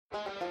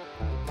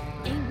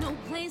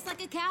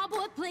like a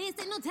cowboy place,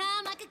 ain't no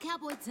time like a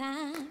cowboy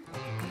time.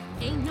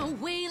 Ain't no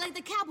way like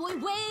the cowboy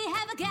way,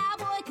 have a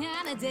cowboy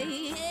kind of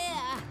day,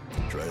 yeah.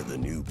 Try the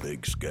new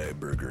Big Sky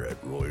Burger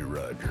at Roy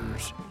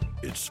Rogers.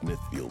 It's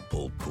Smithfield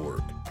pulled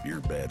pork,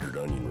 beer battered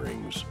onion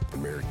rings,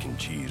 American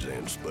cheese,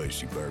 and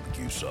spicy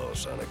barbecue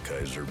sauce on a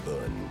Kaiser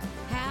bun.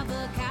 Have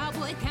a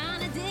cowboy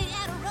kind of day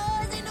at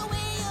Roy's, ain't no way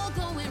you're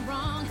going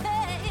wrong,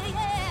 hey,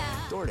 yeah.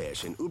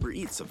 DoorDash and Uber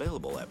Eats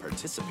available at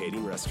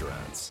participating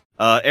restaurants.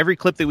 Every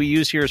clip that we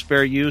use here is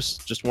fair use,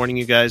 just warning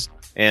you guys.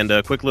 And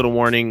a quick little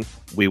warning,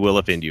 we will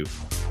offend you.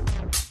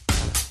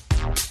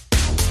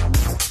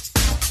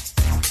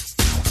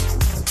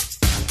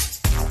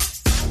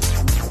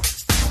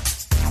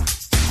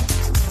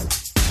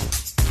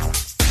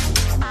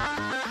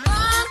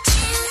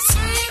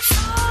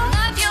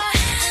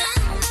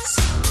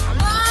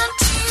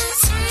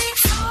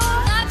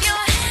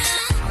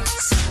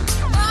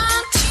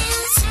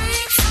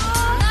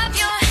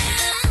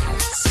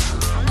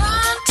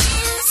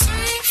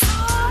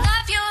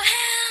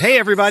 Hey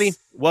everybody,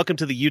 welcome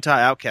to the Utah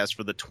Outcast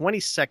for the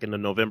 22nd of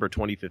November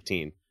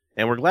 2015.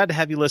 And we're glad to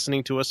have you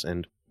listening to us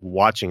and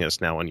watching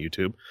us now on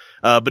YouTube.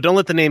 But don't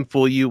let the name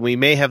fool you. We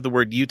may have the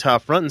word Utah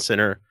front and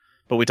center,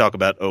 but we talk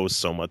about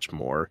so much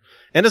more.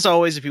 And as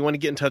always, if you want to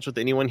get in touch with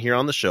anyone here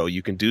on the show,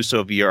 you can do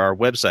so via our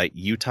website,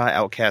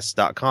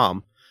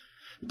 utahoutcasts.com.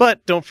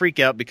 But don't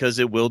freak out because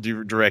it will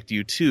direct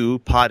you to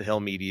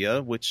Podhell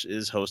Media, which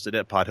is hosted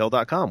at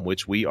podhell.com,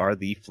 which we are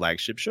the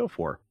flagship show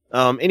for.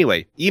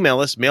 Anyway,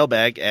 email us,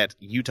 mailbag at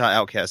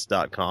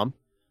utahoutcast.com.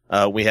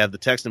 We have the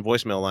text and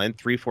voicemail line,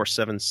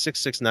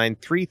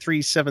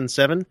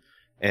 347-669-3377.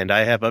 And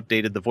I have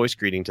updated the voice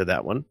greeting to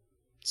that one.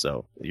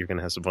 So you're going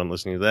to have some fun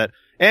listening to that.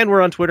 And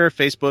we're on Twitter,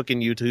 Facebook,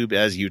 and YouTube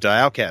as Utah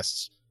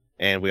Outcasts.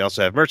 And we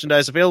also have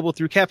merchandise available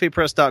through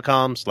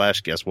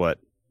cafepress.com/guess what?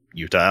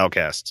 Utah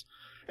Outcasts.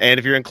 And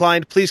if you're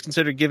inclined, please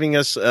consider giving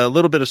us a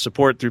little bit of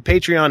support through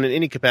Patreon in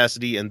any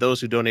capacity, and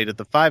those who donate at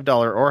the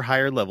 $5 or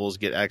higher levels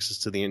get access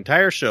to the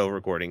entire show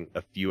recording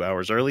a few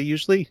hours early,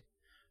 usually.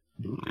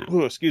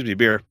 Ooh, excuse me,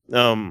 beer.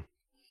 And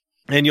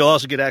you'll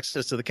also get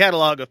access to the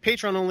catalog of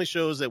Patreon-only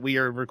shows that we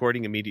are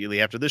recording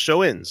immediately after this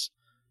show ends.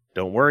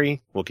 Don't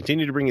worry, we'll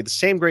continue to bring you the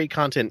same great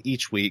content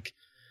each week,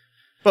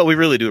 but we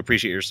really do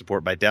appreciate your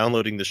support by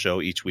downloading the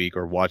show each week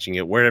or watching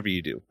it wherever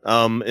you do.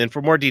 And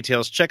for more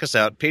details, check us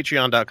out,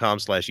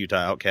 patreon.com/Utah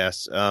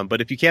Outcasts.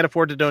 But if you can't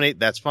afford to donate,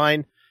 that's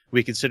fine.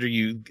 We consider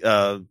you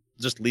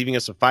just leaving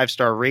us a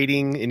 5-star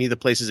rating in either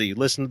places that you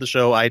listen to the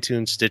show,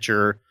 iTunes,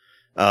 Stitcher,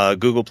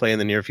 Google Play in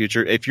the near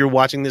future. If you're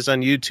watching this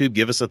on YouTube,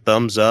 give us a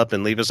thumbs up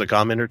and leave us a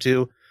comment or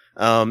two.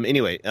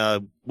 Anyway,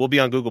 we'll be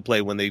on Google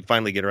Play when they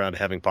finally get around to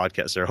having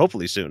podcasts there,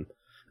 hopefully soon.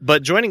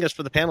 But joining us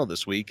for the panel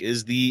this week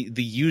is the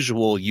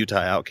usual Utah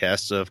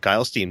Outcasts of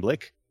Kyle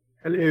Steenblick.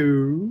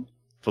 Hello.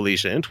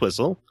 Felicia and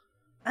Twizzle.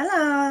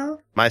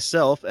 Hello.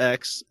 Myself,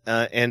 X.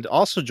 And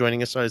also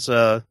joining us is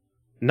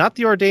not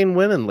the ordained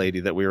women lady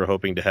that we were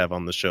hoping to have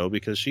on the show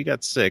because she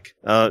got sick.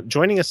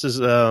 Joining us is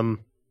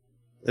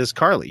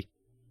Carly.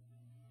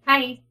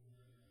 Hi.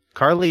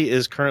 Carly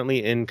is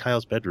currently in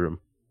Kyle's bedroom.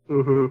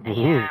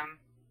 Mm-hmm.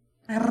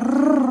 I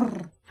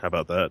How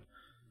about that?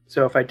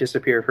 So if I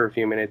disappear for a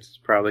few minutes, it's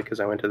probably because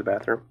I went to the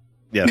bathroom.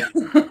 Yeah.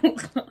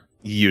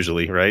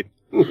 Usually, right?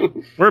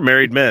 We're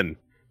married men.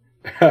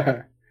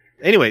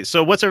 Anyway,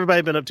 so what's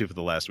everybody been up to for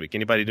the last week?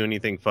 Anybody do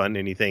anything fun?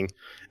 Anything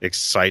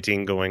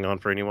exciting going on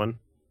for anyone?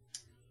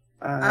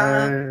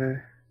 I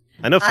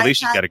know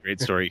Felicia's got a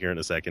great story here in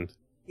a second.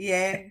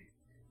 Yeah.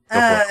 Go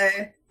for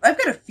it. I've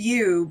got a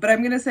few, but I'm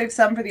going to save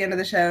some for the end of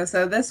the show.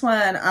 So this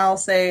one, I'll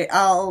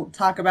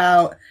talk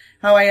about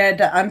how I had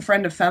to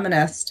unfriend a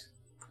feminist.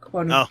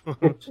 Oh.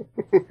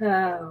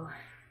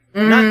 Oh.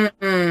 Not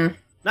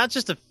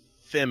just a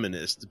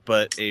feminist,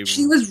 but a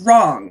She was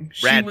wrong.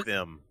 rad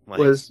femme. Like,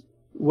 was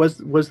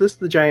this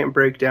the giant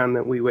breakdown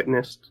that we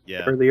witnessed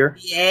earlier?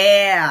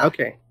 Yeah.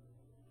 Okay.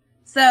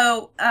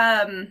 So,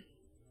 I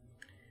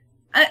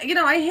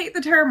hate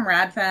the term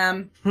rad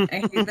femme.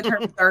 I hate the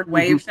term third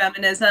wave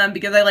feminism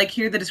because I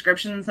hear the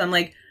descriptions. And I'm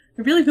like,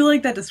 I really feel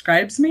like that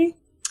describes me.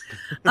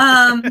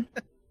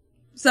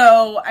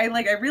 So I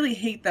really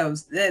hate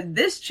those.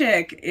 This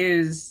chick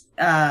is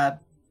an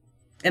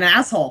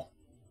asshole.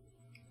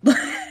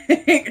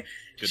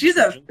 She's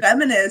a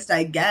feminist,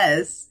 I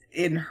guess,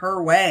 in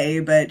her way,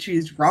 but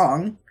she's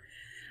wrong.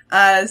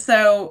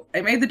 So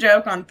I made the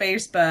joke on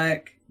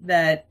Facebook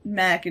that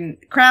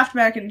Kraft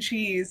mac and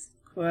cheese,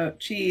 quote,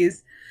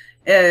 cheese,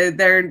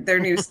 their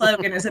new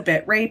slogan is a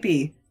bit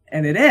rapey.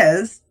 And it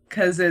is,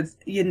 because it's,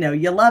 you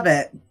love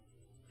it.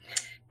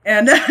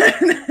 And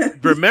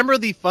remember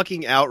the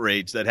fucking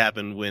outrage that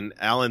happened when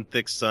Alan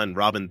Thicke's son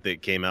Robin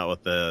Thicke came out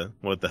with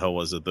what the hell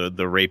was it, the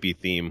rapey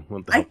theme?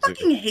 I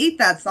fucking hate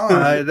that song.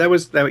 That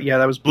was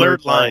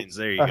Blurred Lines.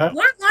 There you go.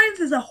 Blurred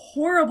Lines is a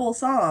horrible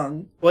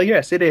song. Well,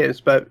 yes, it is,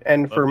 for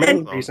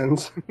many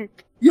reasons.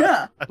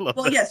 Yeah. I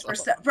love yes, song.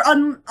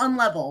 on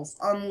levels,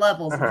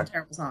 it's a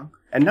terrible song.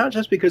 And not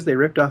just because they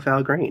ripped off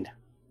Al Green.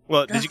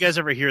 Well, did you guys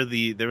ever hear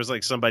there was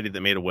like somebody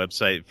that made a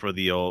website for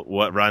the old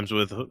what rhymes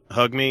with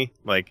hug me?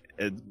 Like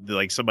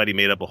somebody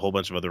made up a whole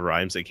bunch of other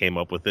rhymes that came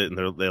up with it, and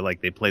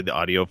they played the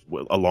audio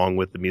along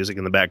with the music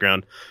in the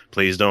background.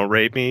 Please don't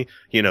rape me.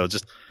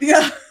 Just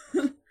yeah.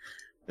 It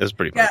was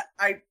pretty fun.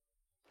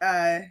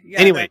 Yeah,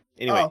 Anyway,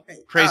 okay.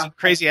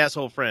 crazy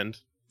asshole friend.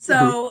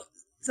 So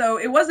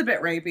it was a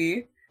bit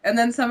rapey. And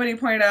then somebody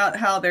pointed out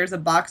how there's a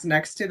box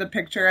next to the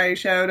picture I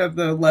showed of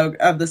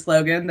the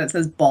slogan that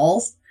says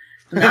balls.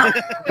 And that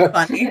was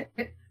funny.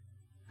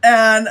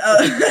 And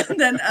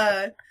then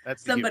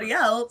somebody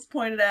else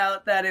pointed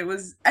out that it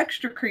was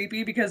extra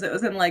creepy because it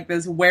was in like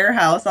this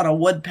warehouse on a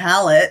wood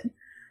pallet.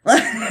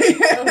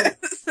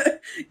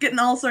 Getting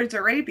all sorts of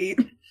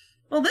rapey.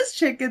 Well, this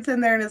chick gets in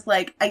there and is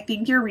like, I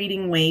think you're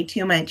reading way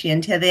too much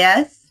into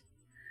this.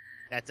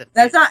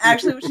 That's not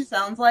actually what she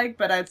sounds like,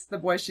 but that's the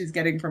voice she's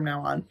getting from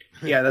now on.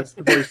 Yeah, that's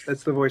the voice.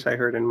 That's the voice I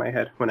heard in my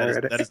head when I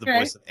read it. That is the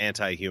voice of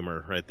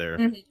anti-humor right there.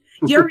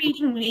 Mm-hmm. You're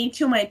reading way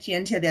too much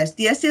into this.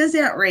 This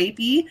isn't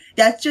rapey.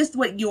 That's just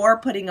what you're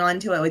putting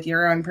onto it with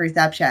your own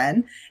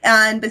perception.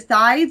 And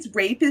besides,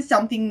 rape is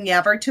something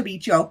never to be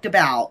joked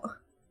about.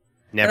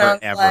 Never,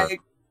 ever. Like,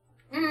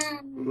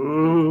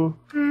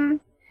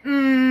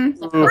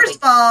 First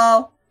of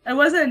all, I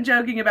wasn't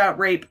joking about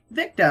rape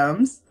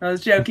victims. I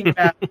was joking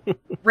about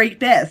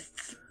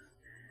rapists.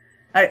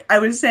 I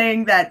was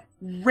saying that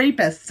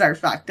rapists are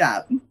fucked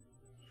up.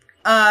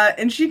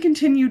 And she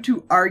continued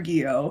to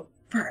argue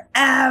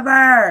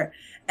forever.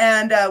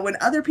 And when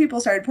other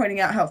people started pointing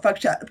out how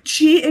fucked up,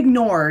 she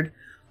ignored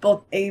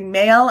both a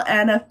male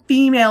and a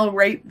female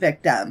rape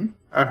victim.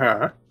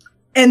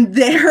 And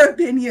their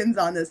opinions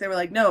on this. They were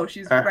like, no,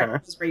 she's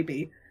right, she's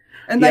rapey.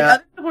 And like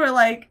other people were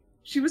like,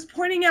 she was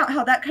pointing out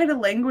how that kind of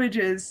language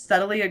is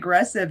subtly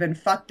aggressive and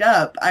fucked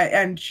up.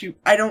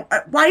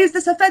 Why is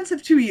this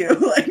offensive to you?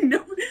 Like,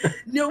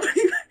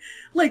 nobody,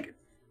 like,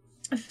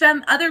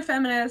 other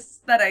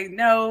feminists that I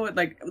know,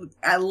 like,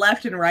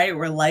 left and right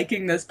were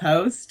liking this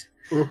post.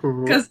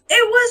 Because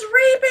it was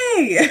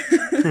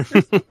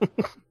rapey!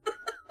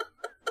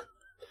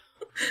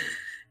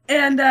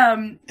 And,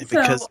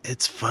 because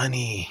it's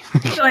funny.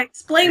 So I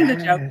explained the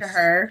joke to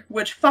her,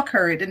 which, fuck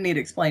her, it didn't need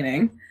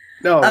explaining.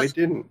 No, it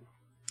didn't.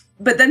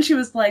 But then she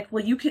was like,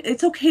 well,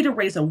 it's okay to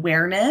raise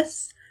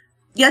awareness.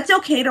 Yeah, it's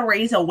okay to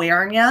raise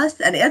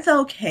awareness, and it's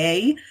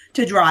okay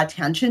to draw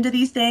attention to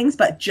these things,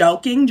 but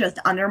joking just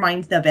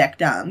undermines the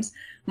victims.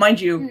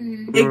 Mind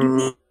you,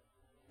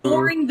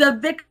 ignoring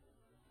the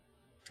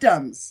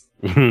victims.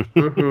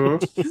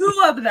 Two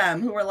of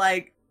them who were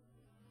like,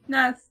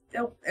 nah,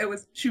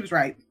 she was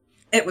right.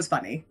 It was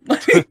funny.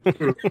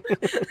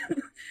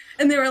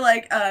 And they were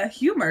like,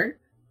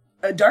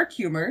 dark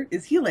humor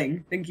is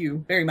healing. Thank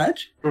you very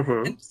much.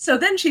 And so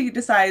then she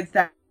decides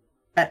that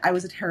I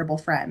was a terrible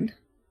friend.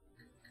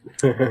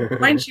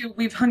 Mind you,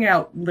 we've hung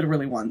out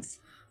literally once.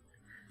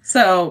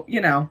 So,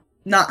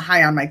 not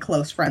high on my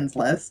close friends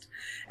list.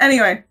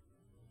 Anyway,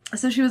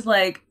 so she was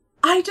like,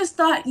 I just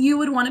thought you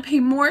would want to pay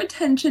more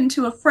attention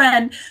to a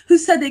friend who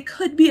said they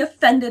could be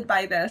offended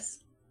by this.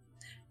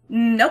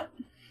 Nope.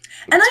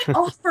 And I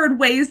offered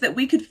ways that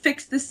we could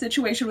fix this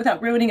situation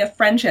without ruining a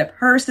friendship.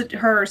 Her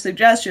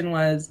suggestion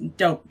was,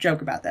 don't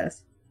joke about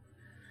this.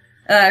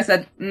 And I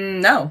said,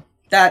 no,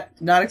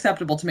 that's not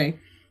acceptable to me.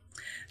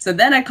 So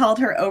then I called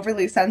her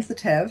overly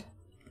sensitive.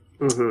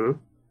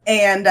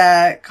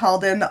 And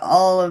called in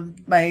all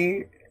of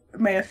my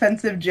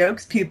offensive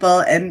jokes people,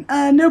 and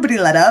nobody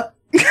let up.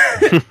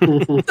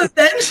 So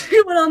then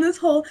she went on this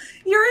whole,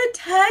 you're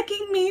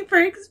attacking me for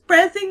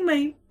expressing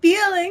my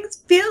feelings.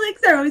 Feelings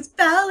are always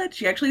valid.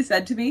 She actually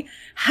said to me,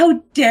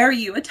 how dare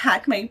you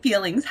attack my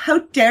feelings? How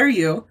dare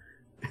you?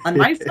 On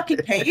my fucking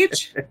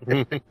page?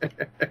 Are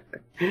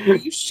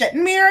you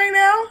shitting me right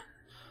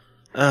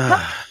now?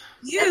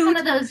 That's one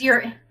of those,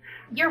 you're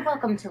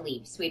welcome to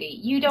leave,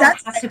 sweetie. You don't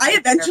have to. I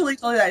eventually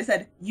told her that. I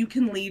said, you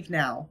can leave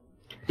now.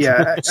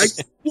 Yeah,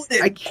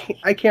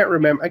 I can't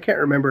remember. I can't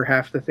remember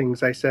half the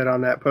things I said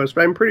on that post,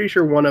 but I'm pretty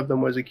sure one of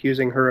them was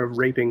accusing her of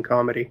raping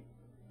comedy.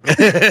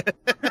 There's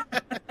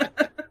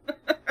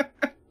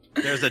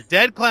a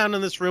dead clown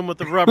in this room with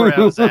the rubber out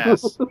his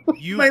ass.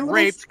 You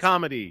raped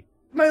comedy.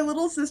 My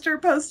little sister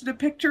posted a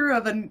picture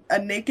of a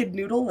naked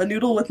noodle, a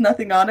noodle with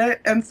nothing on it,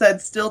 and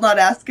said, "Still not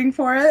asking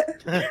for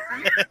it."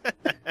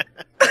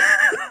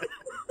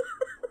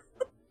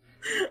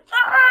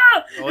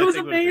 It was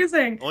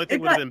amazing. Only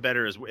thing would have been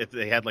better is if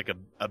they had like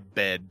a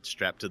bed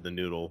strapped to the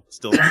noodle.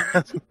 Still, it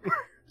got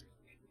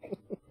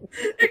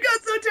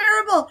so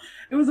terrible.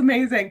 It was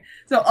amazing.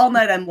 So all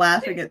night I'm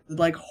laughing at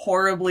like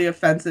horribly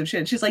offensive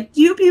shit. She's like,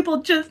 "You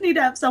people just need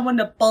to have someone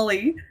to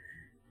bully,"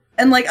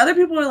 and like other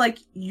people are like,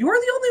 "You're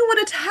the only one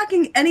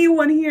attacking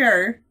anyone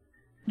here.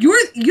 You're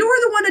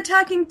the one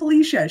attacking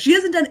Felicia. She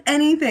hasn't done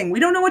anything. We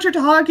don't know what you're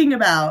talking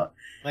about."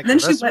 Like, and then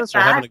she went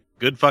back. Having a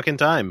good fucking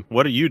time.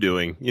 What are you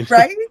doing?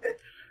 Right?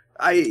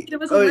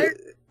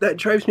 That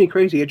drives me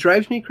crazy. It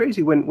drives me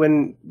crazy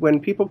when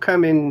people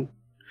come in.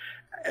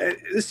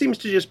 This seems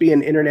to just be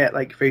an internet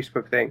like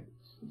Facebook thing.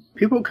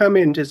 People come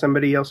into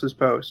somebody else's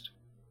post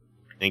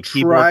And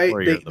keyboard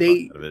warrior at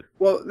the bottom of it.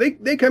 Well,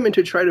 they come in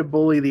to try to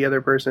bully the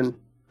other person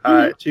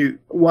to,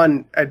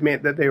 one,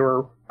 admit that they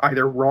were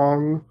either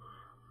wrong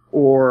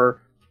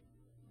or,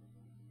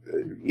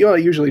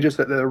 usually just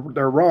that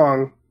they're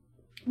wrong.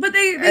 But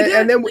they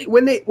and then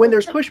when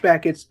there's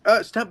pushback, it's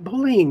stop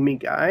bullying me,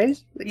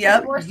 guys.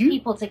 Yep. Force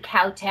people to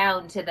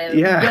kowtow to the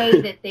Yeah.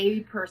 way that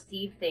they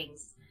perceive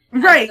things.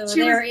 Right. So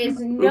there is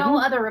no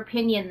other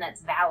opinion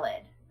that's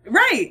valid.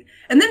 Right.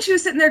 And then she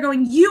was sitting there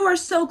going, you are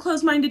so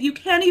close-minded, you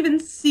can't even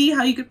see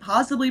how you could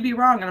possibly be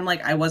wrong. And I'm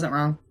like, I wasn't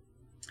wrong.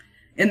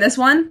 In this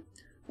one,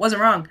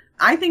 wasn't wrong.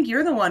 I think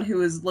you're the one who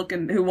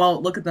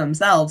won't look at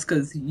themselves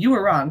because you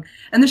were wrong.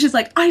 And then she's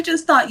like, I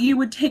just thought you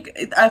would take,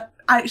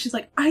 she's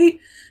like, I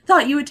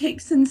thought you would take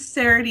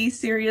sincerity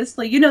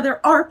seriously.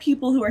 There are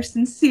people who are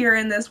sincere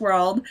in this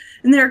world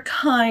and they're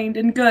kind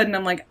and good. And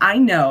I'm like, I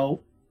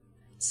know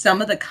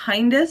some of the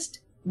kindest,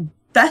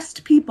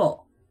 best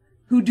people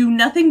who do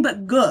nothing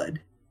but good.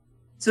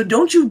 So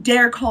don't you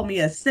dare call me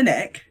a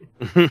cynic.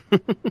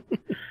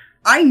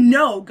 I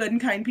know good and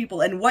kind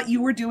people, and what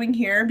you were doing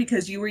here,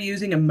 because you were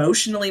using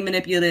emotionally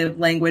manipulative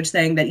language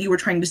saying that you were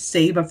trying to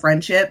save a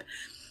friendship,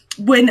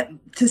 when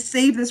to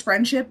save this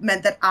friendship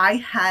meant that I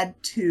had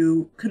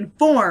to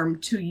conform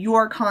to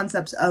your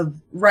concepts of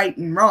right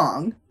and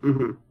wrong,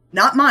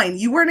 not mine.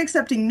 You weren't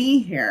accepting me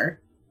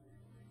here.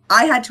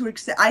 I had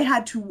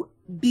to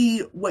be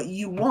what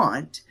you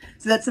want.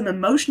 So that's some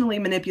emotionally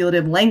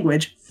manipulative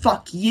language.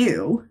 Fuck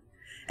you.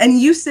 And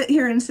you sit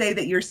here and say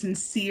that you're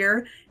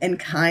sincere and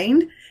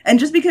kind. And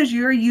just because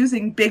you're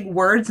using big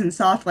words and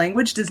soft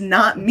language does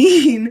not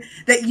mean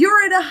that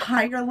you're at a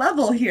higher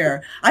level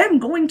here. I am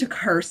going to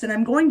curse and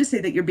I'm going to say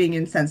that you're being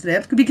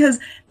insensitive because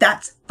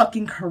that's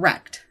fucking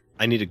correct.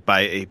 I need to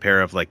buy a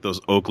pair of like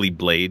those Oakley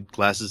Blade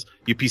glasses.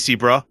 UPC,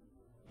 bro?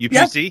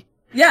 UPC?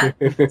 Yep.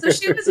 Yeah. So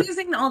she was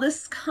using all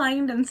this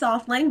kind and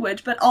soft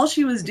language, but all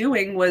she was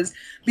doing was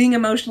being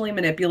emotionally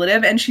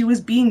manipulative, and she was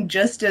being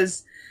just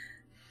as,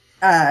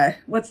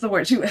 what's the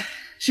word?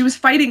 She was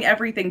fighting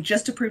everything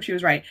just to prove she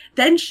was right.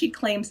 Then she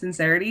claimed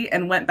sincerity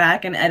and went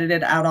back and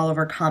edited out all of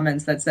her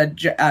comments that said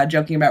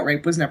joking about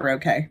rape was never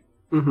okay.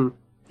 Mm-hmm.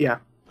 Yeah.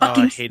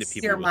 Fucking I hate it.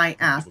 sincere my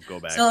ass.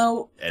 Back,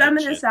 so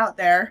feminists out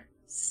there,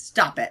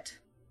 stop it.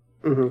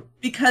 Mm-hmm.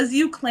 Because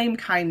you claim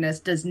kindness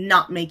does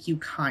not make you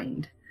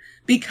kind.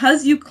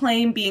 Because you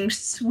claim being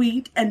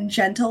sweet and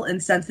gentle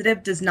and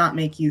sensitive does not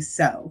make you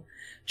so.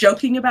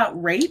 Joking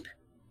about rape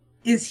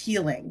is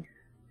healing.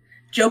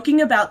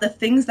 Joking about the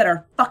things that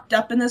are fucked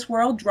up in this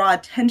world draw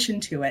attention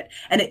to it,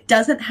 and it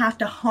doesn't have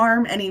to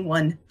harm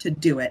anyone to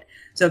do it.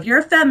 So if you're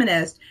a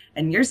feminist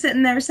and you're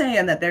sitting there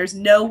saying that there's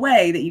no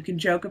way that you can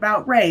joke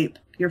about rape,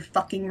 you're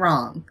fucking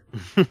wrong.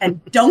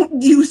 And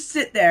don't you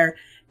sit there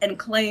and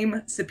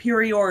claim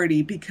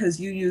superiority because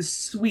you use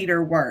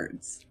sweeter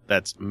words.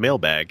 That's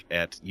mailbag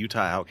at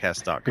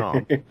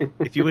utahoutcast.com.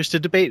 If you wish to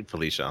debate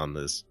Felicia on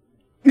this,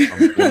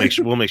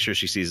 we'll make sure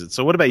she sees it.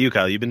 So what about you,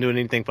 Kyle? You been doing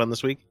anything fun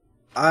this week?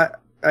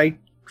 I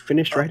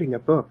finished writing a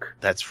book.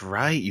 That's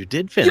right. You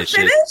did finish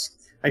it.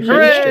 I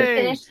finished it.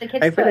 Finished the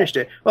kid's I finished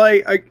it. Well,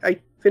 I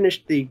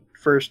finished the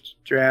first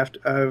draft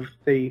of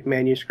the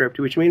manuscript,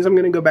 which means I'm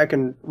going to go back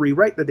and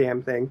rewrite the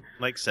damn thing.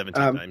 Like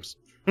 17 times.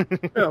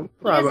 Well,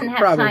 he doesn't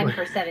have time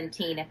for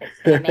 17 if it's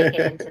going to make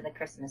it into the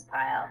Christmas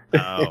pile.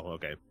 Oh,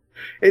 okay.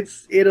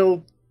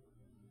 It'll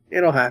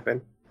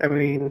happen. I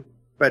mean,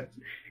 but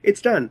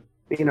it's done.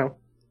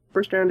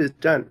 First round is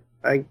done.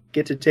 I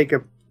get to take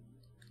a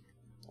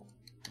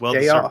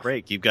day off.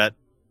 Break. You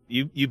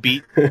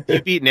beat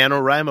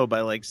NaNoWriMo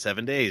by like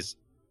 7 days.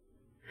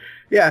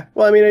 Yeah.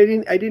 Well, I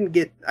mean, I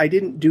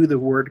didn't do the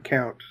word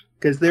count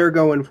because they're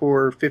going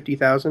for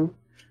 50,000.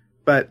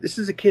 But this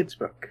is a kid's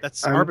book.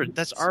 That's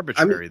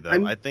arbitrary,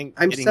 though. I think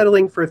I'm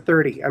settling for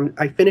 30.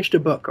 I finished a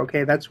book.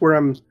 Okay, that's where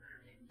I'm.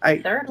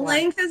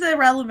 Length is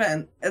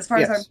irrelevant as far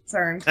as I'm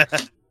concerned.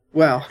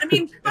 Well, I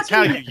mean, that's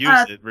how you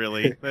use it,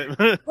 really.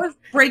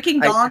 Breaking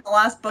Dawn, the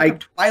last book of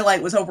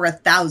Twilight, was over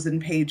 1,000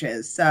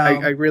 pages. So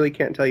I really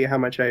can't tell you how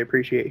much I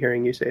appreciate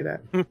hearing you say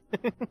that.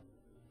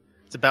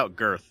 It's about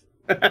girth.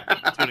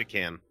 That's what it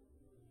can.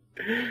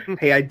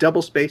 Hey, I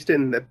double spaced it,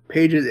 and the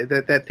pages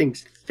that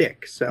thing's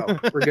thick, so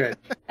we're good.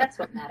 That's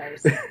what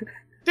matters.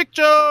 Dick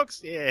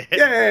jokes, yeah!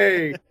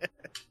 Yay!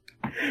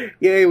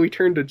 Yay! We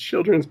turned a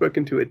children's book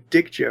into a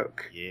dick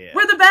joke. Yeah,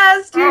 we're the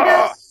best, you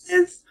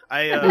guys.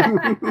 I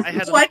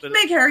had. So I can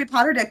make Harry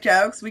Potter dick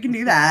jokes. We can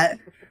do that.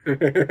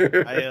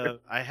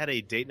 I had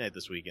a date night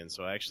this weekend,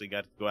 so I actually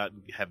got to go out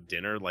and have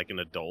dinner like an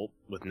adult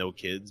with no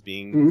kids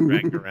being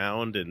dragged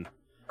around, and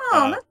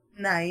that's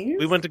nice.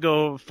 We went to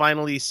go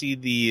finally see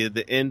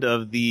the end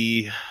of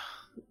the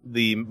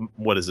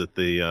what is it? What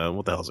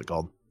the hell is it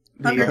called?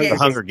 The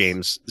Hunger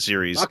Games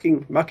series.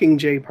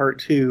 Mockingjay Part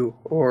 2,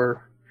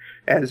 or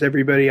as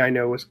everybody I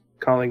know was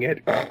calling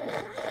it.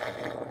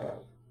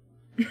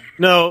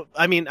 No,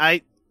 I mean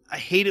I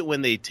hate it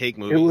when they take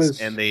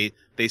movies and they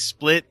they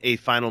split a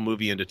final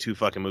movie into 2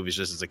 fucking movies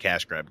just as a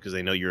cash grab because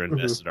they know you're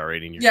invested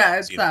already. And you're Yeah,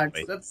 it see sucks.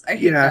 anyway. I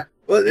hate that.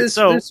 Well, this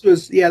So, was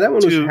that one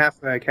was to-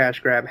 half a cash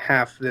grab,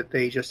 half that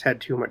they just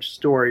had too much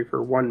story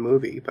for one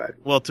movie. But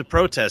Well, to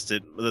protest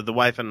it, the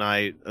wife and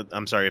I,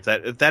 I'm sorry if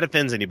that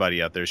offends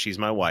anybody out there. She's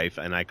my wife,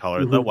 and I call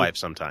her the wife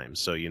sometimes.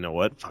 So you know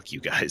what? Fuck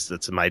you guys.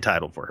 That's my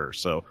title for her.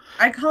 So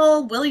I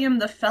call William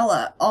the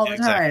fella all the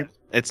Exactly. time.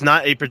 it's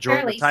not a pejorative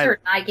Fairly title.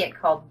 certain I get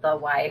called the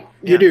wife.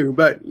 you do.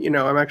 But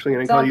I'm actually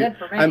going It's to call all you. good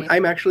for me.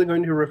 I'm actually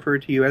going to refer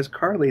to you as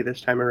Carly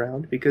this time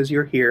around because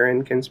you're here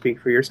and can speak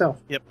for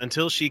yourself. Yep.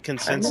 Until she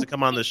consents to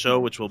come on the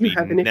show, which will You be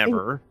have anything?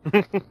 never.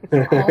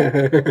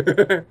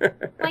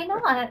 Why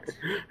not?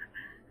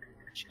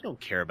 She don't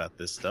care about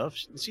this stuff.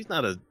 She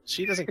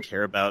doesn't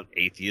care about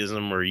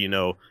atheism or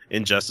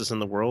injustice in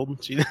the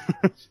world.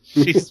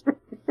 She's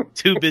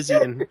too busy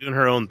and doing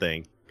her own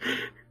thing.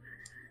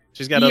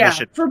 She's got other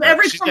shit. From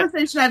every She's got-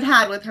 conversation I've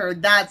had with her,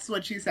 that's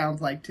what she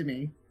sounds like to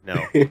me. no.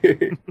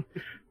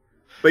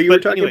 But you were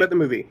But talking anyway- about the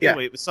movie. Yeah.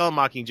 Anyway, we saw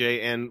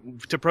Mockingjay,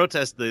 and to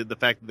protest the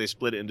fact that they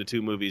split it into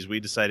 2 movies, we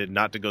decided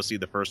not to go see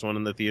the first one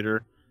in the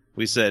theater.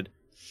 We said,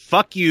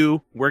 fuck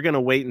you, we're going to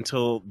wait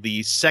until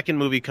the second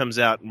movie comes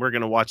out, and we're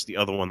going to watch the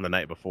other one the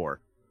night before.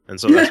 And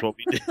so that's what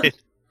we did.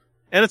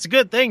 And it's a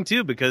good thing,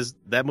 too, because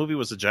that movie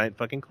was a giant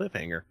fucking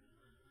cliffhanger.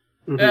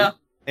 Mhm. Yeah.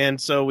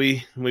 And so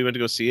we went to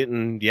go see it,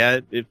 and yeah,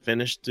 it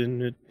finished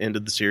and it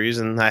ended the series,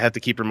 and I have to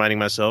keep reminding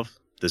myself,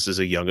 this is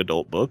a young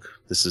adult book.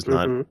 This is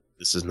not... Mhm.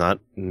 This is not,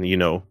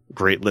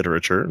 great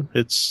literature.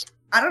 It's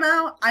I don't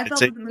know. I felt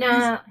that the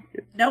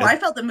movies. No, I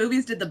felt the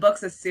movies did the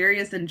books a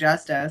serious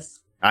injustice.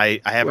 I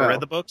haven't Well- read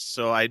the books,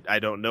 so I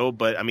don't know.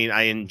 But I mean,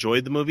 I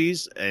enjoyed the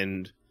movies,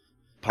 and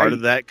part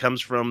of that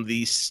comes from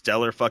the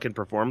stellar fucking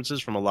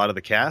performances from a lot of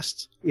the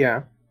cast.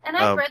 Yeah. and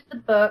I've read the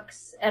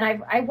books and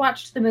I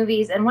watched the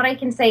movies, and what I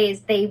can say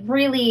is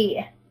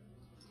the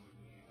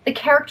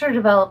character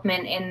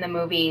development in the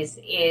movies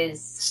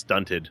is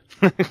Stunted.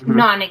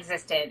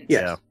 non-existent.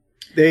 Yes. Yeah.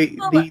 They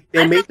Well, but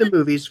they I made thought the that-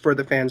 movies for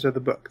the fans of the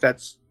book.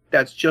 That's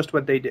just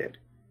what they did.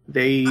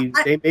 They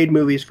made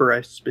movies for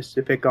a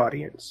specific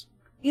audience.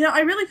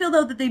 I really feel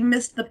though that they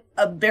missed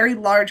a very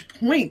large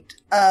point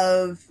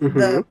of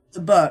Mhm. the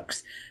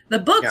books. The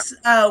books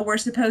were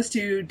supposed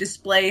to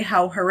display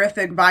how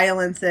horrific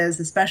violence is,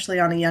 especially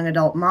on a young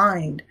adult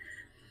mind.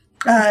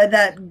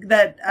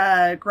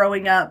 That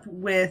growing up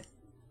with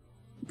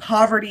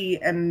poverty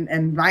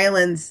and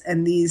violence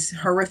and these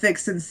horrific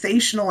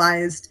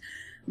sensationalized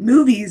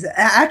movies,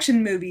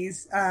 action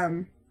movies,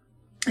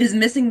 is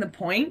missing the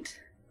point.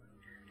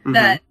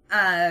 Mhm.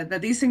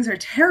 That these things are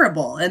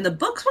terrible, and the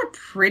books were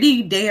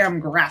pretty damn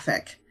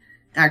graphic,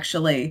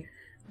 actually.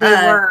 They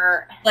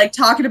were. Like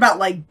talking about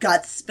like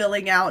guts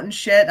spilling out and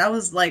shit. I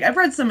was like, I've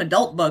read some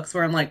adult books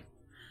where I'm like,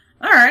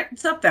 all right,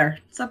 it's up there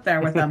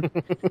with them.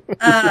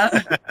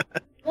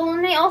 Well,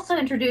 and they also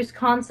introduce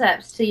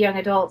concepts to young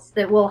adults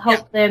that will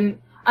help them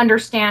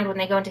understand when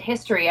they go into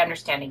history,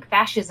 understanding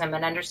fascism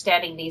and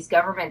understanding these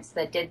governments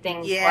that did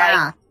things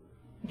like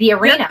the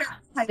arena,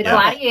 the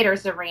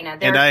gladiators arena.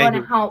 They're going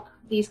to help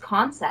these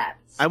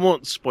concepts. I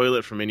won't spoil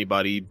it from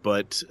anybody,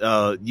 but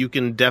you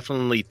can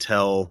definitely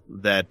tell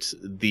that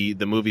the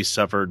movie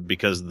suffered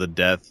because of the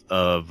death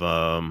of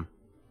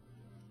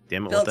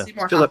damn it, Philip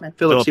Seymour Philip Hoffman.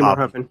 Seymour Hoffman.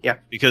 Hoffman. Yeah.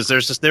 because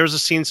there was a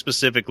scene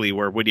specifically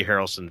where Woody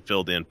Harrelson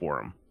filled in for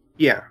him.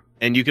 Yeah.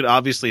 And you could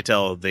obviously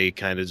tell they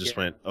kind of just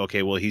went,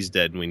 okay, well, he's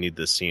dead and we need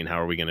this scene.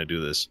 How are we going to do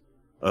this?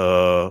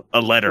 A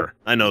letter.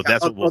 I know,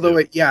 that's what we'll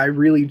Although,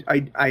 do.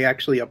 I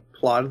actually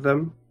applaud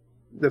them,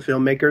 the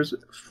filmmakers,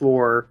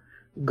 for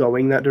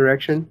going that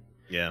direction.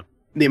 Yeah.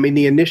 I mean,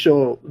 the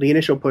initial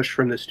push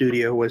from the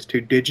studio was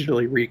to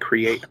digitally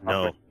recreate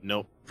Hoffman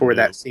No. for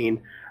that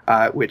scene,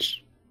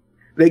 which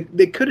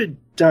they could have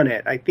done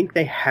it. I think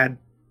they had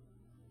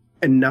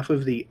enough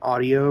of the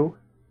audio.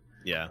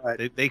 Yeah,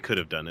 But- they could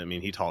have done it. I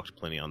mean, he talked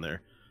plenty on there.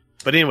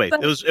 But anyway,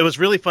 it was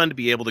really fun to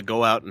be able to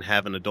go out and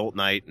have an adult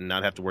night and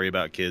not have to worry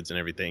about kids and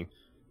everything.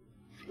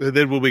 And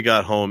then when we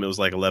got home, it was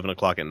like 11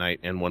 o'clock at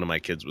night, and one of my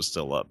kids was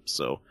still up.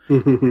 So,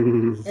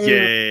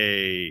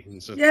 yay!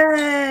 So-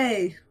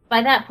 Yay!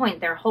 By that point,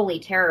 they're holy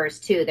terrors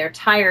too. They're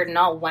tired and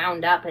all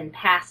wound up and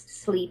past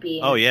sleepy.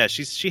 Oh yeah,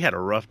 she had a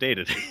rough day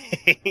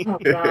today. Oh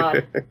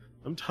God,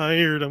 I'm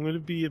tired. I'm gonna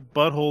be a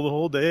butthole the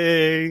whole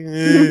day.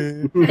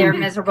 they're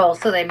miserable.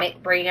 So they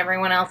bring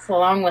everyone else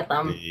along with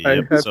them.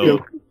 Yep. have So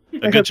no-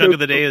 a good chunk of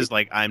the day is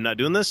like, I'm not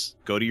doing this.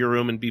 Go to your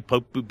room and be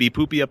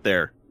poopy up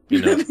there.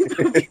 You know,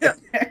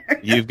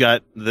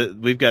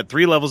 we've got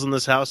 3 levels in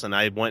this house, and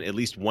I want at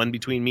least one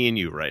between me and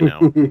you right now.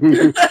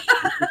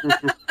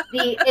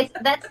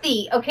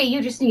 Okay.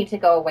 You just need to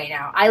go away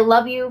now. I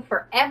love you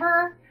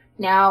forever.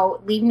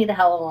 Now leave me the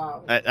hell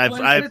alone.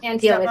 I've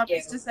Can't deal with Step up you.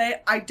 is to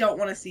say, I don't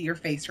want to see your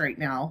face right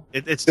now.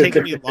 it's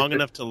taken me long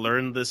enough to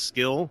learn this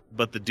skill,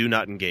 but the do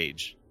not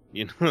engage.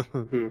 You know,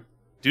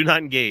 do not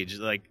engage.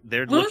 Like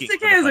they're Louis looking.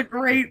 C.K. has a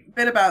great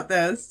bit about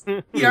this.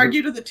 He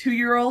argued with a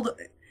 2-year-old.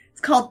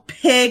 It's called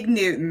pig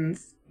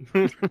newtons.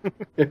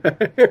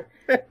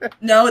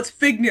 No, it's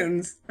Fig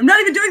Newtons. I'm not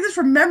even doing this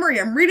from memory.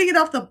 I'm reading it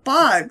off the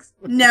box.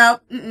 No,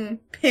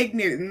 Pig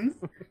Newtons.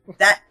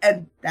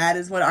 That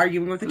is what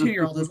arguing with a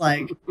 2-year-old is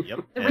like. Yep.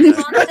 The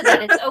response to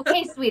that, it's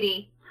okay,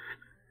 sweetie.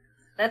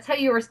 That's how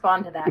you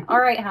respond to that. All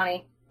right,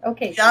 honey.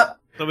 Okay. Yep.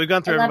 So we've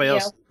gone through I love everybody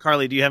you. else.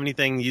 Carly, do you have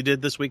anything you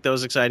did this week that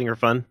was exciting or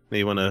fun that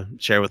you want to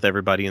share with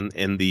everybody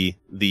in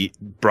the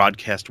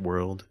broadcast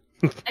world?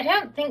 I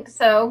don't think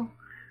so.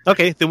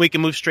 Okay, then we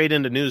can move straight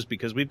into news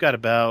because we've got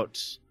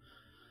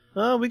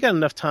we got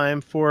enough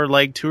time for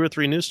like 2 or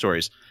 3 news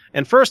stories.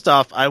 And first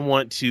off, I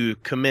want to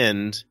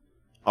commend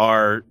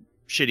our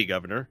shitty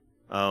governor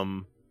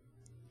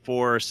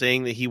for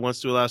saying that he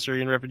wants to allow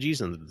Syrian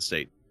refugees into the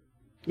state.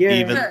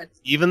 Yeah.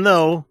 Even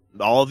though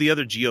all the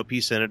other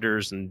GOP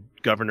senators and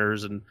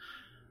governors and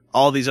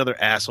all these other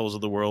assholes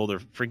of the world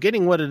are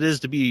forgetting what it is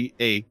to be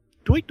a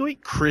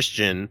doit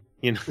Christian,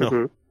 you know.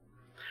 Mhm.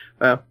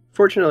 Well,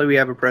 fortunately, we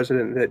have a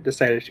president that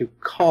decided to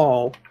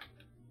call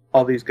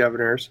all these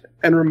governors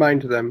and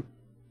remind them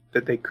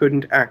that they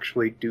couldn't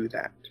actually do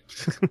that.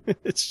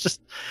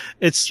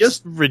 It's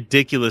just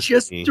ridiculous. to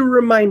Just me. a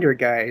reminder,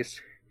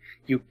 guys.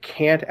 You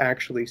can't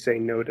actually say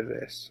no to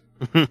this.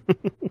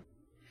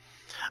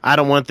 I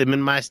don't want them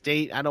in my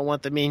state. I don't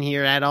want them in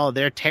here at all.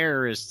 They're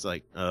terrorists.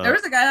 Like, There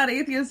was a guy on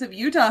Atheists of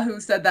Utah who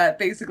said that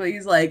basically.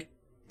 He's like,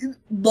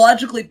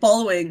 logically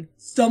following,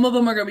 some of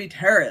them are going to be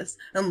terrorists.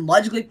 And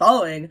logically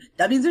following,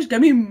 that means there's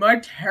going to be more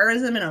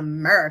terrorism in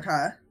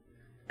America.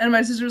 And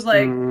my sister was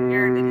like,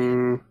 you're an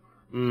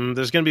idiot.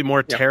 There's going to be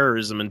more Yeah.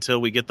 terrorism until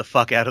we get the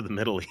fuck out of the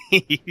Middle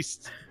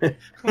East.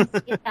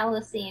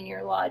 Fallacy in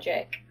your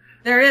logic.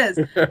 There is.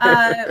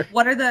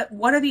 What are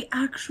the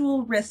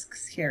actual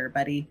risks here,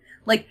 buddy?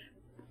 Like,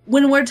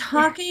 when we're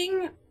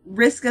talking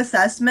risk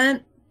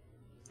assessment,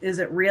 is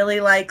it really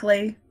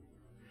likely?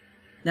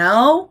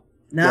 No.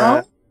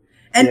 Yeah.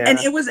 And Yeah. and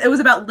it was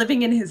about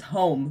living in his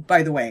home,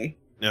 by the way.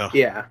 No.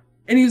 Yeah.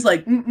 And he was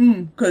like,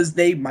 because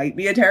they might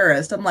be a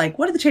terrorist. I'm like,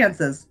 what are the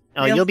chances?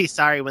 Oh, you'll be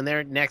sorry when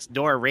they're next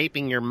door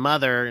raping your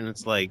mother, and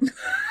it's like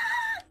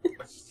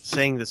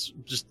saying this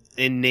just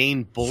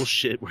inane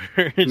bullshit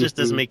where it just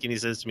doesn't make any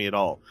sense to me at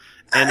all.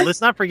 And let's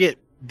not forget,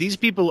 these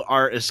people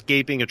are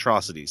escaping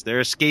atrocities.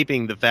 They're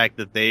escaping the fact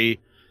that they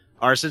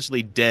are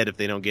essentially dead if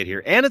they don't get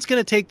here, and it's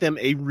going to take them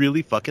a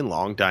really fucking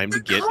long time to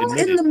get in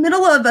admitted. the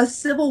middle of a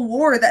civil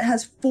war that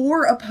has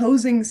 4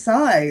 opposing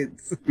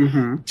sides.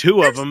 Mm-hmm. 2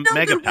 of There's them no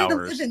mega good way to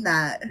powers. live in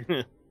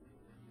that.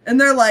 And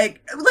they're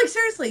like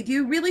seriously, do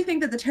you really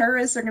think that the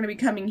terrorists are going to be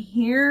coming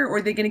here, or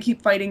are they going to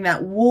keep fighting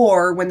that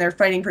war when they're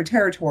fighting for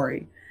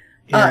territory?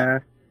 Yeah.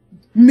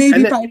 Maybe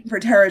And then- fighting for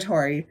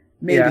territory.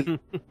 Maybe.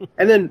 Yeah.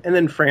 And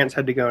then France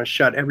had to go and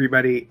shut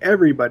everybody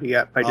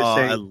up by just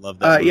I saying, love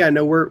that. yeah,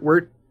 no,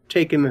 we're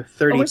taking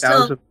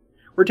 30,000.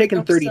 We're taking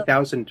we're still-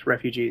 30,000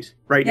 refugees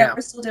right Yeah, now.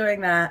 we're still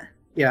doing that.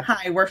 Yeah.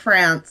 Hi, we're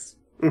France.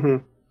 Hmm.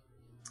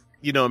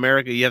 You know,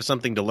 America, you have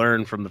something to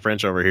learn from the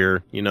French over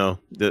here. You know,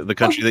 the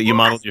country that you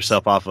modeled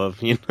yourself off of.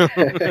 You know,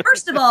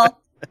 First of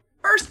all,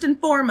 first and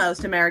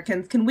foremost,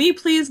 Americans, can we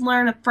please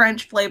learn a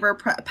French flavor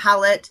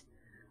palette?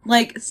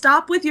 Like,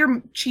 stop with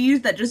your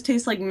cheese that just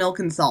tastes like milk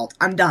and salt.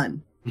 I'm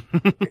done.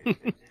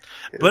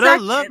 but I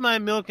Second- love my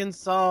milk and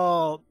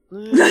salt.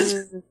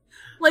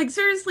 Like,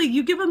 seriously,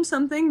 you give them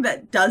something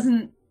that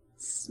doesn't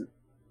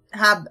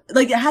have,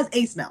 like, it has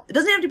a smell. It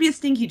doesn't have to be a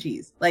stinky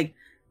cheese. Like,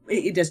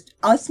 it just,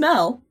 a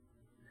smell.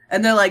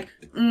 And they're like,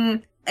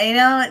 I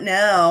don't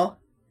know.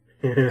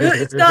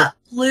 It's got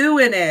glue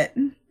in it.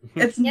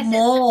 It's Yes,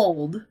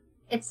 mold.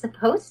 It's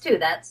supposed to.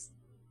 That's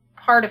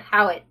part of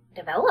how it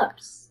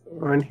develops.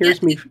 And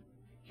here's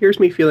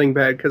me feeling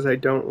bad because I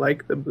don't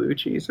like the blue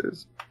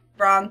cheeses.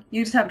 Wrong.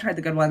 You just haven't tried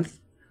the good ones.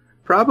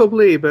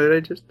 Probably, but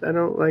I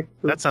don't like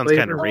the That sounds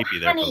kind of flavor. rapey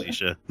there, Honey.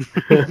 Felicia.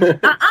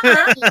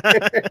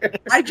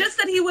 I just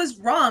said he was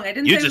wrong. I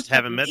didn't You say I just was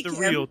haven't met the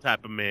make him. real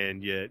type of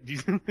man yet.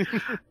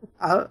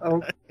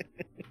 I'll-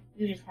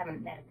 You just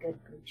haven't met a good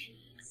blue cheese.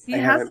 He I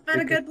hasn't haven't met a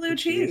had good blue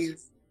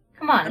cheese.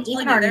 Come on, I'm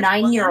telling even you, our there's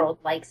 9-year-old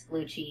likes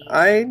blue cheese.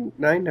 I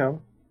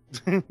know.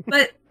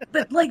 But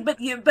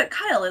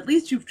Kyle, at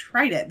least you've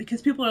tried it,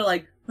 because people are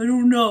like, I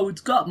don't know,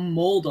 it's got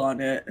mold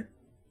on it.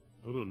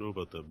 I don't know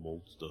about that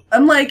mold stuff.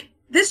 I'm like,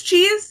 this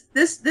cheese,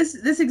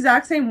 this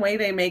exact same way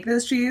they make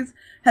this cheese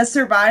has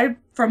survived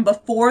from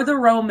before the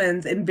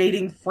Romans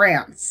invading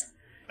France.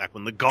 Back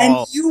when the And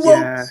Gauls. you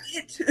won't Yeah.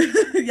 eat.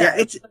 Yeah,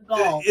 it's the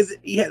Gauls.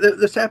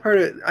 the sad part.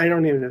 I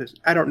don't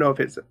know if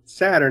it's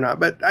sad or not,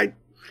 but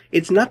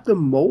it's not the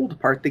mold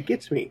part that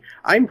gets me.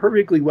 I'm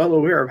perfectly well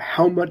aware of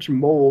how much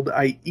mold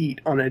I eat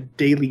on a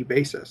daily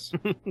basis.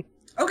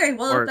 Okay,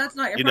 well, Or, that's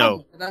not your you know,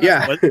 problem. Then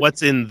yeah. that's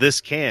What's in this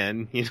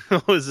can, you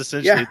know, is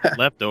essentially Yeah. the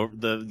leftover,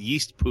 the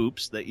yeast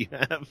poops that you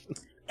have. fine.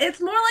 It's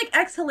more like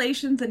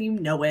exhalations and you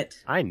know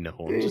it. I know.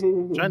 I'm just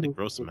trying to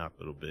gross them out a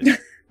little bit.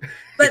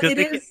 But Because it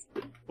they is.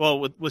 Well,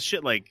 with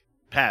shit like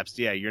Pabst,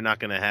 yeah, you're not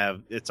going to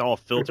have, it's all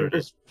filtered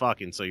as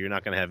fucking, so you're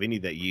not going to have any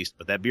of that yeast.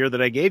 But that beer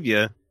that I gave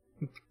you,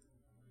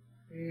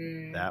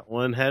 that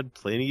one had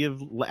plenty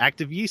of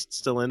active yeast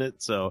still in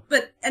it. So,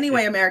 But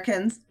anyway,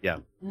 Americans, yeah,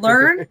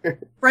 learn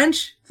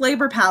French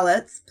flavor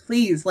palettes,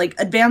 please. Like,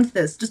 advance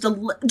this just a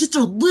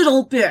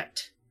little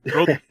bit.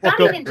 Throw the Not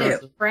fuck even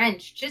up. just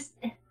French. Just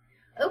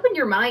open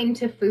your mind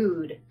to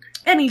food.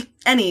 Any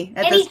at this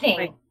Anything.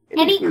 point.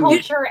 Any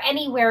culture,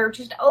 anywhere.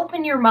 Just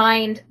open your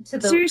mind to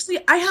the Seriously,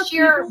 I have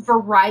sheer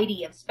people,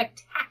 variety of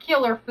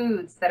spectacular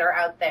foods that are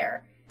out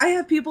there. I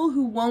have people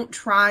who won't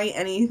try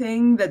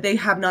anything that they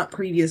have not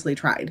previously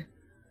tried.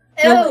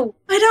 They're like, Oh,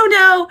 I don't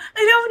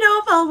know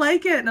if I'll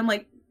like it. And I'm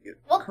like,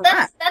 well,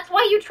 correct. that's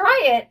why you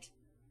try it.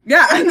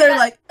 yeah. And they're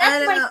like,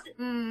 That's I my don't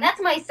know.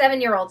 That's my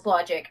 7-year-old's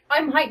logic. I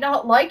might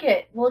not like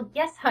it. Well,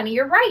 yes, honey,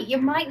 you're right. You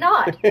might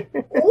not.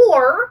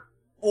 Or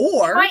you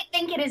Or might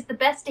think it is the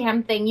best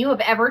damn thing you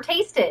have ever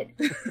tasted.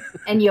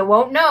 And you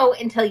won't know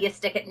until you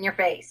stick it in your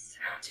face.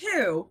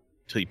 two,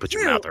 Till you put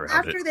your mouth around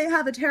after it. they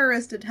have a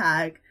terrorist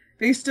attack,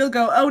 they still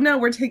go, oh no,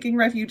 we're taking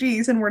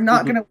refugees and we're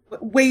not going to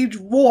wage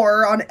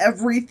war on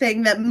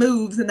everything that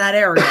moves in that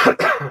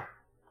area.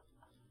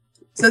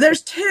 So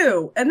there's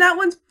two, and that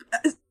one's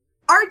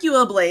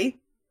arguably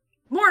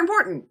more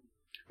important.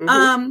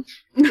 Mhm.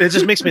 It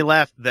just makes me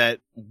laugh that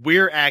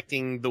we're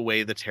acting the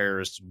way the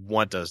terrorists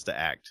want us to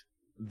act.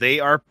 They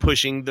are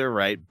pushing the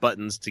right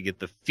buttons to get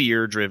the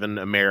fear-driven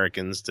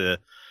Americans to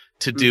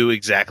do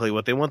exactly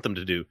what they want them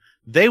to do.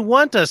 They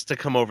want us to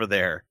come over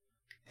there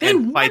They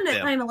and fight won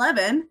at them.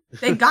 9/11.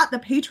 They got the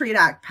Patriot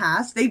Act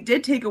passed. They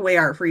did take away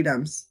our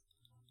freedoms.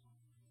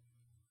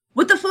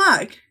 What the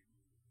fuck?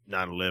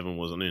 9/11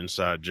 was an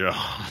inside job.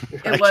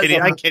 It I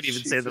was can't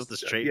even say that with a Jesus,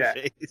 straight yeah.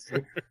 face.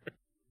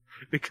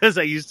 Because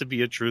I used to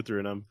be a truther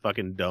and I'm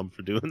fucking dumb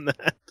for doing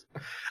that.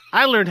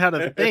 I learned how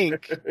to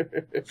think.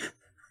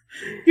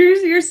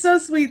 You're so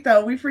sweet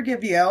though. We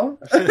forgive you.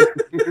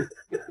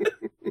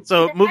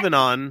 So moving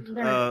on,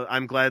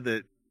 I'm glad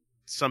that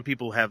some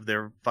people have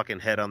their fucking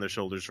head on their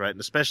shoulders, right? And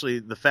especially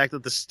the fact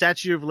that the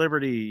Statue of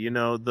Liberty, you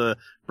know, the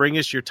bring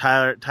us your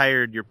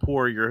tired, your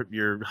poor,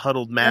 your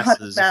huddled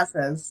masses,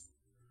 Masses.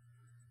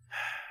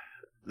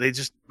 they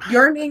just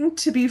Yearning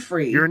to be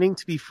free. yearning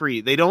to be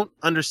free. They don't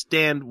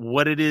understand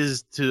what it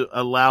is to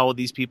allow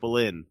these people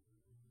in.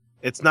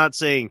 It's not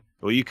saying,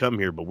 well, you come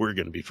here, but we're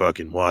going to be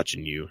fucking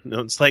watching you. No,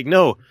 it's like,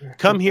 no,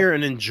 come here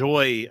and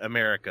enjoy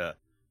America.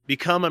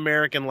 Become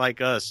American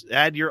like us.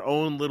 Add your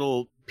own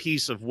little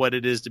piece of what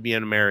it is to be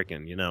an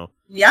American, you know?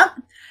 Yep.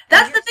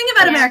 That's the thing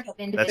about America.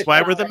 That's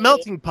why we're the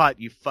melting pot,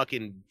 you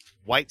fucking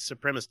white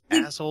supremacist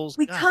assholes.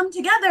 We God. come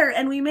together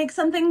and we make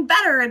something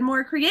better and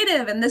more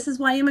creative. And this is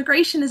why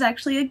immigration is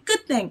actually a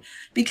good thing.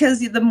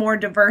 Because the more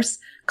diverse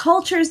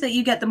cultures that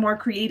you get, the more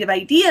creative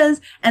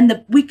ideas.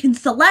 And we can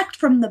select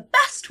from the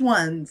best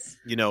ones.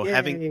 You know,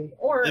 having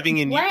Or living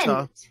in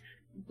Utah.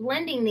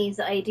 blending these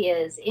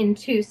ideas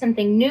into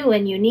something new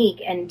and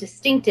unique and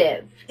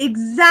distinctive.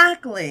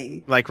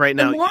 Exactly. Like right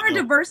now, The more you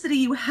know, diversity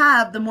you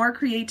have, the more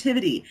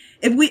creativity.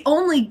 If we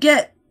only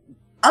get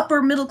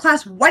upper middle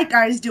class white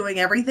guys doing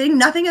everything,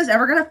 nothing is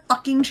ever going to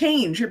fucking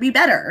change or be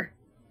better.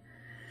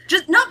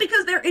 Just not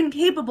because they're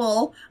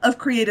incapable of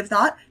creative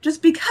thought,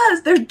 just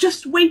because they're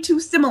just way too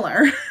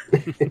similar.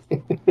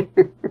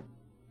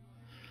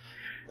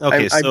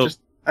 okay,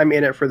 I'm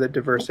in it for the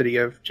diversity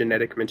of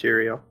genetic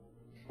material.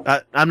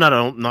 I'm not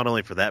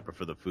only for that, but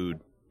for the food.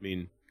 I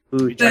mean,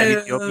 Food. we try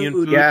Ethiopian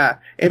food. Yeah,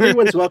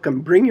 everyone's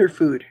welcome. Bring your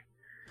food.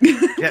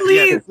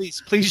 Yeah,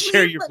 please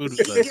share your let food me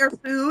with eat us. your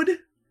food.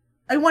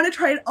 I want to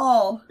try it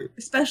all,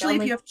 especially if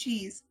Only- you have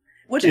cheese.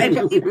 Which I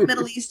believe the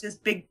Middle East is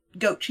big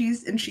goat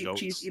cheese and sheep Goats.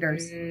 cheese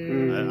eaters.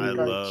 I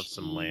Goat love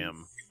some cheese.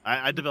 lamb.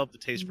 I developed a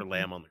taste for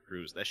lamb on the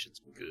cruise. That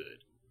shit's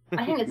good.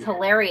 I think it's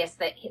hilarious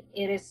that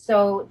it is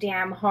so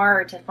damn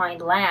hard to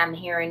find lamb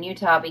here in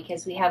Utah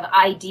because we have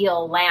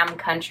ideal lamb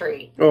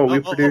country. Oh,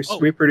 Oh,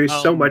 we produce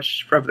so um,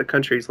 much from the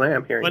country's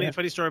lamb here. Funny, yeah.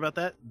 funny story about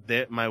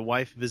that. My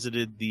wife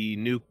visited the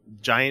new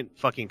giant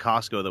fucking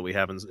Costco that we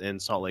have in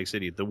Salt Lake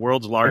City, the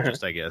world's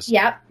largest, I guess.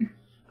 Yep.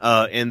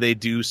 And they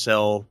do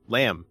sell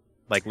lamb,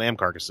 like lamb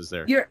carcasses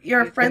there.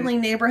 Your friendly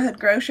neighborhood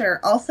grocer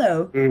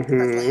also.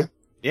 Mhm.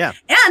 Yeah.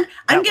 And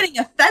I'm That getting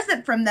a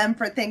pheasant from them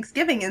for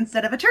Thanksgiving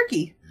instead of a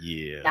turkey.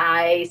 Yeah.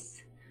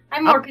 Nice.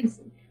 I'm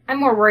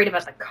more worried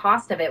about the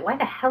cost of it. Why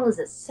the hell is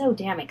it so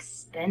damn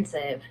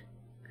expensive?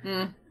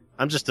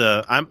 I'm just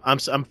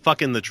I'm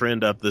fucking the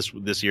trend up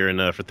this year,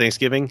 and for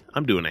Thanksgiving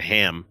I'm doing a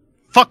ham.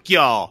 Fuck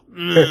y'all.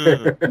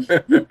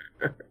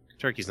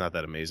 Turkey's not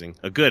that amazing.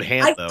 A good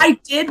ham though. I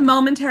did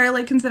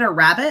momentarily consider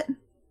rabbit.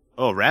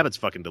 Oh, rabbit's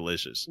fucking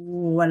delicious.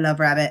 Ooh, I love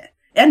rabbit.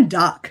 And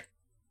duck.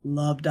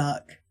 Love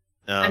duck.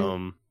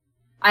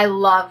 I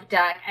love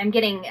duck. I'm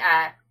getting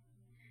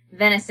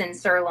venison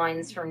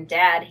sirloins from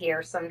Dad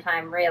here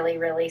sometime really,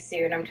 really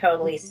soon. I'm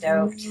totally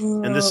stoked.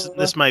 And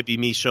this might be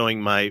me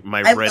showing my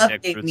I love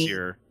redneck big roots meat.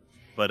 here,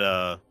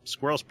 but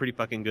squirrel's pretty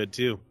fucking good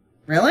too.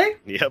 Really?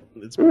 Yep,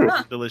 it's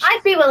Huh. delicious.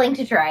 I'd be willing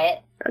to try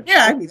it.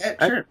 Yeah, I mean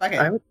that. Sure. Fuck it.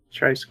 I would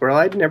try squirrel.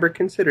 I'd never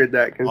considered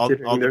that, all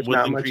considering the there's not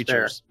woodland much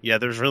creatures. Yeah,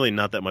 there's really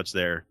not that much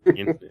there.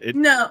 You know,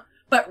 No,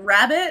 but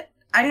rabbit,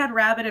 I had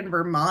rabbit in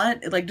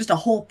Vermont, like just a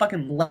whole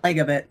fucking leg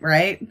of it,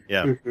 right?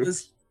 Yeah. It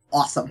was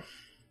awesome.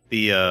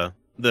 The I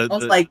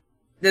was like,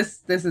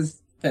 this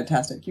is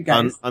fantastic, you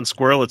guys. on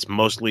squirrel, it's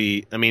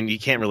mostly. I mean, you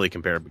can't really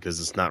compare it because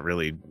it's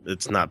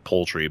not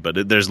poultry, but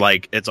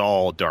it's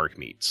all dark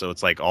meat, so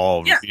it's like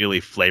all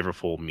really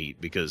flavorful meat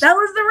because that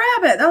was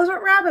the rabbit. That was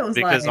what rabbit was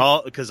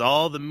like. Because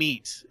all the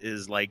meat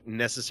is like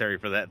necessary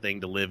for that thing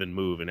to live and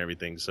move and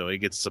everything, so it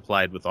gets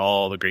supplied with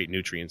all the great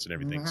nutrients and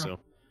everything. So,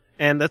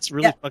 and that's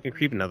really fucking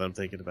creepy now that I'm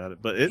thinking about it,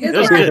 but it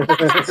was good.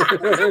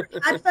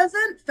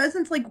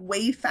 Pheasant's like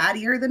way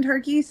fattier than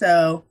turkey,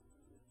 so.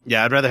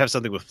 Yeah, I'd rather have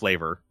something with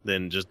flavor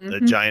than just a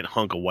giant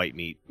hunk of white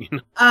meat.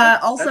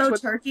 Also,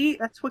 turkey.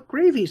 That's what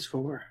gravy's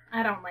for.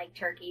 I don't like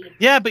turkey.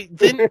 Yeah, but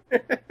then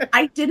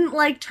I didn't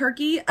like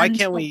turkey. Why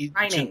can't we?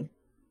 Brining.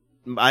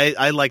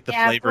 I like the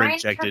flavor brined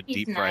injected turkey's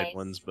deep fried nice.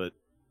 ones, but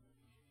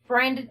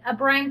A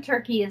brined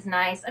turkey is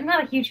nice. I'm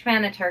not a huge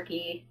fan of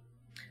turkey.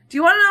 Do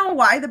you want to know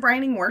why the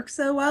brining works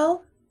so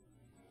well?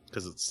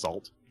 because it's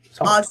salt.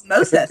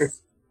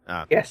 Osmosis.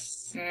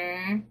 Yes.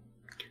 Mm,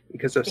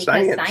 Because of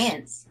because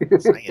science.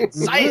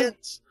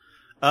 Science.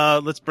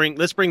 Let's bring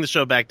the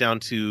show back down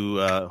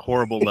to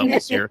horrible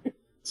levels here.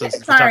 Since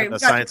we're Sorry, talking we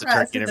about got science and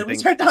depressed, turkey and and then we everything.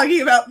 start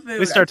talking about food.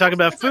 We start talking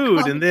about That's not food,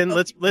 common. and then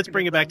let's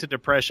bring it back to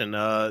depression.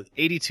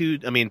 32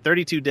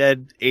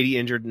 dead, 80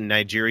 injured in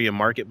Nigeria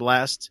market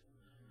blast.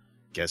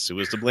 Guess who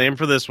was to blame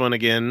for this one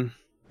again?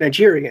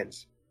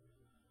 Nigerians.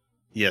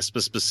 Yes,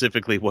 but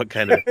specifically what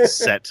kind of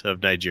set of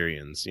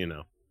Nigerians, you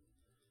know.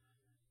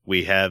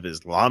 We have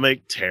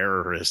Islamic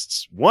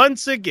terrorists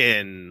once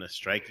again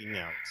striking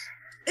out.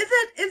 Is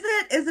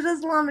it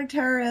Islamic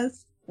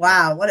terrorists?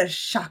 Wow, what a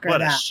shocker!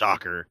 What a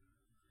shocker.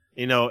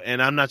 You know,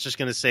 and I'm not just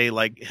going to say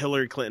like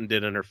Hillary Clinton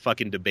did in her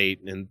fucking debate,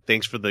 and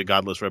thanks for the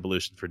Godless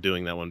Revolution for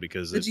doing that one,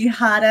 because the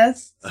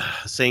jihadists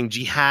saying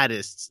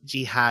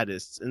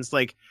jihadists, and it's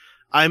like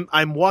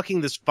I'm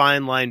walking this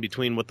fine line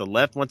between what the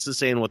left wants to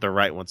say and what the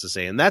right wants to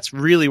say, and that's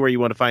really where you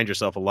want to find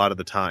yourself a lot of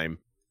the time,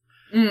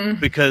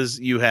 because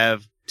you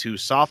have too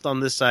soft on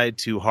this side,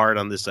 too hard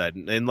on this side,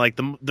 and like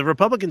the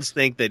Republicans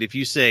think that if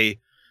you say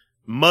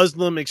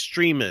Muslim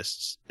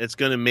extremists, it's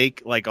going to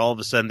make like all of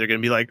a sudden they're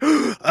going to be like,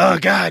 oh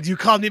God, you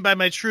called me by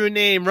my true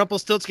name.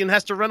 Rumpelstiltskin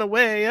has to run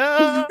away.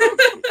 Oh.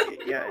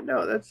 Yeah,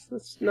 no,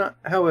 that's not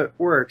how it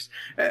works.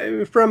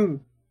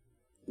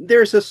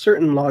 There's a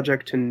certain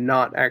logic to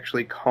not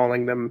actually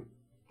calling them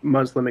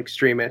Muslim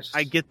extremists.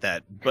 I get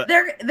that, but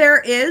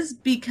there is,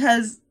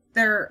 because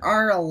there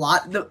are a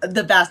lot,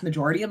 the vast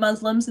majority of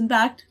Muslims, in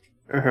fact,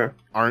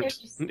 aren't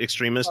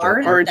extremists.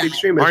 Aren't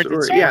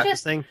extremists. They're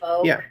just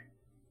folk. Yeah.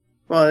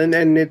 Well,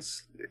 and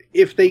it's,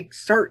 if they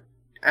start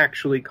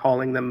actually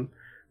calling them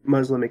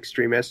Muslim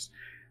extremists,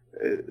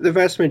 the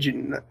vast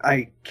majority,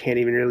 I can't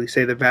even really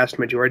say the vast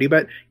majority,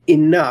 but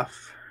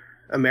enough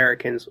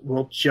Americans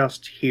will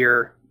just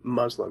hear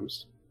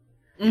Muslims.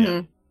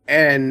 Mm-hmm.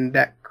 And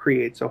that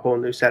creates a whole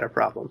new set of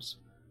problems.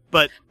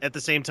 But at the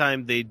same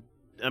time,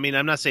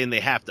 I'm not saying they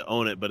have to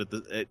own it, but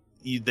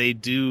they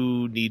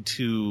do need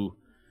to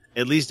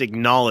at least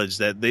acknowledge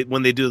that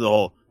when they do the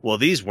whole, well,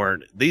 these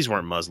weren't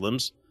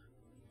Muslims.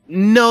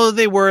 No,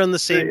 they were in the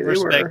same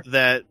respect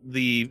that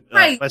the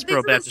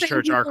Westboro Baptist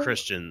Church are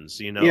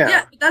Christians, you know?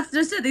 Yeah, that's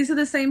just it. These are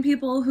the same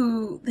people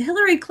who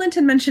Hillary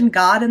Clinton mentioned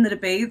God in the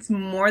debates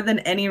more than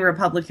any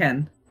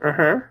Republican.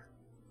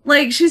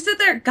 Like, she stood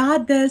there,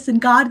 God this, and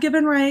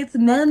God-given rights,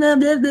 and blah, blah,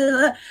 blah,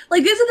 blah.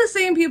 Like, these are the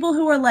same people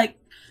who are like,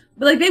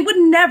 they would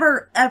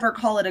never, ever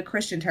call it a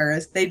Christian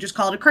terrorist. They just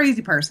call it a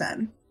crazy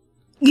person.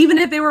 Even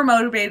if they were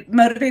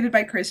motivated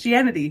by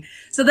Christianity.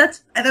 So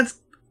that's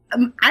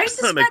I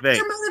suspect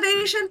their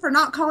motivation for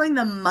not calling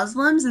them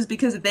Muslims is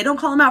because if they don't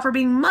call them out for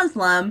being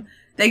Muslim,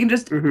 they can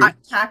just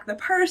attack the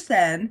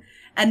person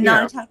and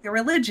not attack the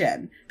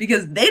religion,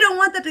 because they don't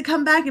want that to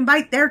come back and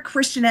bite their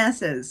Christian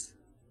asses.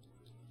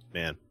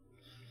 Man,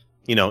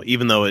 you know,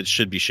 even though it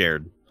should be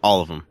shared,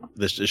 all of them,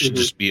 it should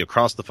just be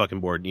across the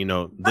fucking board. You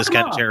know, this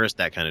kind of terrorist,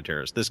 that kind of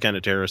terrorist, this kind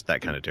of terrorist, that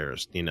kind of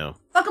terrorist. You know,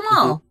 fuck them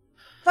all.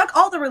 Fuck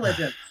all the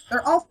religions.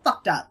 They're all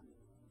fucked up.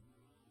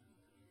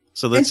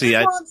 So let's see.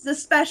 Islam's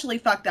especially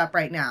fucked up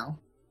right now.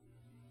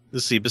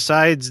 Let's see.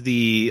 Besides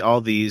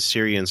all the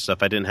Syrian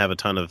stuff, I didn't have a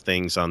ton of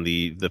things on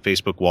the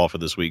Facebook wall for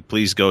this week.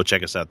 Please go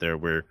check us out there.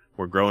 We're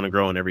growing and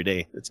growing every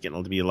day. It's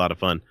getting to be a lot of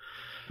fun.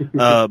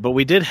 But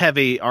we did have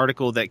a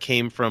article that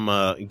came from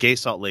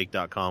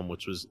GaySaltLake.com,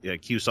 which was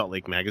Q Salt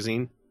Lake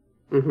magazine,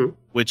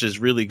 which is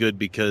really good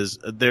because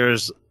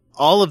there's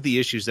all of the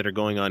issues that are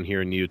going on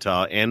here in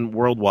Utah and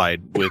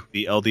worldwide with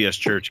the LDS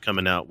Church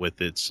coming out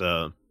with its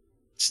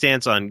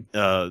stance on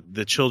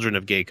the children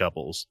of gay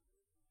couples.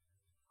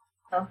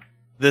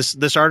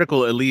 This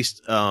article at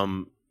least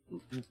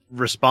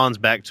responds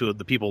back to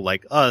the people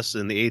like us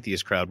in the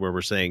atheist crowd, where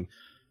we're saying,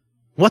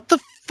 what the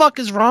fuck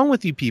is wrong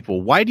with you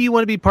people? Why do you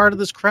want to be part of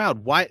this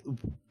crowd? Why?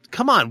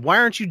 Come on, why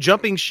aren't you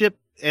jumping ship?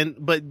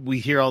 But we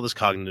hear all this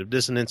cognitive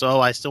dissonance.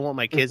 Oh, I still want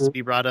my kids to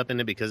be brought up in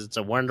it because it's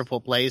a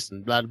wonderful place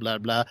and blah blah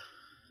blah.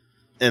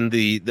 And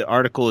the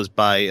article is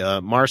by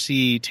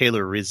Marcy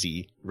Taylor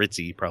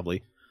Ritzy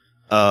probably.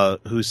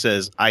 who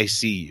says, I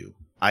see you,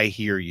 I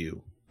hear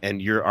you,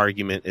 and your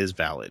argument is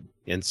valid.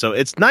 And so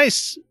it's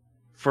nice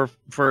for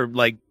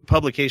like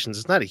publications.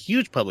 It's not a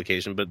huge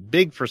publication, but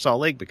big for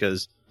Salt Lake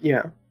because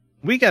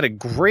we got a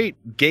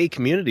great gay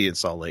community in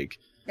Salt Lake.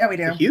 Yeah, we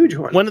do. A huge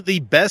one. One of the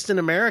best in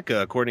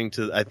America, according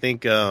to, I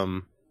think,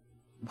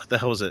 what the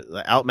hell was it?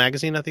 Out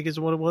Magazine, I think is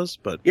what it was.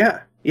 But we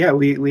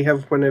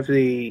have one of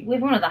the... We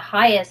have one of the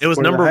highest. It was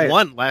One of the number highest.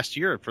 1 last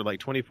year for like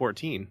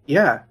 2014.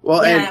 Yeah.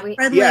 Well,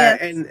 Yeah,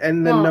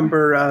 and the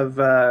number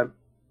of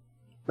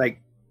like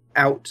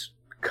out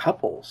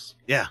couples.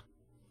 Yeah.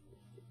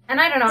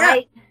 And I don't know. Yeah.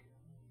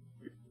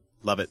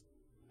 Love it.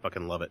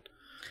 Fucking love it.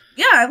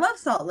 Yeah, I love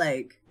Salt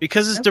Lake.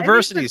 Because it's I think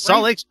diversity. it's a Salt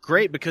great- Lake's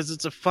great because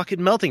it's a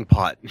fucking melting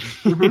pot.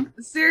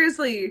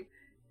 Seriously.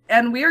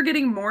 And we are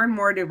getting more and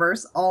more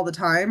diverse all the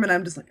time, and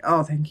I'm just like,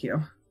 oh, thank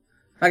you.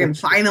 Fucking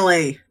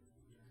finally.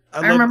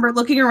 I remember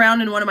looking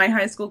around in one of my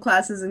high school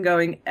classes and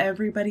going,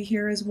 everybody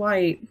here is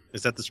white.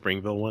 Is that the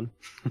Springville one?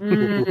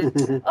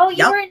 Mm, Oh, you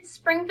Yep. were in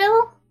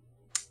Springville?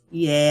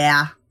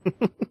 yeah.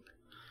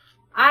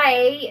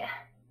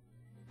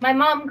 My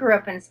mom grew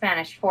up in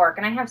Spanish Fork,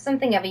 and I have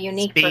something of a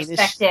unique Spanish.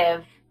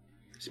 perspective.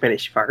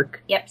 Spanish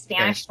Fark. Yep,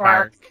 Spanish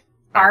Fork.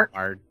 Fark.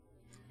 I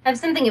have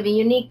something of a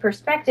unique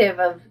perspective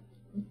of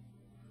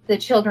the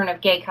children of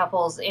gay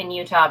couples in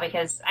Utah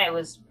because I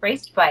was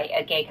raised by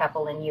a gay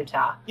couple in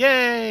Utah.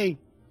 Yay!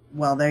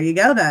 Well, there you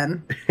go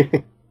then. I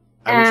was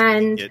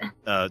trying And- to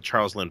get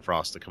Charles Lynn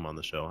Frost to come on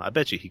the show. I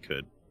bet you he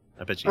could.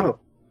 I bet you. Oh,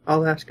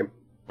 I'll ask him.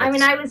 I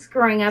mean, I was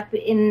growing up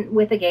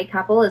with a gay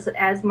couple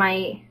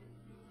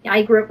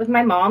I grew up with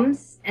my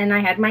moms and I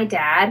had my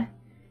dad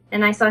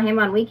and I saw him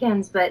on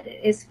weekends. But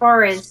as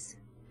far as,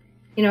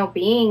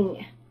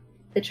 being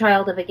the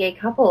child of a gay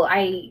couple,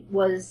 it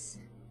was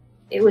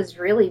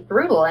really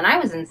brutal. And I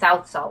was in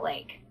South Salt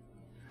Lake.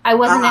 I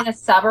wasn't in a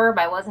suburb.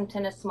 I wasn't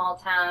in a small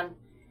town.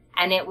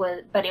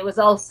 But it was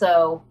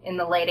also in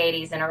the late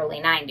 80s and early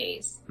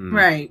 90s.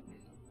 Right.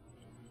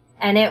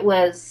 And it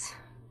was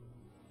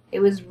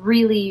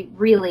really,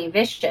 really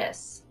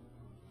vicious.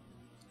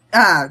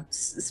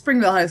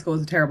 Springville High School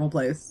was a terrible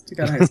place to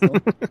go to high school.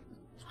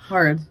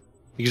 Hard.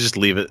 You could just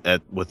leave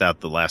it without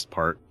the last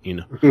part,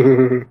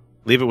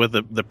 Leave it with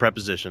the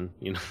preposition,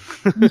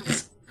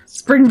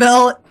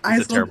 Springville High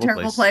It's a School is a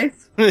terrible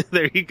place.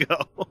 There you go.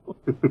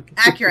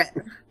 Accurate.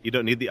 You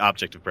don't need the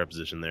object of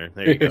preposition there.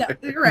 There you go. No,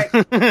 you're right.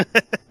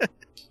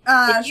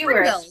 If you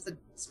were-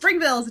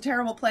 Springville is a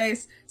terrible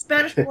place.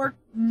 Spanish Fork,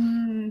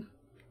 No,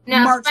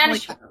 marginally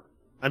Spanish. better.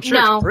 I'm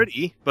sure No. it's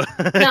pretty, but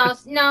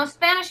No,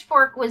 Spanish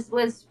Fork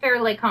was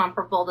fairly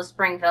comparable to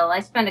Springville. I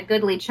spent a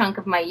goodly chunk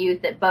of my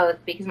youth at both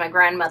because my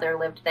grandmother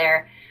lived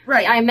there.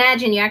 Right. I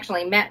imagine you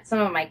actually met some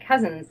of my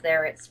cousins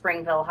there at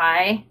Springville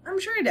High. I'm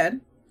sure I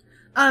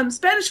did.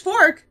 Spanish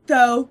Fork,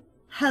 though,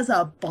 has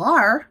a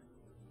bar.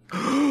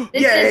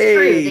 This is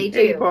true, they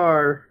A do.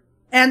 bar.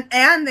 And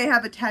they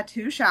have a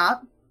tattoo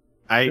shop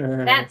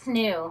That's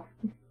new.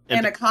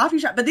 and a coffee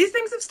shop. But these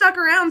things have stuck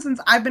around since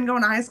I've been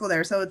going to high school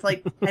there, so it's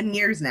like 10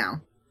 years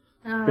now.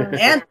 Oh.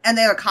 And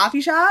they have a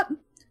coffee shop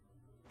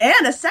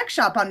and a sex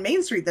shop on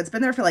Main Street that's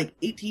been there for like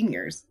 18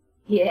 years.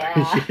 Yeah.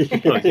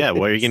 Oh, yeah,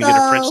 well, you're gonna get a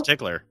So- French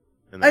tickler.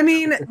 And I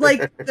mean,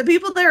 like, the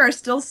people there are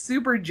still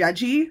super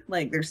judgy.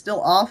 Like, they're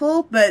still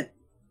awful, but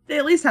they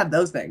at least have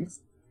those things.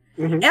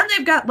 Mhm. And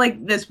they've got,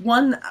 like, this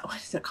one, what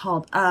is it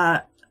called?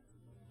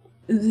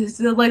 It's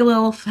like a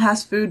little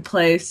fast food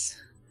place.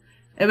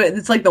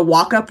 It's like the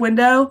walk-up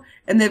window,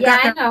 and they've Yeah, got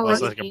I their know.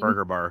 it's what like you a mean.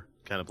 burger bar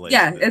kind of place.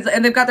 yeah,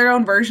 and they've got their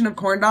own version of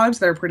corn dogs.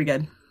 They're pretty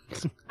good.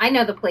 I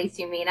know the place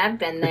you mean. I've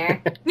been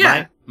there.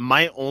 Yeah,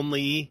 My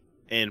only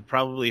and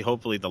probably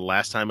hopefully the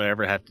last time I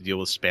ever have to deal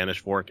with Spanish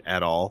Fork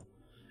at all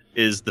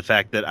is the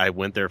fact that I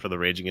went there for the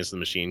Rage Against the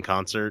Machine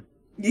concert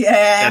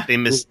yeah. that they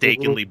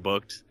mistakenly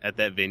booked at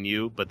that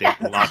venue, but they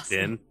That's locked awesome.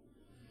 in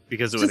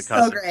because it would have Just so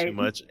cost them great. too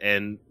much.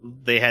 And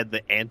they had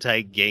the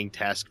anti-gang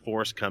task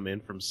force come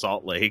in from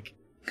Salt Lake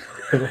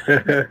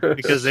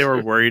because they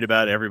were worried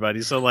about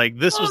everybody. So like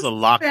this was a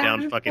lockdown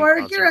Spanish fucking Fork,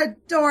 concert. you're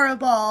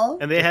adorable.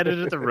 And they had it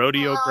at the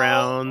rodeo Oh.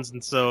 grounds,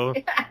 and so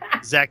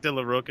Zach De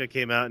La Roca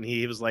came out and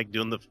he was like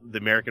doing the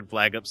American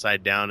flag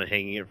upside down and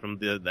hanging it from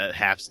that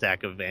half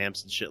stack of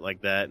amps and shit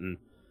like that. And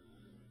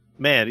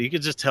man, you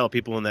could just tell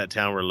people in that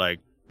town were like,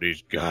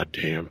 "These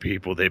goddamn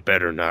people, they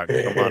better not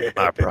come onto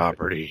my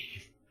property.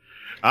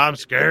 I'm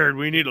scared.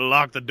 We need to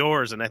lock the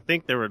doors." And I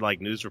think there were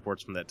like news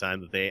reports from that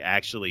time that they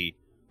actually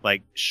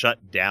like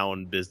shut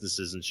down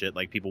businesses and shit.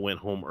 Like people went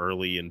home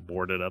early and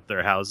boarded up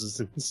their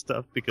houses and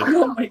stuff because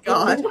Oh my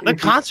god. the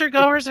concert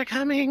goers are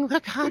coming. The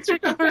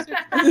concert goers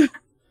are coming.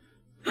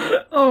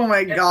 Oh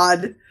my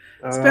god.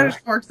 Spanish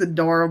Fork's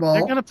adorable.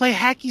 They're gonna play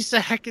hacky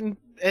sack and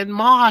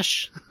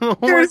mosh. Oh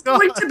my There's god.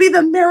 going to be the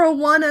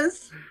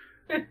marijuanas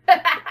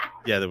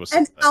Yeah, there was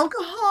and some-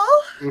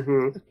 alcohol.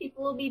 Mhm.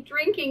 People will be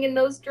drinking and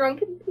those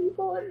drunken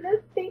people and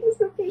the things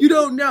that they You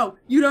don't know.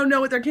 You don't know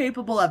what they're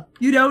capable of.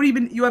 You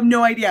have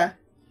no idea.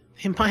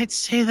 They might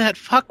say that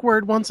fuck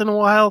word once in a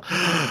while.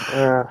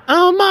 Uh,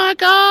 Oh my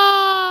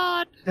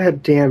god!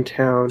 that damn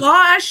town.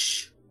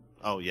 Gosh.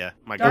 Oh yeah,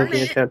 my Darn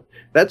goodness. it. Town.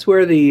 That's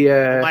where the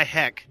My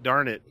heck,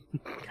 darn it.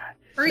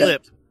 Freak.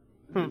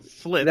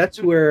 Flip.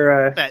 that's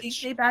where They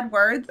Fetch. say bad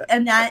words,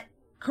 and that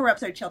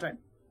corrupts our children.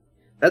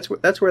 that's where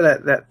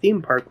that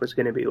theme park was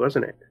going to be,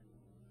 wasn't it?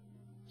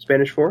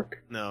 Spanish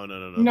Fork. No.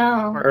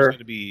 No. Park was going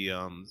to be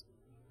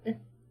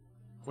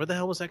where the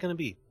hell was that going to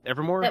be?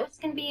 Evermore? That was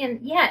going to be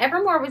in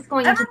Evermore was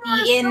going Evermore to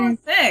is be still a in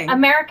thing.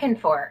 American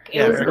Fork. It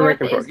Yeah, was American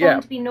north. It was Fork, yeah.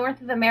 going to be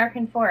north of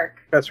American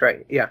Fork, That's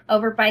right. Yeah.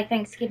 over by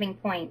Thanksgiving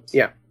Point.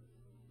 Yeah.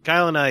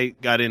 Kyle and I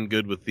got in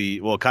good with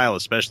Kyle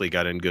especially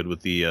got in good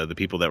with the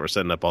people that were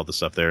setting up all the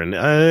stuff there.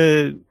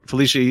 And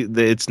Felicia,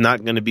 it's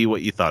not going to be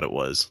what you thought it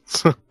was.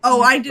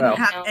 Oh, I didn't Well-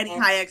 have any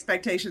high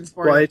expectations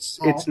for Well, it. it's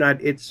at all. not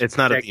It's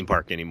not a theme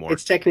park anymore.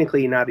 It's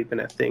technically not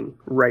even a thing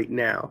right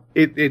now.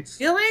 It's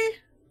Really?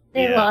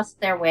 They Yeah. lost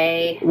their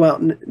way. well,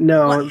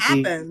 no. What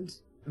happened?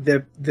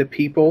 The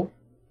people,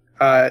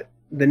 the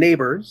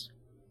neighbors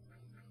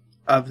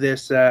of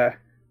this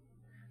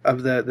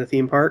of the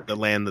theme park The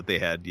land that they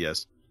had,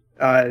 yes.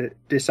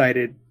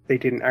 decided they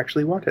didn't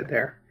actually want it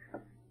there.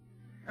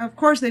 Of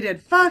course they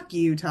did. Fuck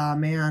Utah,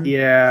 man.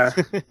 Yeah.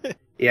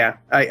 Yeah,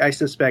 I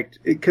suspect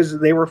because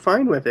they were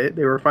fine with it.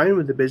 They were fine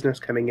with the business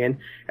coming in,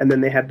 and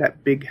then they had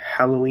that big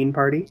Halloween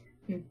party,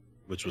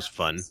 Which was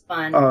fun. It's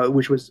fun.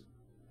 which was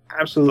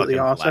absolutely Fucking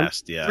awesome.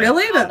 blast, yeah.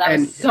 Really? Oh, that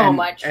was so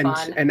much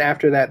fun. And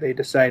after that, they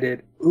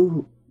decided,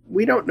 ooh,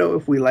 we don't know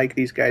if we like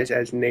these guys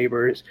as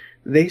neighbors.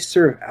 They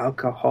serve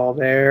alcohol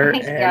there,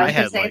 Yeah, I was had,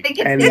 gonna say, I like- think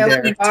it's and the It's a they're-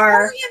 only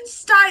bar. Victorian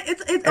style.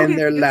 It's and okay,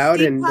 they're it's loud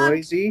steam and pub,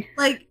 noisy.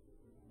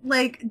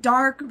 like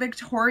dark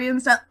Victorian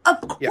style.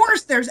 Of Yeah.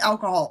 course, there's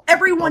alcohol.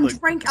 Everyone All the-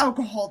 drank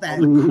alcohol All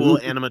then. the cool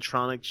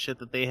animatronic shit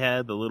that they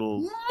had, the little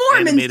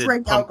Mormons animated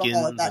drank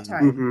alcohol pumpkins at that and-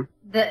 time. hmm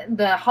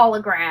The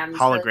holograms.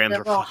 Holograms the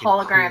were little fucking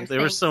hologram cool. They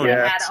were things so they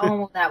nice. had.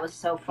 Oh, that was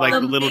so fun. Like the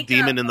The little makeup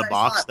demon in the when I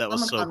box, saw it that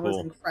was so Comic-Con was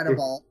cool.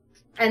 incredible.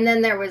 And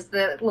then there was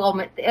the little.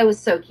 It was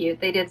so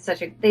cute. They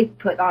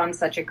put on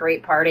such a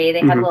great party. They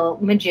had Mhm. little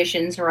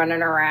magicians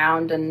running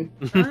around, and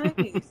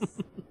Nice.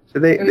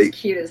 So it was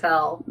cute as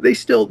hell. they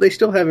still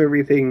have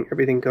everything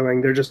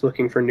going. They're just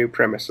looking for new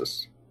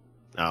premises.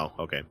 Oh,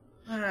 okay.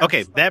 Ah,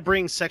 Okay, fuck. that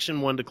brings section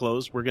 1 to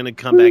close. We're going to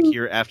come back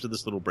here after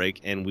this little break,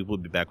 and we will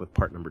be back with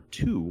part number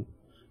 2,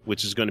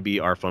 which is going to be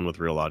our fun with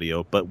real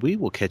audio. But we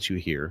will catch you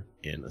here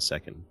in a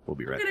second. We'll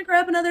be I'm right back. gonna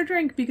grab another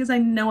drink because I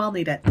know I'll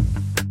need it.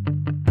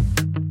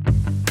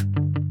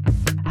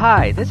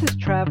 Hi, this is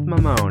Trav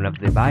Mamone of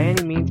the By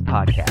Any Means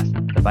podcast.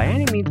 The By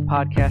Any Means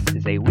podcast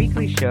is a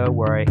weekly show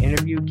where I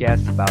interview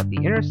guests about the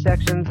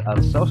intersections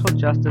of social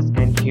justice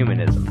and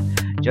humanism.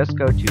 Just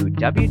go to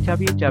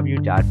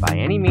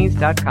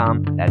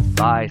www.byanymeans.com, that's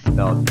by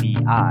spelled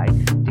B-I,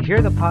 to hear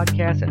the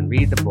podcast and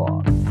read the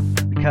blog.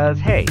 Because,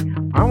 hey,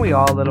 aren't we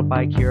all a little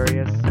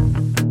bi-curious?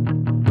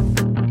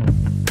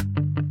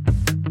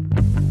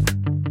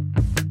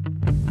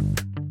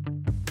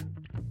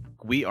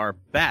 We are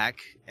back,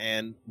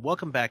 and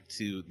welcome back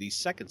to the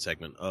second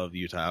segment of the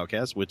Utah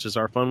Outcast, which is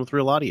our fun with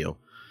real audio.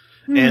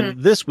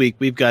 And this week,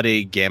 we've got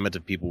a gamut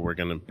of people we're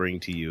going to bring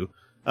to you.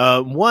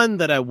 One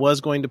that I was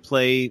going to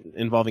play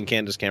involving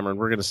Candace Cameron,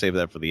 we're going to save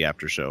that for the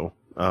after show,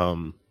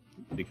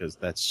 because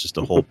that's just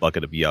a whole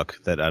bucket of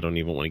yuck that I don't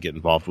even want to get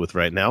involved with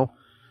right now.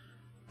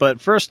 But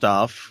first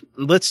off,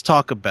 let's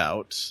talk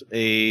about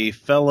a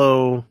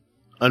fellow,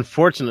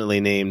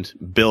 unfortunately named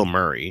Bill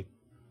Murray.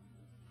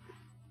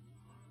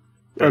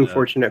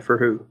 Unfortunate for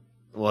who?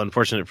 Well,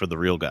 unfortunate for the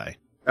real guy.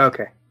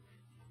 Okay.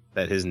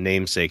 That his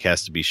namesake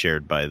has to be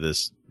shared by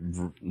this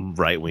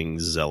right-wing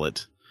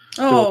zealot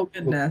Oh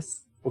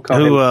goodness. We'll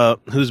call him.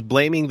 who's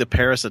blaming the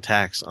Paris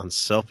attacks on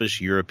selfish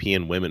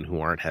European women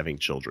who aren't having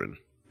children.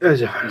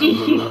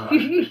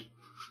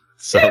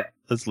 So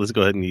let's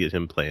go ahead and get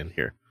him playing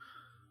here.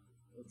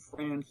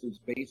 France is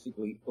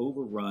basically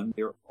overrun.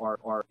 There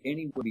are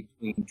anywhere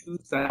between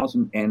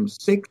 2,000 and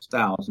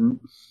 6,000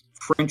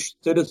 French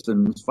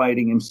citizens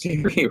fighting in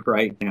Syria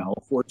right now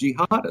for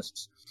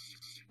jihadists.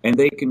 And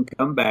they can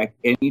come back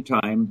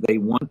anytime they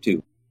want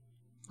to.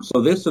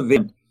 So this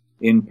event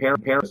in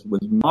Paris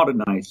was not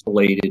an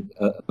isolated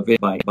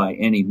event by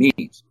any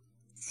means.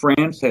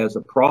 France has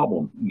a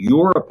problem.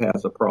 Europe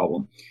has a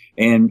problem.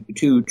 And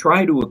to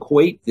try to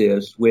equate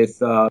this with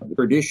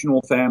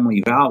traditional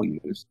family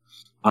values,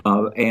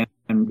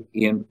 and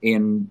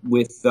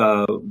with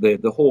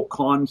the whole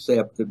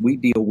concept that we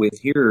deal with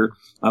here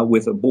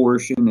with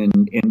abortion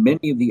and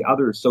many of the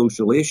other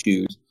social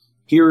issues,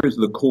 here is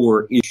the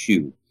core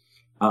issue.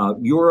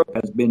 Europe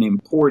has been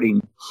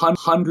importing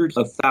hundreds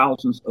of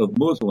thousands of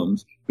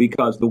Muslims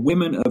because the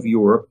women of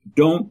Europe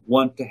don't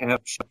want to have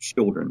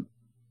children.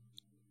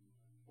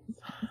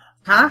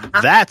 Huh?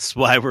 That's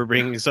why we're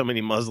bringing so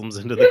many Muslims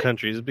into the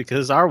country, is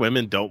because our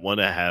women don't want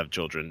to have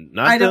children.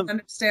 I don't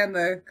understand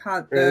the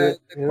Really?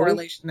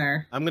 correlation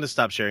there. I'm going to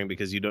stop sharing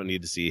because you don't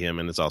need to see him,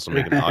 and it's also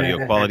making the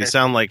audio quality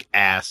sound like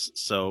ass,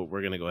 so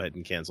we're going to go ahead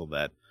and cancel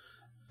that.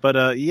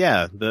 But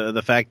yeah,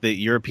 the fact that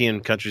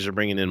European countries are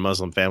bringing in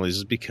Muslim families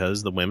is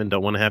because the women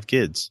don't want to have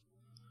kids,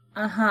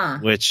 Uh-huh.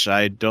 which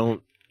I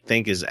don't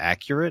think is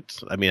accurate.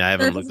 I mean, I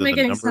That haven't doesn't looked at make the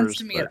any numbers. sense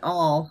to me but at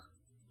all.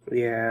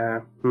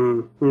 Yeah.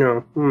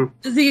 No.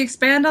 Does he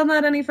expand on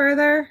that any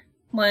further?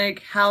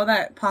 Like, how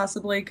that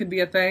possibly could be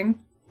a thing?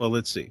 Well,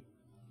 let's see.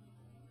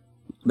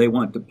 They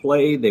want to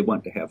play. They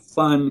want to have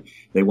fun.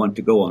 They want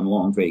to go on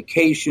long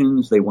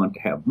vacations. They want to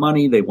have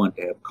money. They want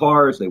to have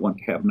cars. They want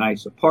to have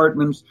nice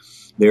apartments.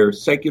 They're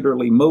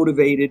secularly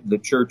motivated. The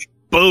church.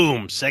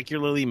 Boom!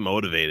 Secularly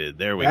motivated.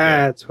 There we go.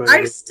 That's what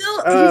He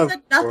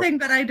said nothing,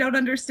 but I don't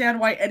understand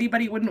why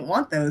anybody wouldn't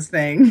want those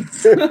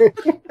things.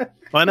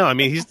 Well, I know. I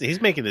mean,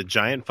 he's making a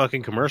giant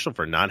fucking commercial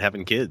for not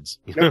having kids.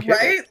 You know?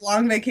 Right?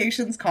 Long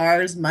vacations,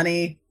 cars,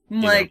 money. I'm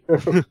You like,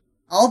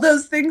 all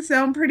those things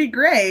sound pretty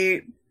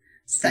great.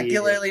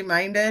 Secularly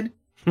minded.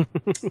 Okay.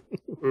 It's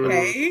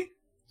pretty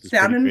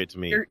Sounding great to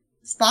me. you're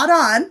spot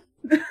on.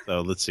 So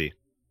let's see.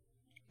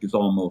 Is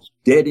almost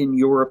dead in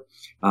Europe.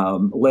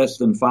 Less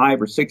than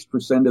 5 or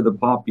 6% of the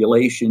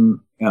population,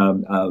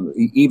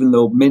 even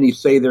though many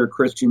say they're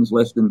Christians,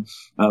 less than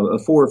 4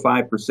 or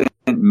 5%.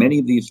 Many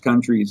of these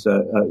countries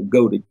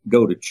go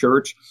to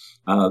church.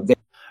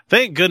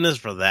 Thank goodness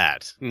for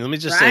that. Let me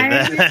just say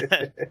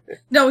that.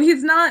 No,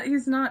 he's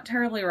not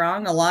terribly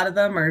wrong. A lot of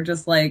them are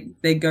just like,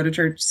 they go to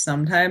church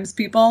sometimes,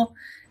 people.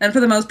 And for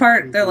the most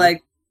part, they're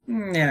like,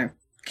 I don't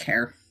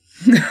care.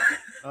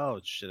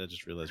 Oh shit! I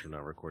just realized we're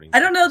not recording. I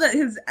don't know that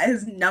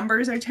his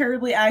numbers are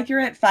terribly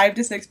accurate. 5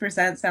 to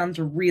 6% sounds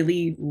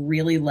really,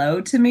 really low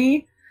to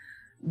me.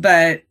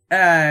 But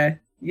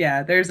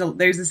yeah, there's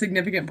a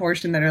significant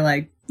portion that are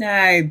like,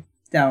 I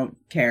don't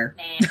care.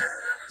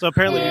 So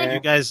apparently, you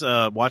guys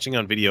watching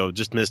on video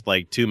just missed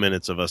like 2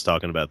 minutes of us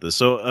talking about this.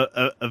 So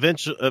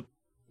eventually,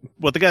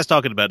 what the guy's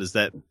talking about is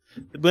that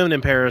women in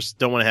Paris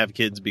don't want to have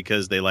kids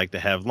because they like to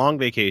have long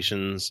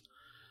vacations,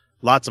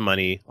 lots of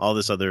money, all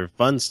this other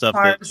fun stuff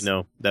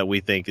that we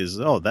think is,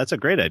 that's a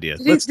great idea.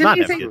 Let's not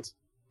have kids.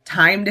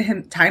 Time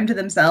to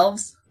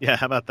themselves. Yeah,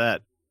 how about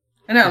that?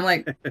 I know. I'm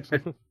like.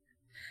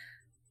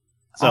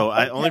 So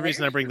only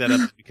reason I bring that up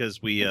is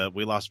because we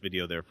lost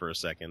video there for a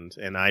second,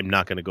 and I'm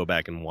not going to go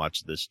back and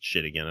watch this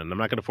shit again, and I'm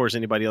not going to force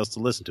anybody else to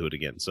listen to it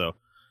again. So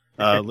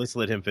let's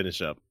let him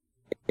finish up.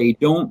 They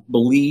don't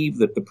believe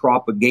that the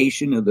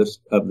propagation of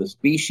the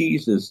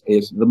species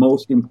is the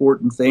most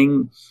important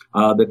thing.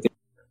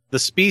 The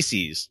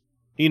species,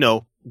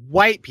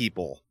 white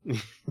people,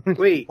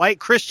 wait, white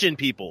Christian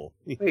people.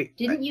 Wait,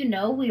 didn't you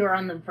know we were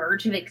on the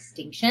verge of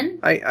extinction?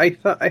 I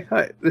thought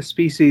the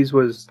species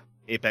was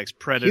apex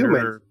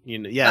predator.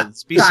 Human. The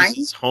species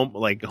is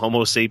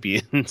Homo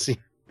sapiens.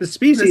 The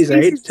species, I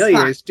hate to tell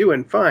you, is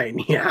doing fine.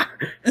 Yeah,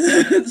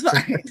 it's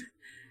fine.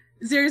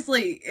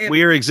 Seriously,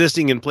 We are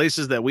existing in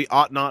places that we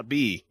ought not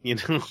be.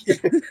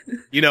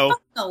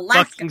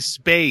 Fucking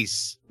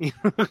space.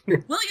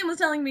 William was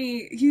telling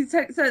me, he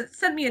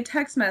sent me a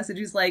text message.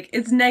 He's like,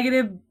 it's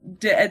negative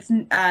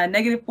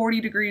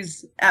 40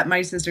 degrees at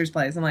my sister's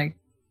place. I'm like,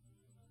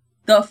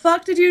 the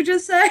fuck did you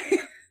just say?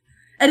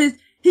 And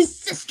his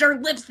sister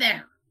lives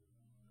there.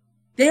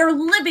 They are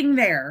living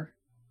there.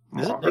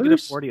 Is it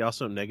negative 40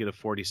 also negative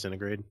 40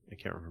 centigrade? I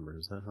can't remember.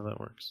 Is that how that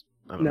works?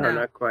 I don't know.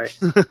 Not quite.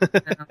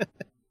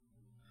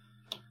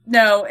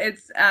 No,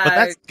 it's but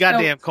that's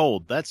goddamn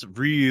cold. That's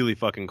really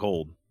fucking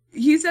cold.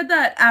 He said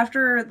that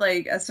after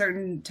like a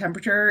certain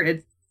temperature,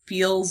 it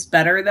feels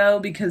better though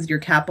because your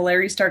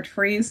capillaries start to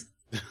freeze.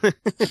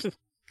 And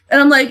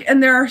I'm like,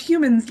 and there are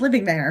humans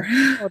living there.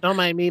 Oh, don't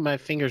mind me. My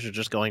fingers are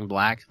just going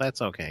black.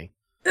 That's okay.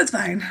 It's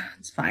fine.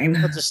 It's fine.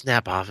 I'll just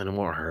snap off and it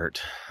won't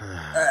hurt.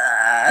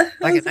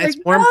 Like a nice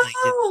warm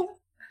blanket.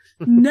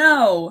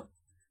 No.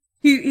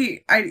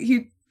 He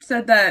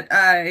said that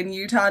in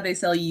Utah they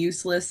sell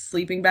useless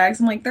sleeping bags.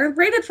 I'm like, they're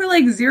rated for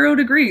like 0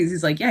 degrees.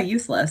 He's like, yeah,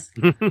 useless.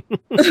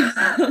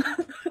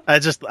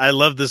 I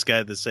love this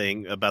guy that's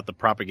saying about the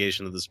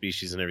propagation of the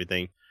species and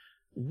everything,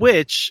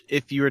 which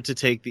if you were to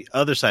take the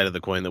other side of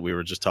the coin that we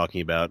were just talking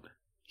about,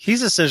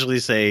 he's essentially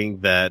saying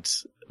that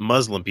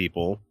Muslim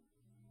people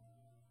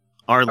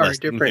are less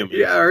different. than human.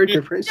 Yeah, are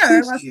different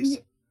species.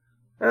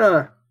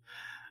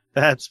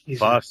 That's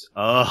fucked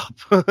up.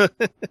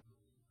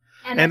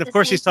 And of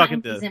course, he's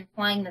talking to. He's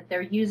implying that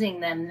they're using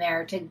them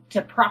there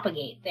to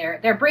propagate.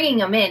 They're bringing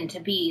them in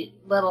to be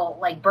little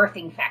like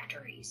birthing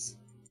factories.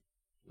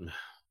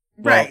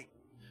 Right.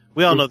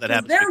 We all know that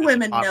happens. Their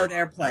women know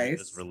their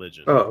place.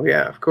 Religion. Oh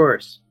yeah, of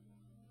course.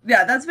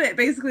 Yeah, that's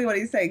basically what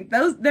he's saying.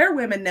 Their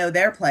women know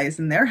their place,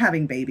 and they're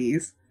having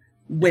babies.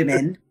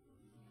 Women.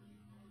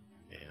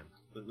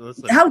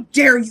 How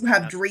dare you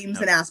have dreams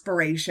and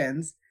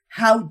aspirations?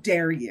 How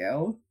dare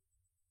you?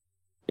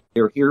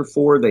 They're here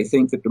for, they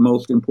think that the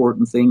most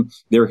important thing,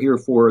 they're here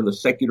for the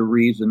secular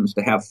reasons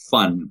to have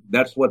fun.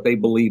 That's what they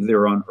believe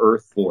they're on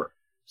Earth for.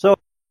 So,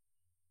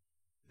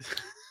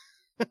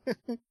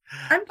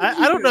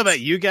 I don't know about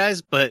you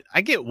guys, but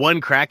I get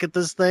one crack at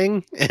this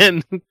thing,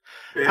 and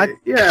I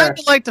kind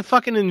of like to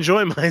fucking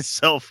enjoy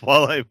myself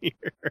while I'm here.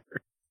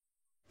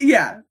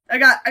 Yeah, I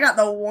got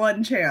the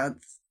one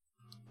chance.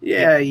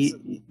 Yeah,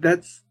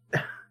 that's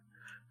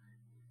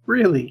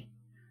really.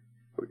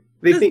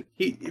 They think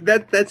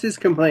that's his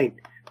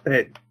complaint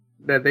that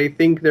they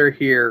think they're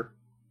here,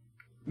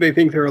 they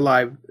think they're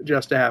alive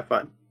just to have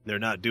fun. They're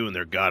not doing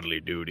their godly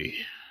duty.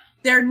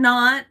 They're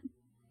not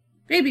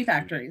baby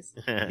factories.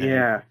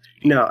 Yeah.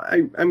 No,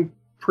 I'm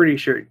pretty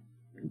sure.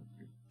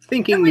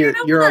 Thinking No,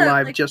 but you're what?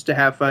 alive Like- just to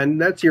have fun,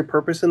 that's your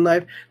purpose in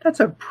life. That's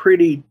a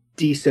pretty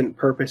decent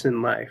purpose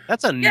in life.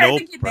 That's a Yeah, I noble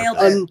think you nailed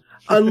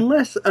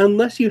purpose. it.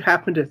 Unless you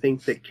happen to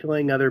think that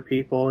killing other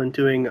people and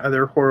doing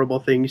other horrible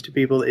things to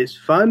people is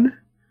fun,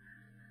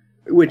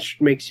 which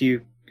makes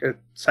you a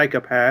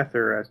psychopath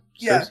or a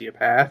Yeah.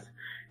 sociopath.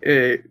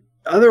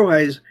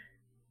 Otherwise,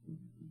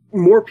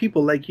 more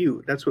people like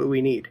you. That's what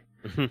we need.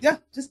 Yeah,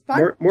 just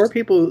fun. More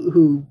people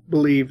who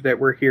believe that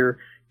we're here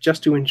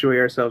just to enjoy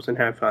ourselves and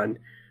have fun.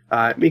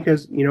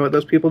 Because you know what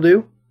those people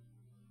do?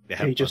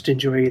 They just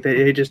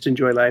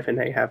enjoy life and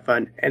they have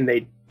fun and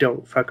they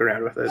don't fuck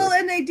around with it. Well,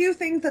 and they do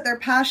things that they're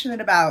passionate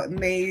about, and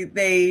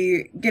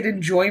they get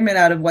enjoyment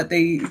out of what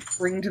they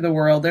bring to the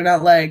world. They're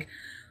not like,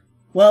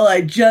 well,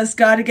 I just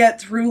got to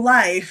get through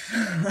life.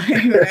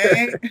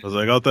 Right? Because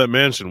I got that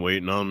mansion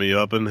waiting on me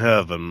up in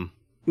heaven.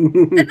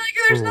 And like,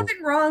 there's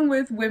nothing wrong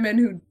with women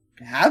who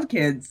have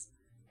kids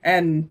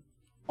and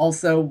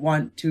also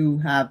want to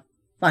have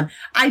fun.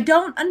 I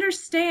don't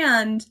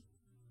understand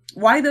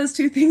why those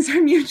two things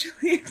are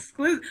mutually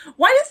exclusive.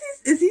 Why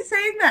is he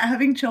saying that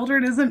having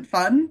children isn't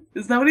fun?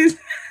 Is that what he's?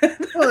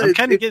 I'm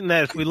kind of getting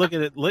that if we look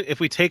at it, if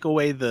we take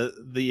away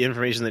the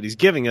information that he's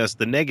giving us,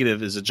 the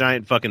negative is a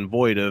giant fucking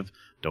void of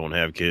don't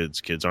have kids.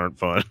 Kids aren't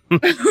fun.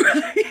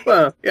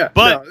 Well, yeah,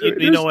 But no,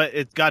 you know what?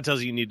 God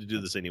tells you need to do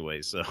this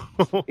anyway. So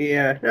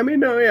yeah, I mean,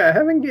 no, yeah,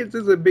 having kids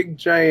is a big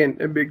giant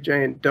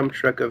dump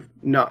truck of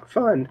not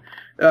fun.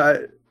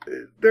 There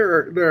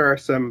are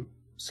some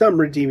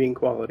redeeming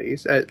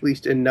qualities, at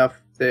least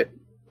enough that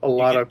a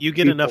lot of you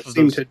get people enough of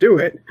seem those to do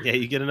it. Yeah,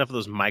 you get enough of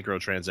those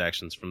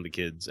microtransactions from the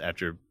kids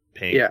after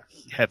paying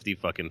hefty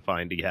fucking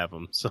fine to have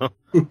them. So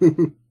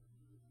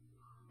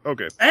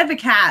okay, I have a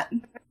cat.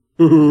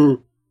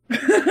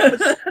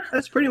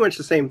 That's pretty much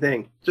the same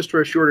thing, just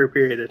for a shorter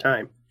period of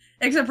time.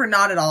 Except for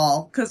not at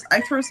all, because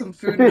I throw some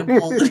food in a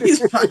bowl and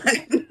he's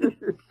fine.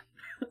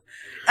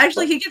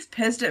 Actually, he gets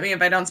pissed at me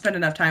if I don't spend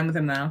enough time with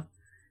him now.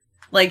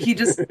 Like,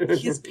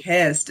 he's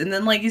pissed. And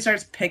then, like, he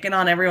starts picking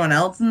on everyone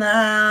else in the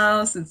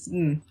house.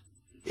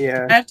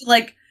 Yeah. I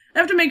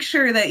have to make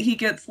sure that he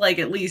gets, like,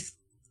 at least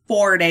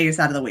 4 days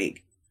out of the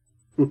week.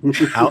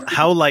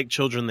 how like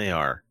children they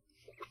are.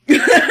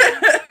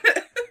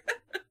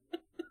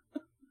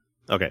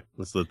 Okay,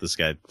 let's let this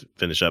guy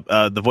finish up.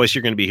 The voice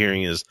you're going to be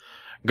hearing is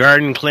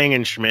Garden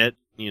Klingenschmidt,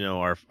 you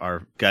know,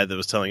 our guy that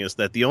was telling us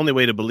that the only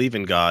way to believe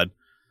in God,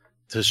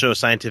 to show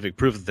scientific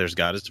proof that there's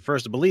God, is to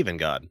first believe in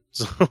God.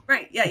 So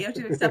Right, yeah, you have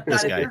to accept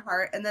This God in guy. your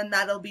heart, and then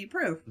that'll be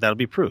proof. that'll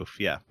be proof,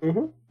 yeah.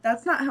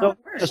 That's not how it To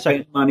works.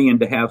 spend money and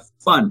to have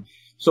fun.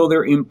 So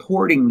they're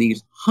importing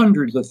these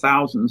hundreds of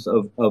thousands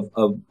of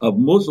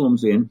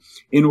Muslims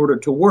in order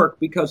to work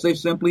because they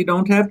simply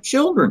don't have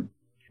children.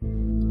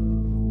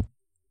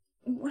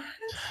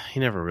 He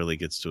never really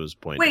gets to his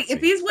point. Wait,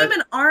 if these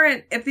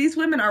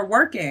women are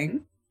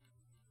working,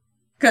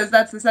 because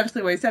that's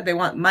essentially what he said, they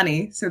want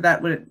money, so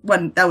that would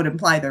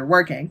imply they're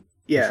working.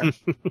 Yeah.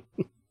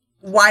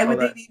 Why would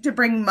they need to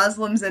bring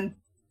Muslims in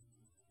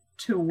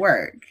to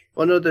work?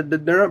 Well, no, they're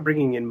not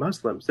bringing in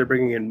Muslims. They're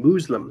bringing in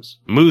Muslims.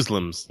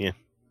 Muslims, yeah.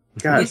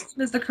 God. This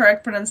is the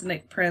correct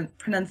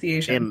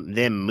pronunciation.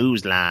 Them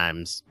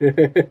Muslims.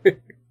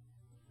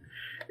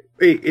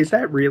 Wait, is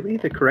that really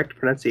the correct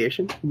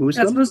pronunciation?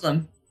 Muslim? That's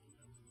Muslim.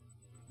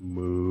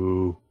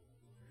 Moo.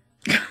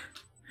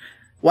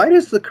 Why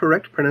does the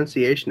correct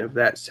pronunciation of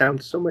that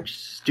sound so much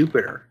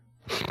stupider?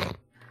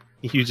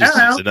 You just I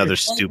don't used know. another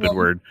stupid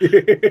word. I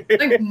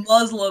think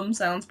Muslim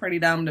sounds pretty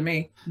dumb to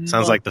me.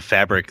 Sounds like the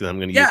fabric that I'm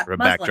going to Yeah, use for a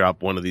Muslim.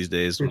 backdrop one of these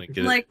days when I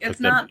get like it it's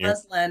hooked up not here.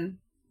 muslin.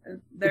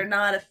 They're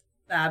not a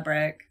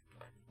fabric.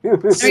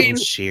 Same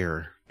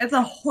sheer. It's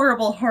a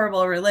horrible,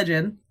 horrible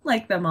religion,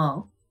 like them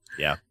all.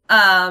 Yeah.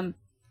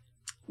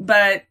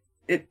 But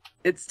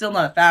it's still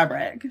not a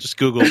fabric. Just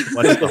Google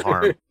what's the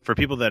harm for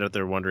people that are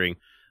there wondering.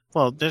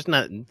 Well,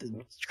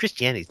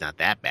 Christianity's not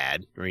that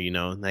bad, or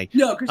like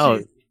No,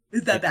 Christianity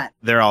is that bad.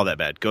 They're all that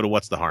bad. Go to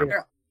what's the harm.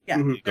 Yeah,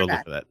 Mhm. they're Go look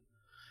bad. for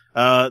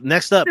that.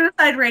 Next up,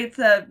 Suicide rates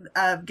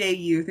of gay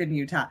youth in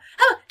Utah.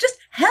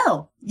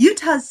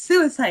 Utah's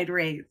suicide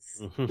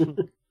rates.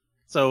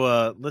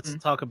 so let's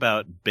talk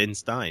about Ben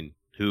Stein,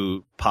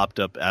 who popped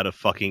up out of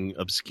fucking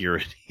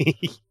obscurity.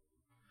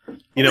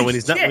 When Holy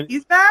he's shit, not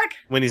he's back.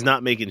 when he's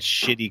not making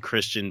shitty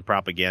Christian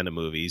propaganda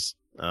movies.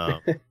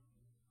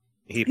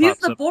 He's He's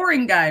the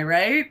boring guy,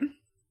 right?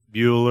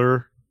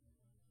 Bueller.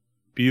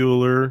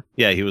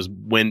 Yeah, he was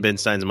Win Ben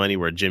Stein's Money,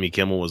 where Jimmy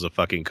Kimmel was a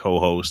fucking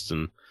co-host,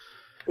 and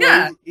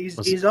Yeah.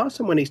 He's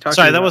awesome when he's talking.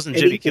 sorry, that about wasn't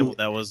Jimmy anything- Kimmel.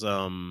 That was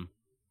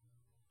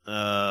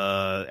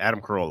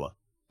Adam Carolla.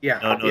 Yeah,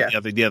 No, yeah.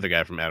 the other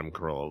guy from Adam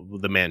Carolla,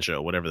 the Man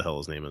Show, whatever the hell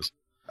his name is,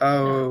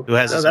 Oh, who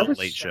has no, his that own was-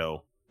 late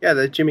show. Yeah,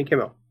 the Jimmy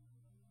Kimmel.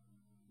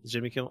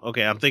 Jimmy Kimmel.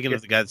 Okay, I'm thinking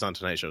of the guy that's on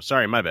Tonight Show.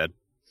 Sorry, my bad.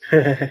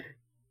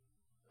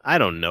 I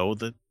don't know.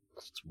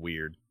 It's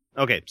weird.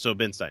 Okay, so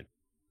Ben Stein.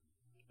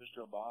 Mr.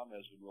 Obama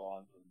has been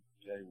wrong from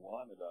day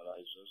one about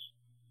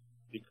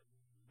ISIS.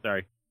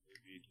 Sorry.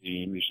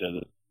 team, he said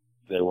that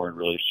they weren't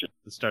really serious.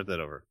 Let's start that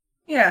over.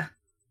 Yeah.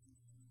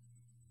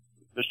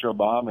 Mr.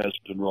 Obama has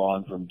been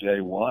wrong from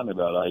day one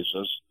about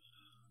ISIS.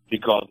 He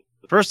called.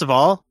 First of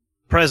all,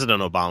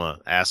 President Obama,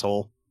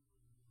 asshole.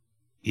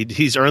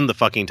 He's earned the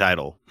fucking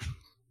title.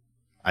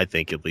 I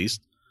think, at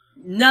least.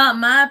 Not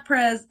my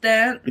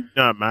president.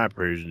 Not my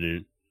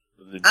president.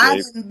 I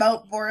didn't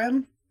vote for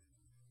him.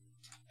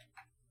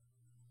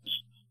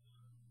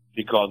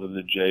 He called them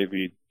the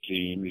JV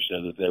team. He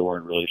said that they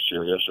weren't really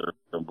serious or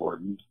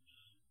important.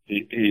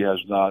 He has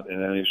not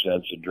in any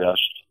sense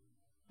addressed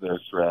their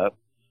threat,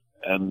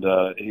 and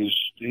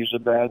he's a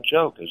bad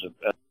joke.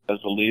 As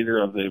the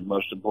leader of the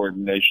most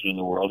important nation in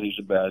the world, he's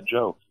a bad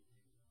joke.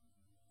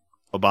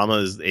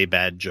 Obama is a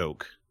bad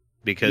joke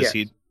because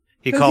Yes.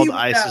 he called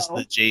ISIS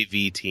the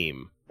JV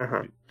team.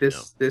 Uh-huh.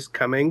 This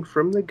coming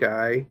from the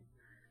guy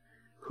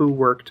who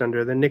worked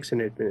under the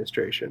Nixon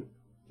administration.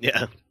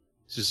 Yeah.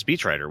 He's a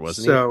speechwriter,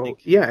 wasn't he? So,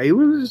 yeah, he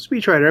was a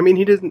speechwriter. I mean,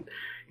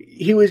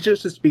 he was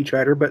just a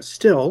speechwriter, but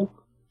still.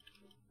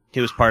 He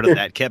was part of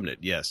that cabinet,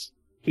 yes.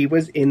 He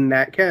was in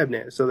that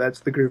cabinet, so that's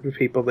the group of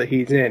people that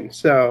he's in.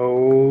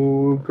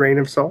 So, grain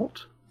of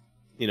salt?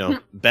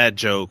 Bad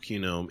joke,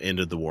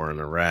 ended the war in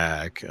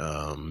Iraq,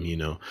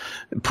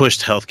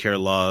 pushed healthcare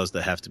laws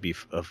that have to be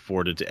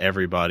afforded to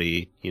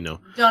everybody,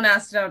 Don't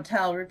ask, don't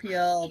tell,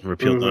 repealed.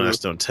 Don't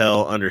ask, don't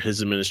tell. Under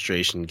his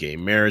administration, gay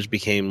marriage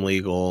became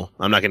legal.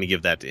 I'm not going to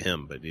give that to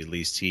him, but at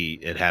least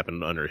it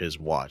happened under his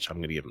watch. I'm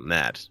going to give him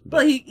that. But,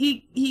 Well,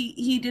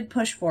 he did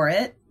push for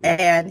it,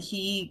 and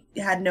he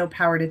had no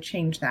power to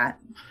change that.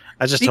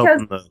 I just Because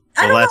hope the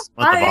I don't last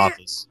know month of why-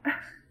 office.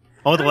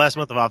 I want the last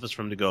month of office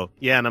for him to go,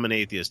 yeah, and I'm an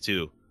atheist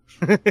too.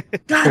 God,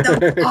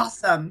 that was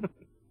awesome.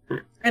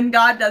 And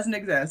God doesn't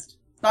exist.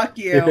 Fuck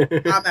you.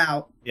 I'm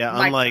out. Yeah,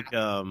 My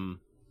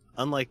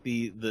unlike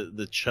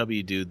the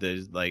chubby dude that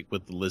is like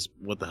with the list.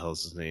 What the hell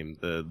is his name?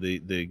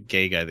 The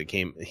gay guy that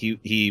came.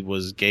 He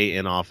was gay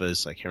in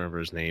office. I can't remember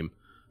his name.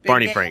 Big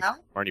Barney Gay Frank. Al?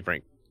 Barney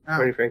Frank. Oh.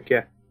 Barney Frank,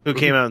 yeah. Who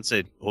came out and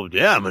said, "Oh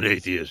yeah, I'm an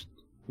atheist."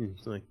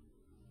 It's like,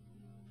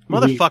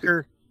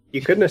 motherfucker. You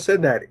couldn't have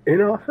said that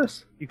in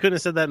office? You couldn't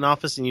have said that in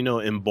office and,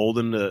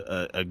 emboldened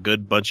a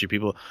good bunch of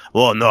people.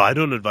 Well, no, I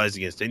don't advise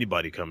against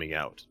anybody coming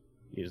out.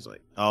 He's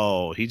like,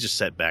 oh, he just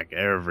set back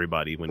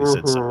everybody when he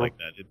said stuff like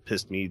that. It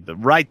pissed me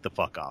right the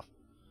fuck off.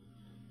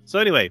 So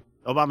anyway,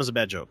 Obama's a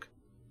bad joke.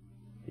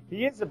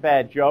 He is a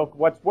bad joke.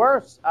 What's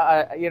worse,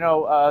 Rush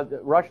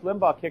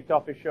Limbaugh kicked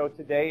off his show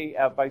today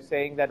by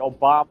saying that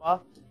Obama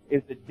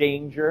is a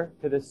danger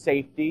to the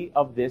safety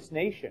of this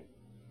nation.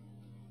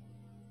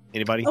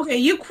 Anybody? Okay,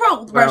 you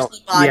quote Rush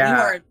Limbaugh. yeah.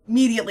 You are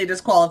immediately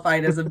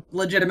disqualified as a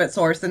legitimate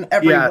source in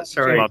every Yeah,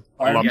 sorry.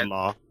 I love Yeah. the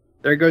law.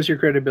 There goes your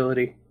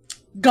credibility.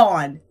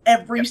 Gone.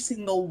 Every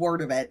single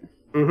word of it.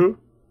 Mm-hmm.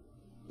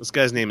 This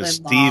guy's name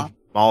is Limbaugh. Steve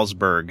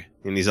Malzberg,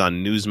 and he's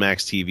on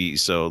Newsmax TV.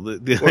 So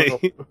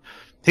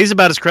he's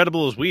about as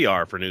credible as we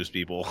are for news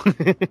people. I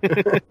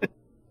don't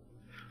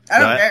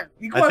No, care.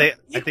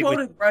 You think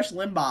quoted Rush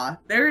Limbaugh.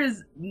 There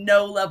is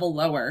no level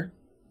lower.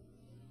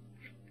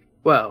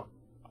 Well.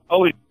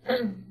 Oh,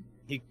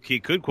 he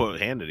could quote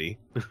Hannity.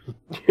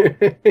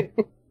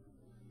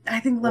 I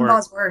think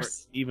Limbaugh's Or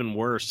worse. even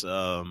worse,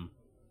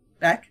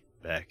 Beck?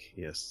 Beck.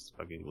 Yes,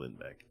 fucking Glenn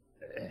Beck.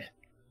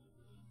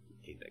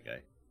 Hate that guy.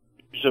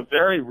 he's a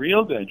very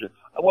real danger.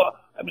 Well,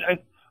 I mean,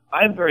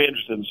 I'm very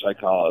interested in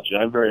psychology.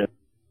 I'm very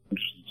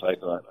interested in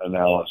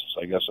psychoanalysis.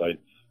 I guess I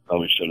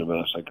probably should have been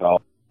a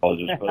psychologist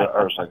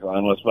or a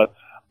psychoanalyst. But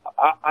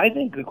I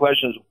think the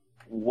question is,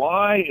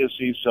 why is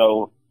he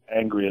so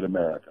angry at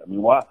America? I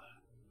mean, why?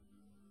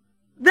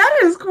 That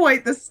is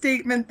quite the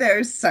statement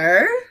there,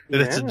 sir.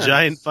 And it's a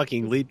giant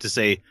fucking leap to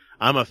say,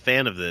 I'm a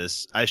fan of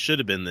this, I should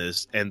have been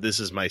this, and this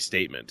is my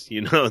statement.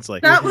 It's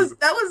like That was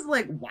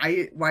like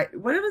why what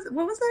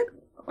was that?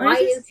 Why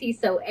is he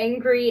so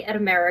angry at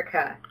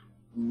America?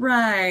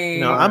 Right.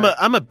 No,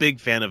 I'm a big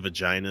fan of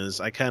vaginas.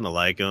 I kind of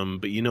like them,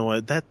 but you know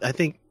what? I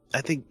think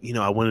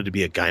I wanted to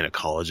be a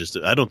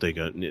gynecologist. I don't think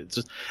it's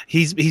just,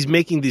 he's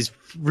making these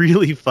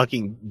really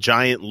fucking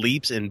giant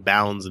leaps and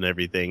bounds and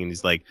everything, and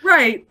he's like,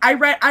 right. I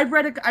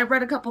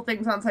read a couple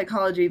things on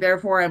psychology,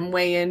 therefore I'm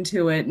way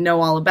into it,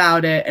 know all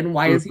about it, and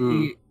why is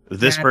he?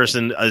 This mad?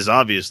 person is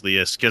obviously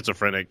a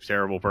schizophrenic,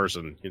 terrible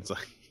person. It's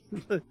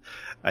like,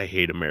 I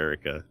hate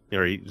America.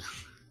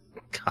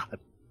 God.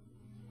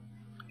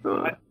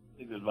 I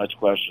think there's much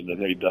question that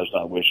he does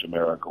not wish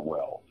America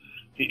well.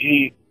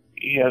 He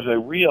has a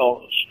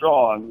real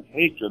strong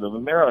hatred of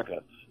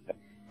America.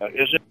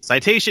 Is it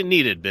Citation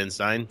needed, Ben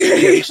Stein.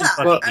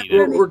 Well,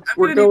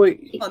 we're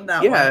going. On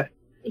that Yeah,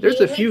 there's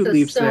he a few hates us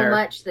leaps so there.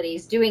 much that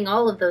he's doing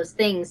all of those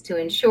things to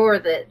ensure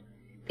that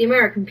the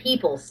American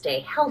people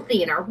stay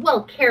healthy and are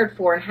well cared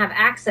for and have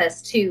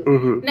access to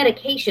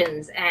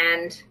medications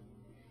and.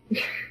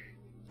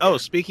 Oh,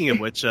 speaking of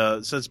which,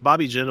 since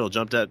Bobby Jindal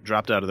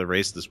dropped out of the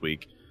race this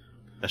week,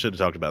 I should have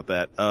talked about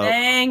that.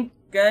 Thank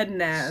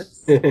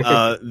goodness.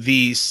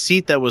 The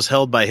seat that was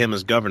held by him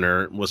as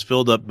governor was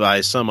filled up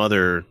by some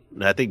other.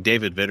 I think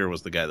David Vitter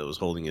was the guy that was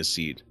holding his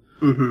seat.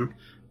 Mm-hmm.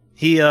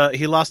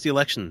 He lost the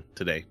election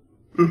today.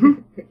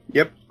 Mm-hmm.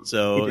 Yep.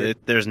 So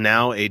there's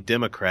now a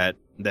Democrat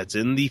that's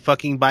in the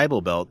fucking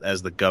Bible Belt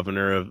as the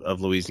governor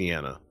of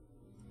Louisiana.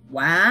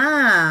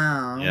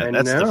 Wow. Yeah, I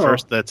that's the know.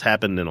 first that's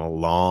happened in a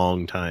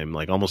long time,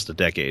 like almost a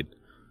decade.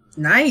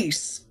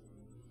 Nice.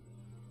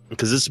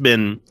 Because it's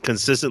been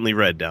consistently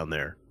red down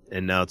there,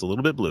 and now it's a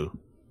little bit blue.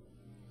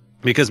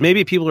 Because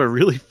maybe people are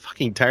really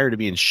fucking tired of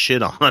being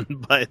shit on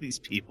by these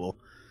people.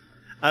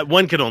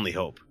 One can only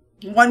hope.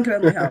 One could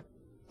only hope.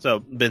 So,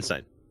 Ben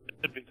Stein.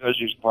 Is it because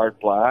he's part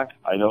black?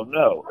 I don't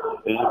know.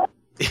 Is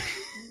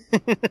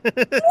it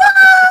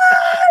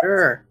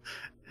Sure.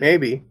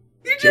 Maybe. You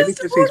Maybe just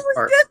 'cause totally he's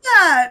part- did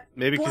that.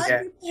 Maybe 'cause-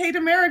 Black people hate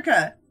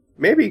America.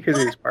 Maybe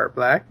because he's part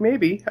black.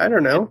 Maybe. I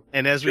don't know.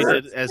 And as we Sure.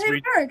 did, as Hate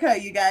we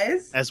America, you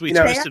guys. as we You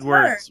know- twisted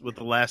words with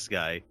the last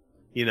guy,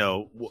 you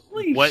know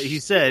Holy what he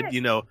said. shit.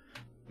 You know,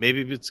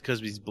 maybe it's because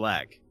he's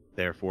black.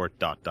 Therefore, ...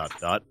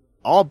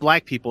 All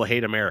black people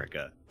hate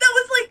America. That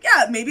was like,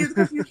 yeah, maybe it's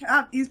because he's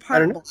I part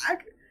don't know.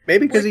 black.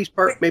 Maybe because Wait, he's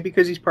part. wait. Maybe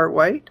because he's part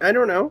white. I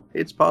don't know.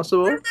 It's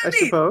possible. What does that I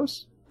mean?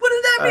 suppose. What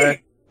does that mean?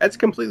 That's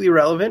completely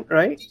relevant,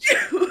 right?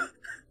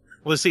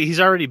 Well, see, he's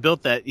already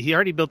built that. He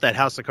already built that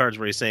house of cards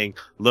where he's saying,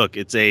 "Look,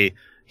 he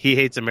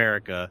hates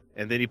America,"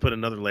 and then he put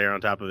another layer on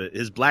top of it.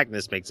 His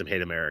blackness makes him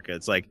hate America.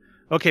 It's like,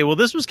 okay, well,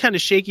 this was kind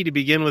of shaky to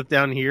begin with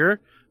down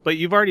here, but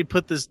you've already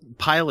put this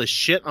pile of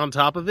shit on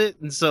top of it,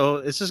 and so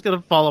it's just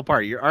gonna fall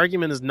apart. Your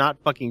argument is not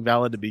fucking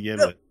valid to begin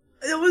with.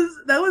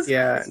 That was.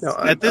 Yeah. No.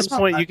 At this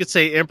point, you could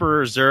say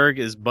Emperor Zurg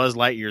is Buzz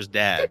Lightyear's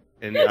dad,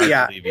 and I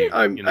Yeah, believe you.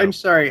 I'm you know? I'm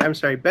sorry.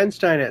 Ben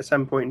Stein at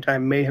some point in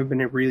time may have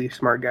been a really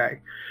smart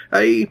guy.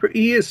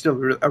 He is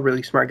still a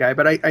really smart guy,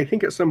 but I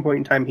think at some point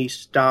in time he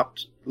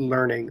stopped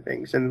learning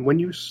things. And when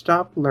you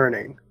stop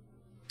learning,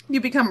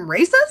 You become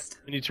racist?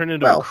 When you turn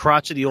into Well, a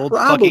crotchety old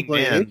probably. fucking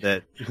man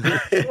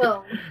that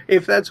Well,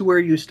 if that's where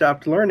you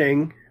stopped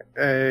learning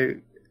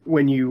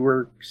when you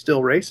were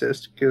still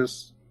racist,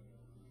 because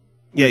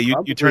yeah, you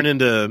Probably. turn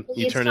into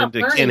you turn stop into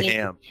learning Ken and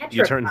Ham. you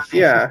You turn petrify.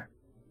 yeah,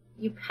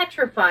 you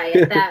petrify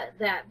at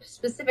that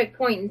specific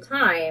point in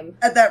time.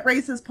 At that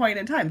racist point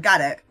in time.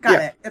 Got it.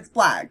 Yeah. It. It's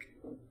black.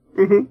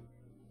 hmm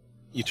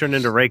you turn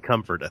into Ray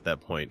Comfort at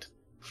that point.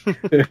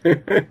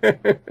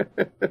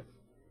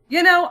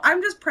 You know,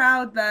 I'm just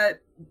proud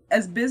that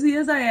as busy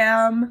as I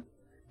am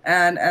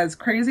and as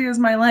crazy as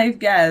my life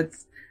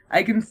gets,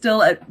 I can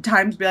still at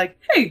times be like,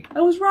 hey,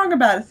 I was wrong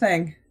about a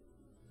thing.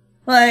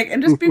 Like,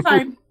 and just be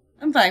fine.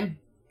 I'm fine.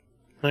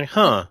 Like,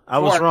 huh? I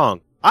was Or-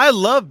 wrong. I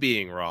love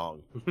being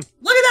wrong, Look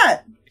at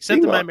that. except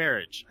in my Meanwhile-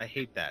 marriage. I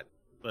hate that,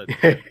 but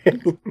Well,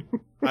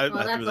 I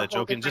that's threw a that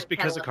whole joke in just different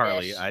because of kettle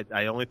of Carly. fish.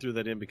 I only threw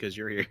that in because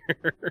you're here.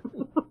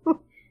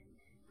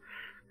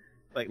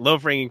 Like low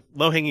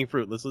hanging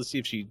fruit. Let's see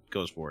if she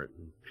goes for it.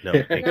 No,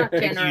 Not you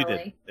did.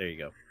 generally. There you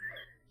go.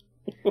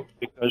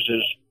 because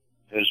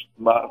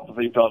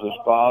he felt his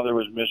father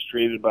was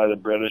mistreated by the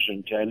British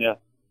in Kenya?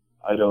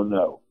 I don't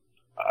know.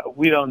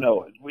 We don't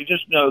know it. We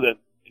just know that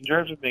in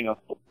terms of being a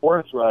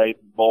forthright,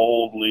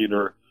 bold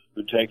leader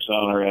who takes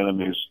on our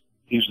enemies,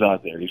 he's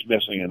not there. He's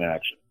missing in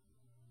action.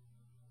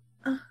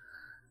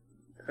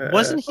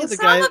 Wasn't he the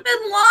guy? Osama bin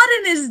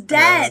Laden is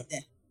dead.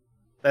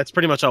 That's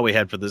pretty much all we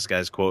had for this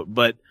guy's quote.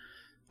 But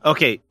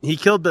okay, he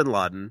killed bin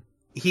Laden.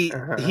 He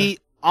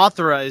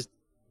authorized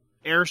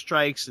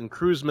airstrikes and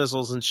cruise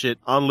missiles and shit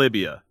on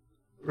Libya.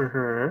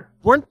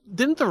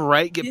 Didn't the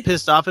right get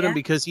pissed off at him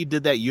because he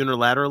did that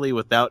unilaterally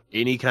without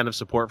any kind of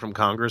support from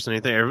Congress and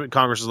anything?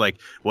 Congress is like,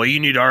 well, you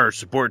need our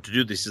support to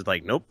do this. He's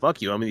like, nope,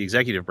 fuck you. I'm in the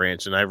executive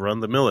branch and I run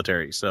the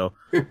military. So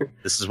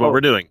this is what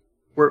we're doing.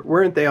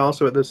 Weren't they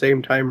also at the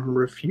same time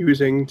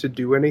refusing to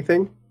do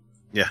anything?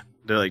 Yeah.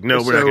 They're like,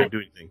 no, we're not going to do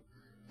anything.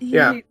 He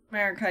hates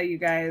America, you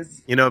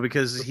guys. You know,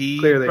 because he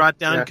Clearly, brought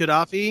down yeah.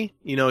 Gaddafi.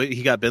 You know,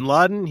 he got bin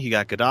Laden. He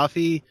got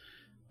Gaddafi.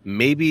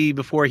 Maybe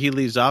before he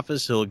leaves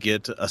office, he'll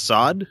get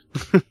Assad.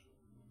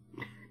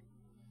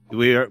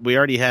 We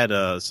already had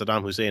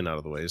Saddam Hussein out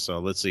of the way, so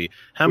let's see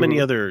how many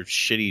other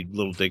shitty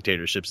little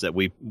dictatorships that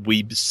we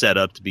set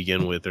up to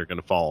begin with are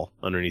going to fall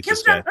underneath Kim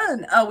this guy.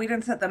 Jong-un. Oh, we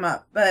didn't set them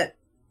up, but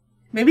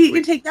maybe you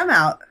can take them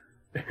out.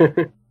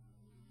 It'd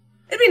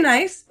be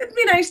nice. It'd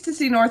be nice to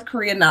see North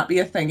Korea not be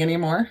a thing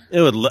anymore.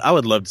 I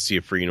would love to see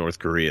a free North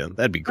Korea.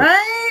 That'd be great.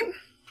 Right?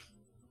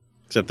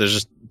 Except there's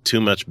just too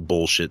much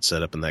bullshit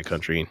set up in that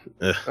country.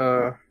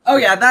 Ugh. Oh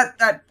yeah,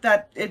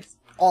 that it's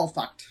all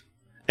fucked.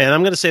 And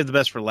I'm going to save the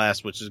best for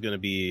last, which is going to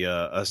be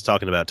us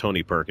talking about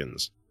Tony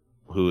Perkins,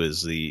 who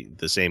is the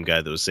same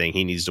guy that was saying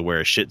he needs to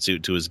wear a shit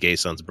suit to his gay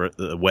son's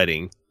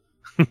wedding.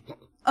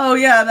 Oh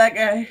yeah, that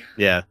guy.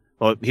 Yeah.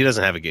 Well, he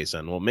doesn't have a gay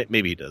son. Well,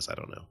 maybe he does. I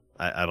don't know.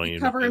 I don't even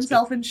know. Cover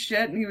himself in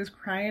shit, and he was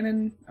crying,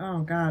 and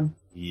oh god.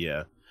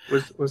 Yeah.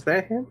 Was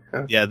that him?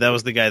 Oh. Yeah, that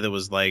was the guy that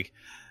was like,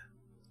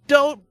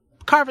 don't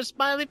carve a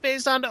smiley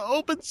face onto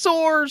open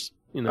sores.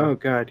 You know? Oh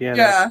god, yeah.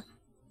 Yeah.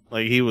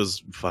 Like he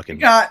was fucking It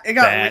got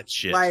bad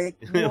shit. like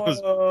It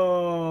was-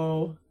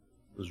 whoa.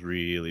 It was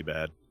really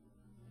bad.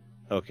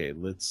 Okay,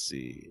 let's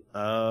see.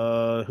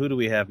 Who do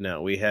we have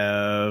now? We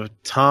have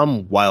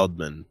Tom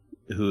Wildman,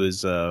 who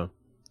is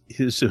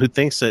who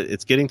thinks that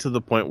it's getting to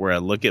the point where I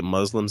look at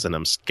Muslims and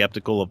I'm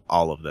skeptical of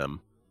all of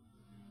them.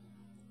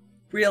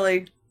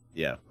 Really?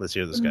 Yeah, let's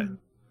hear this guy.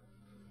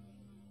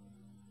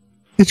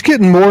 It's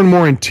getting more and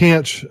more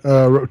intense.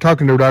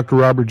 Talking to Dr.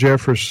 Robert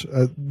Jeffress,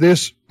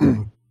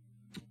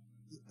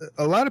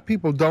 a lot of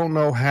people don't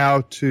know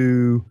how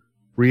to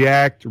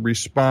react,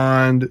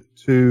 respond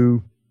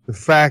to the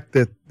fact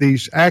that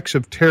these acts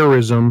of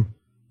terrorism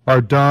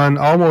are done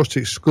almost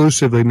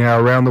exclusively now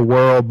around the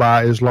world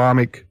by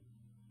Islamic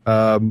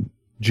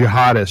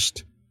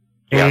jihadists,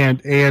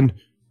 and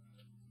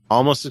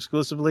almost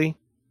exclusively.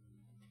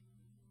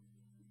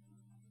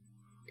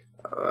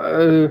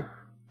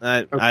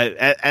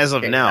 As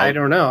of now, I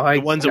don't know. The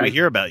ones that we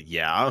hear about,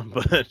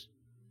 but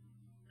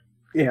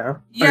yeah.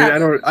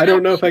 Yeah. I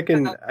don't know if I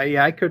can.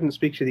 I couldn't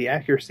speak to the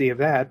accuracy of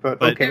that,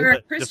 but okay.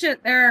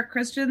 There are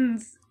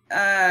Christians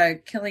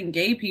killing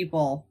gay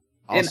people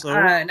Also-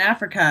 in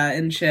Africa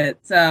and shit.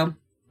 So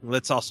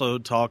let's also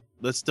talk.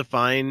 Let's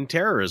define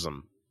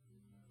terrorism.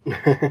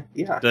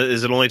 Yeah.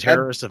 Is it only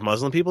terrorists if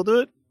Muslim people do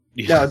it?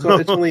 No,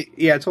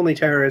 it's only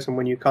terrorism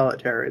when you call it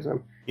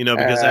terrorism.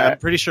 Because I'm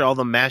pretty sure all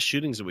the mass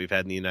shootings that we've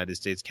had in the United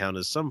States count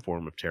as some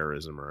form of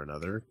terrorism or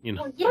another.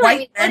 Well, yeah,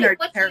 white men are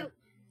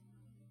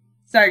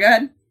Sorry, go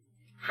ahead.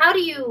 How do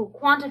you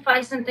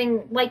quantify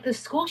something like the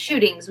school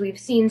shootings we've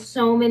seen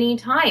so many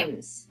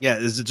times? Yeah,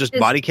 is it just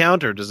body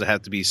count, or does it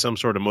have to be some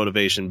sort of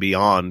motivation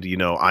beyond,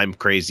 I'm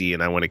crazy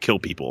and I want to kill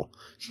people?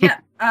 Yeah,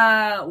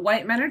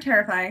 white men are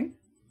terrifying.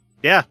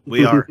 Yeah,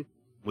 we are.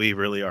 We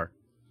really are.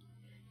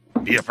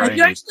 Be afraid. If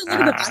you actually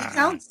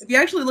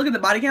look at the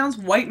body counts,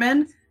 white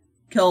men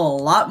kill a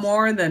lot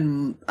more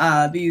than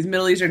these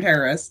Middle Eastern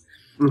terrorists.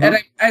 Mm-hmm. And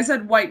I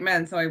said white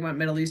men, so I went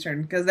Middle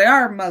Eastern because they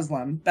are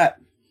Muslim. But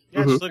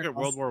just look at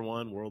World War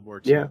I, World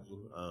War II. Yeah.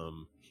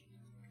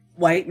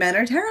 White men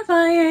are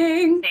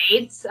terrifying.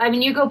 States. I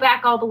mean, you go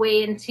back all the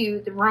way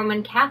into the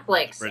Roman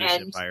Catholics, British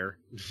and Empire.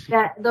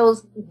 that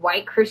those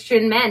white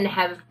Christian men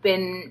have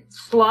been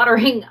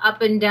slaughtering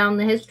up and down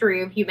the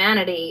history of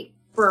humanity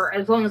for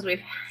as long as we've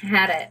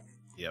had it.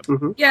 Yep.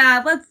 Mm-hmm.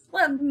 Yeah, let's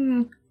let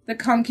the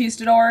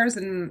conquistadors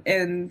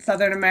in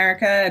Southern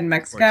America and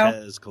Mexico.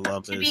 Cortez,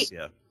 Columbus,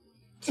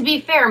 To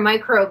be fair,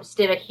 microbes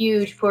did a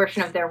huge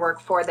portion of their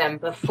work for them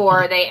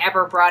before they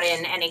ever brought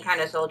in any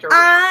kind of soldiery.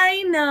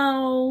 I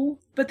know,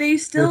 but they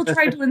still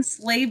tried to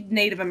enslave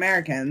Native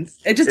Americans.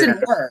 It just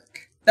didn't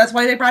work. That's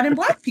why they brought in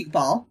black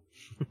people.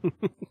 All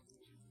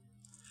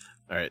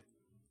right.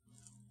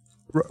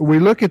 we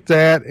look at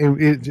that,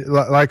 and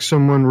like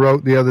someone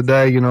wrote the other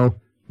day,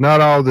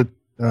 not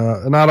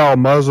all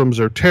Muslims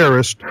are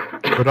terrorists,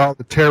 but all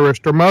the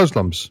terrorists are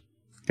Muslims.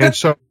 And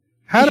so,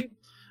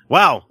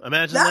 wow,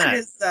 imagine that. That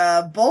is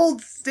a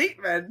bold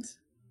statement.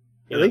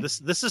 Really?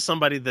 This is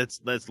somebody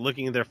that's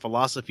looking at their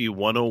philosophy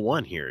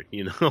 101 here.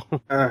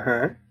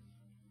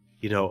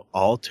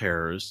 All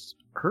terrorists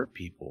hurt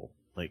people,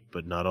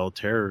 but not all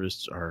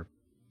terrorists are.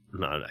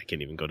 No, I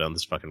can't even go down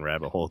this fucking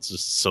rabbit hole. It's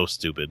just so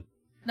stupid.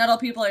 Not all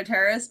people are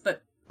terrorists,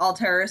 but all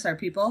terrorists are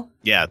people.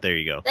 Yeah, there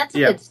you go. That's a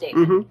good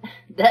statement. Mm-hmm.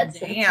 That's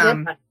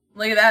damn.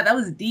 Look at that. That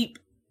was deep.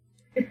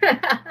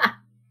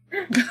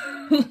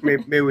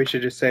 Maybe we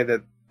should just say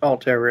that all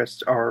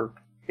terrorists are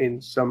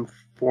in some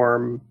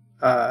form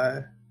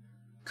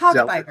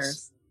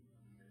cockfighters.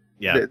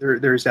 Yeah,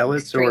 they're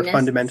zealots or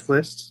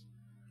fundamentalists,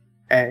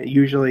 and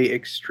usually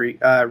extreme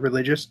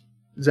religious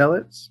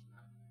zealots.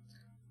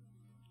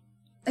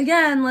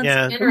 Again,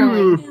 let's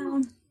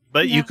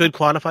But you could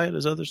quantify it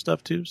as other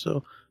stuff too.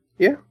 So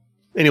yeah.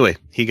 Anyway,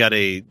 he got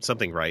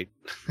something right.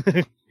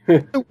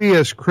 We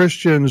as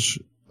Christians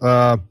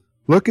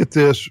look at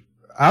this.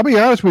 I'll be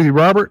honest with you,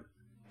 Robert.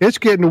 It's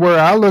getting to where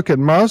I look at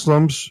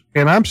Muslims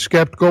and I'm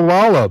skeptical of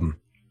all of them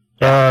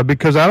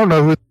because I don't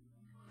know who.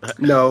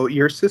 No,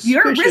 you're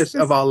suspicious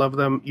of all of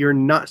them. You're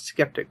not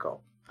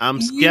skeptical.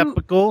 I'm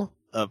skeptical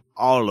of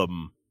all of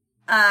them.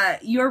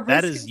 Your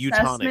that risk is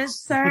assessment, eugenics.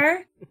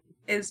 sir,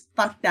 is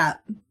fucked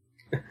up.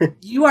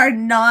 You are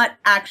not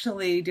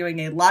actually doing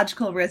a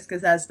logical risk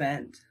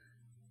assessment.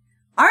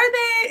 Are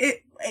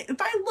they?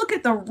 If I look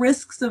at the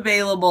risks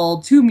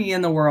available to me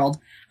in the world,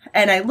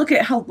 and I look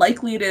at how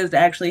likely it is to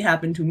actually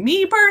happen to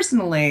me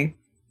personally,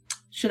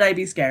 should I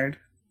be scared?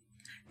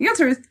 The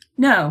answer is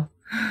no.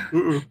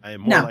 Mm-mm. I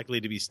am more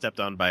likely to be stepped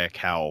on by a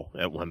cow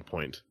at one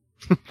point.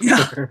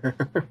 Yeah.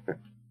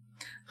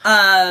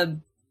 I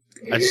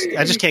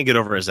just can't get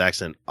over his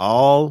accent.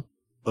 All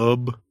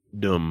of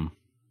them.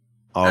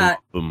 All of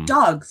them.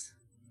 Dogs.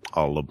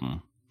 All of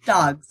them.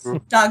 Dogs.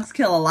 Dogs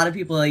kill a lot of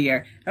people a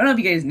year. I don't know if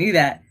you guys knew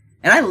that.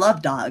 And I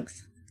love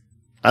dogs.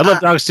 I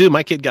love dogs too.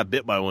 My kid got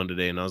bit by one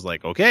today, and I was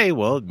like, okay,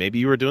 well, maybe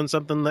you were doing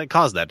something that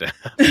caused that to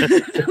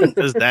happen.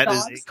 Because that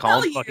is a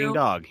calm fucking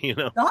dog,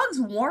 Dogs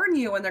warn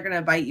you when they're going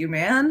to bite you,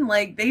 man.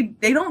 Like,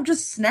 they don't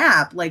just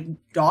snap. Like,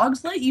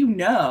 dogs let you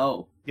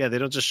know. Yeah, they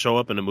don't just show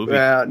up in a movie.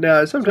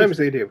 No, sometimes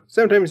they do.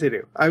 Sometimes they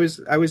do. I was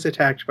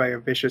attacked by a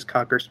vicious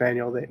Cocker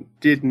Spaniel that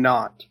did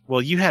not.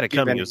 Well, you had it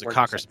coming. It was a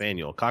Cocker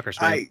Spaniel. Cocker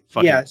Spaniel.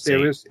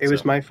 It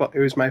was my fault. It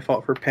was my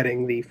fault for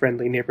petting the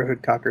friendly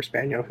neighborhood Cocker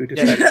Spaniel who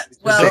decided.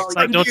 Well,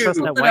 don't trust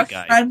that white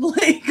guy.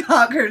 Friendly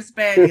Cocker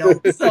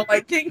Spaniel. So I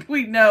think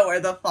we know where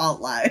the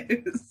fault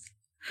lies.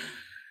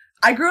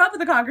 I grew up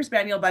with a Cocker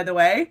Spaniel, by the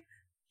way.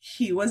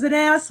 He was an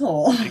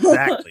asshole.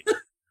 Exactly.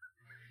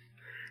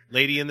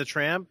 Lady in the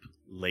Tramp.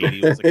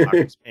 Lady was a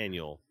Cocker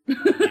Spaniel. Need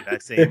I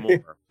say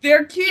more?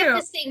 They're cute. You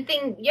have the same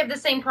thing. You have the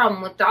same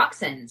problem with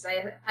dachshunds.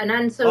 An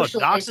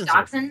unsocialized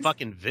dachshunds are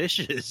fucking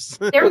vicious.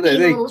 They're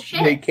little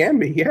shit. They can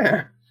be,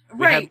 yeah.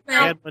 Right. We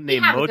had one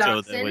named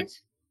Mojo that would.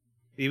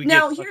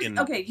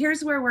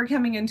 Here's where we're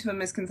coming into a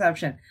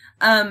misconception.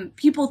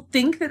 People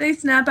think that they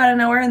snap out of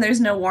nowhere and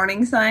there's no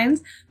warning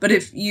signs, but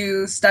if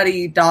you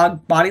study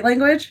dog body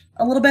language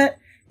a little bit,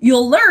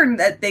 you'll learn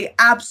that they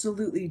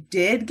absolutely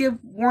did give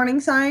warning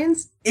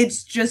signs.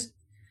 It's just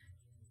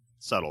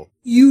subtle.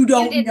 You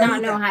don't did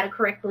not know how to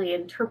correctly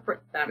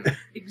interpret them.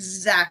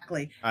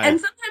 Exactly. And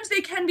sometimes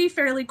they can be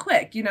fairly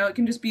quick. You know, it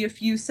can just be a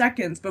few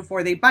seconds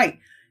before they bite.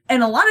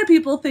 And a lot of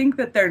people think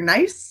that they're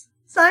nice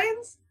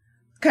signs.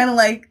 Kind of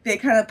like they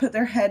kind of put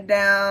their head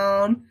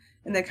down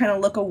and they kind of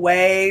look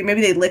away.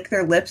 Maybe they lick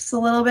their lips a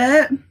little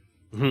bit.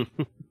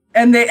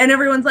 and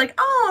everyone's like,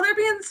 oh, they're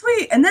being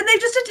sweet. And then they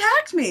just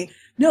attacked me.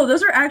 No,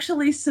 those are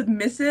actually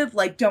submissive,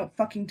 like, don't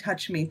fucking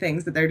touch me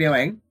things that they're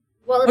doing.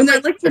 Well, when they're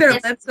licking their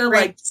lips, they're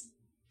like,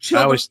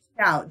 chill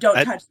out,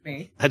 don't touch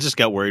me. I just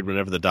got worried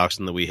whenever the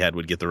dachshund that we had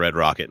would get the red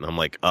rocket, and I'm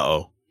like,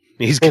 uh-oh.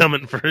 He's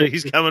coming for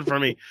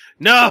me.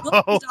 No!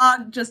 The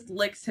dog just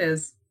licks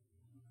his,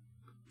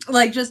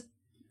 like, just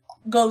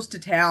goes to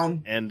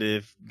town. And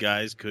if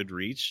guys could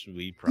reach,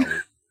 we probably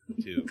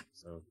too.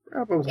 So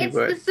probably it's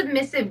the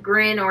submissive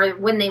grin, or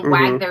when they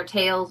wag their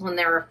tails when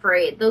they're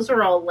afraid. Those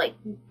are all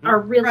are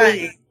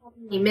really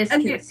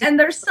misconceived. And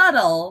they're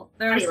subtle.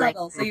 They're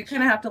subtle, so you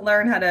kind of have to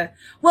learn how to.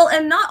 Well,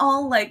 and not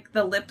all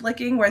the lip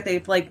licking where they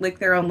lick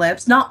their own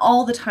lips. Not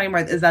all the time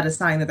is that a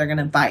sign that they're going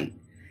to bite,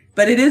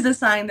 but it is a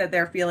sign that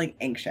they're feeling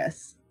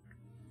anxious.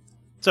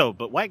 So,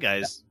 but white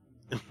guys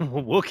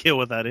will kill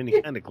without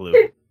any kind of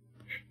clue.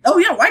 Oh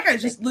yeah, white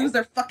guys just lose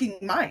their fucking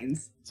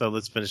minds. So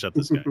let's finish up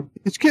this guy.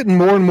 It's getting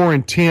more and more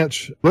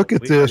intense. Look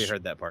at this.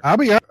 Heard that part. I'll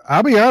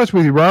be honest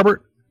with you,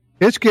 Robert.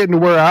 It's getting to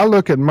where I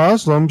look at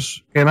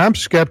Muslims and I'm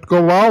skeptical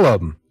of all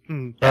of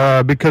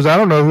them because I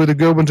don't know who the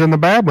good ones and the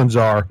bad ones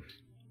are,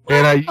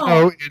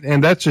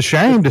 and that's a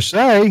shame to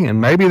say, and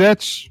maybe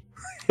that's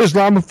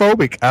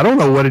Islamophobic. I don't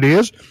know what it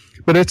is,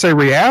 but it's a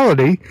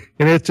reality,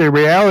 and it's a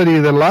reality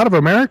that a lot of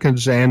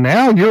Americans and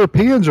now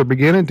Europeans are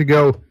beginning to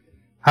go,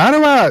 How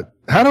do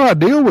I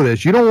deal with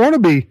this? You don't want to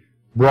be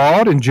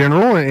broad and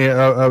general.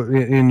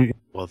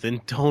 Well,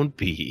 then don't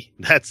be.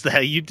 That's how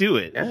you do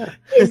it. Yeah.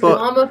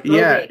 Islamophobic.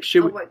 Yeah.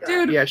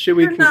 Should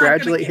we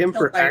congratulate him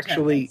for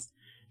actually?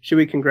 Should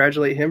we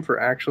congratulate him for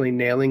actually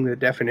nailing the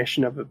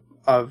definition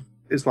of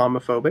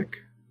Islamophobic?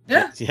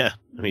 Yeah. Yeah.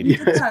 I mean,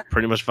 it's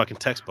pretty much fucking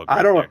textbook.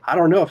 I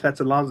don't know if that's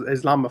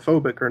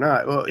Islamophobic or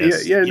not. Well,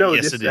 yes.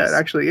 Yes, it that is.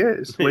 actually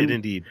is.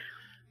 Indeed.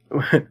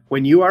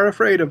 When you are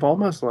afraid of all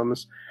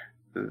Muslims,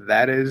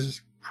 that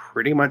is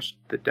pretty much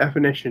the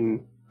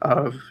definition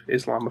of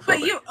Islamophobic. But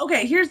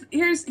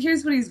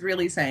here's what he's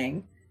really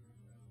saying.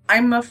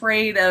 I'm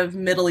afraid of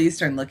Middle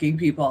Eastern looking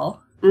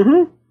people.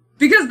 Mm-hmm.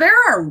 Because there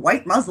are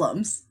white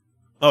Muslims.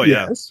 Oh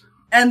yeah. Yes.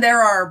 And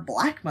there are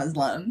black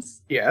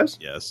Muslims. Yes.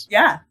 Yes.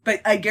 Yeah,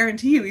 but I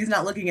guarantee you he's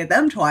not looking at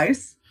them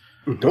twice.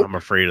 Nope. I'm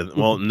afraid of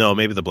well, no,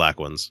 maybe the black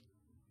ones.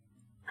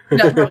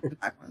 No, probably the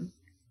black ones.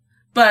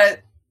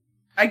 But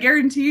I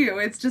guarantee you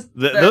it's just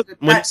that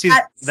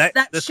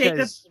shade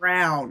of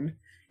brown.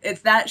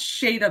 It's that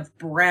shade of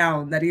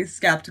brown that he's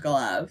skeptical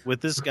of.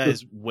 With this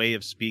guy's way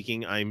of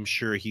speaking, I'm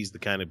sure he's the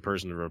kind of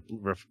person to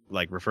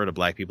refer to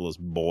black people as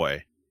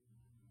boy.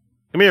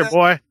 Come here,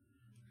 boy.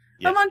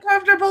 I'm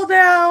uncomfortable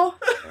now.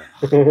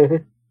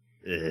 Ugh.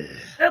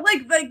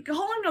 like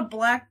calling a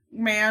black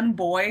man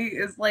boy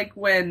is like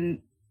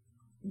when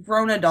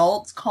grown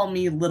adults call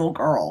me little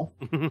girl,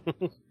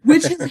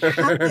 which has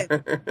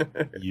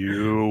happened.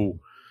 You.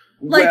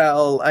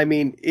 Well, I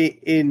mean,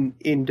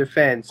 in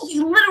defense,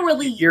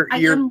 literally, I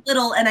am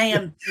little and I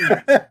am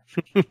cute.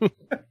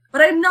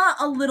 But I'm not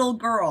a little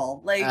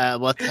girl.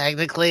 Well,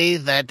 technically,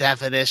 that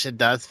definition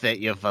does fit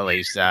you,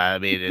 Felicia. I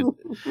mean,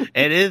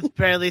 it is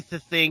fairly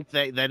succinct.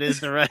 That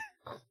is the right.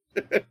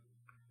 All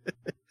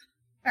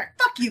right,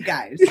 fuck you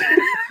guys.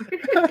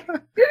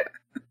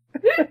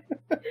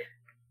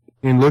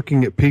 In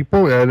looking at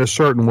people in a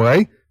certain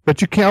way,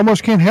 but you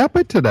almost can't help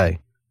it today.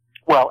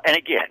 Well, and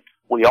again,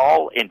 we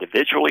all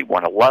individually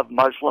want to love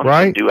Muslims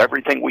and do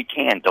everything we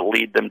can to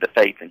lead them to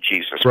faith in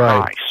Jesus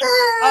Christ.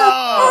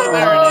 Oh,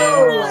 there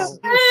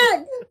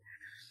it is.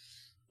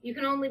 You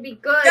can only be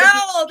good.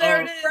 No,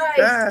 there it is.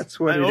 That's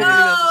what it is. This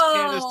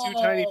can is too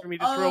tiny for me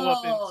to throw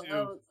up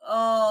into.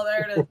 Oh,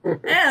 there it is.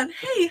 And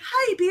hey,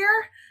 hi,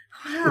 beer.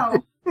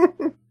 Wow.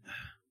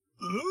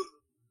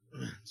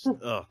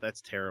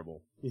 that's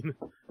terrible.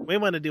 We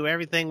want to do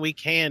everything we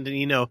can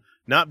to,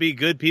 not be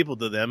good people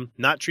to them,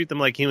 not treat them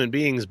like human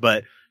beings,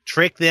 but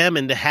trick them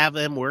and to have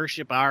them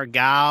worship our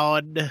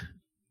God.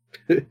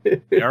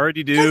 They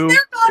already do. Their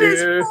God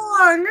is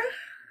wrong.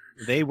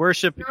 They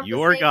worship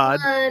your God.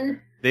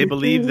 They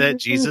believe that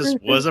Jesus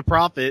was a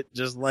prophet,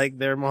 just like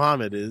their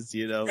Muhammad is,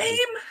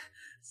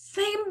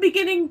 Same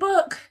beginning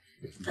book.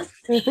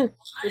 The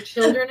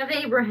children of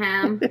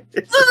Abraham.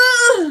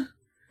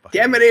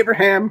 Damn it,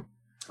 Abraham.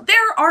 Do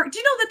you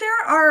know that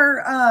there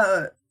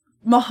are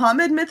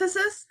Muhammad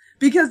mythicists?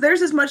 Because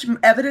there's as much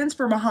evidence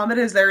for Muhammad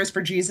as there is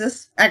for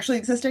Jesus actually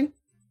existing.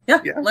 Yeah.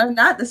 Learned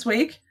that this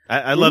week.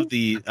 I love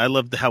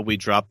how we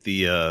dropped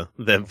the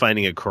them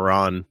finding a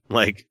Quran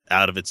like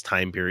out of its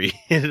time period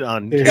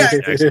on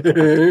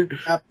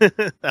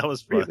that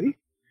was fun.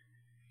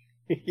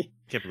 Really?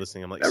 Kept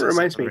listening. I'm like, that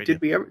reminds me.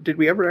 Did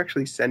we ever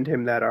actually send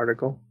him that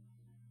article?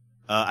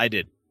 I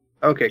did.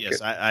 Okay. Yes,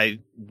 good. I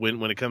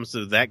when it comes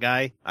to that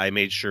guy, I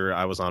made sure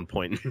I was on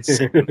point. And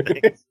saying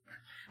things.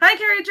 Hi,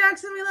 Carrie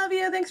Jackson. We love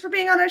you. Thanks for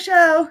being on our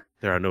show.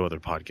 There are no other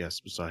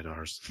podcasts beside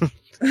ours.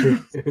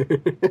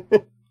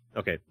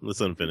 Okay, let's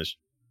let him finish.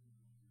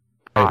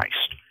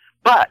 Christ.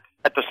 But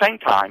at the same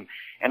time,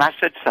 and I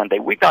said Sunday,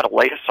 we've got to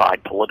lay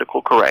aside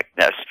political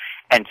correctness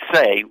and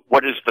say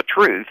what is the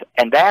truth,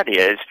 and that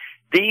is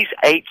these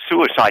 8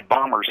 suicide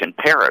bombers in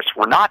Paris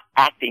were not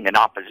acting in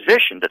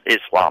opposition to the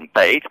Islam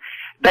faith.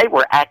 They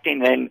were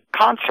acting in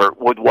concert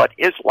with what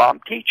Islam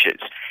teaches.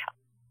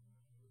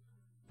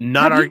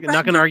 Not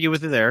going to argue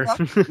with you there.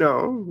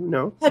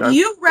 No. Have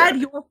you read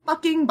your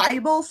fucking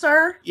Bible,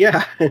 sir?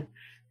 Yeah.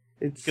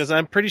 Because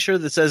I'm pretty sure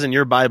that says in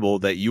your Bible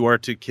that you are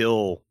to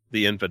kill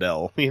the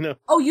infidel,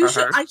 Oh,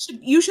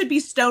 you should be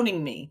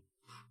stoning me.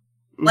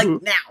 Like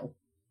now.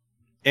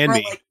 And for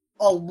me. Like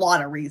a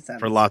lot of reasons.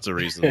 For lots of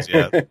reasons,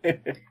 yeah.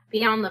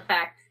 Beyond the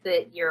fact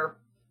that you're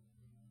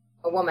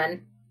a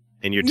woman.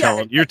 And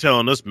you're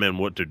telling us men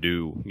what to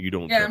do. You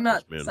don't Yeah, I'm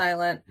not men.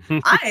 silent.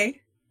 I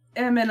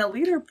am in a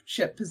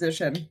leadership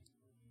position.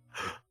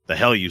 The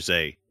hell you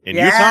say. In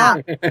Yeah.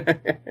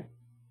 Utah?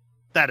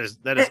 That is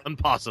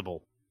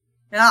impossible.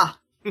 Yeah.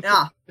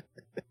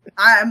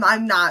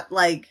 I'm not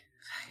like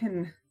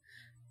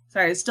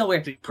sorry, it's still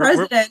weird.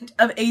 President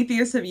of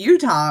Atheists of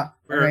Utah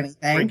or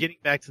anything. We're getting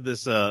back to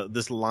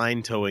this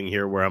line towing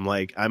here where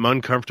I'm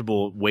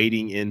uncomfortable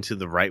wading into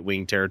the right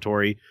wing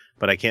territory,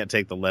 but I can't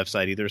take the left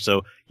side either.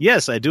 So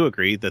yes, I do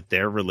agree that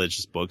their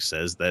religious book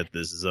says that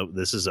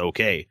this is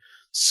okay.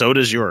 So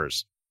does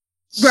yours.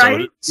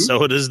 Right.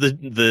 So does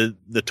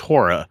the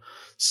Torah.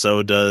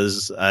 So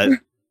does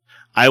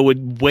I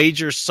would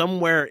wager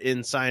somewhere in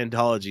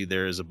Scientology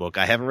there is a book.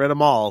 I haven't read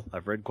them all.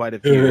 I've read quite a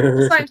few.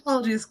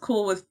 Scientology is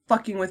cool with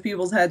fucking with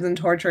people's heads and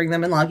torturing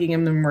them and locking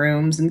them in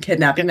rooms and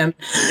kidnapping them.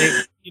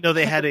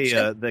 They had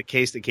the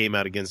case that came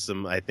out against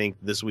them, I think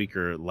this week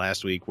or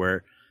last week,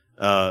 where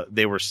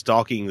they were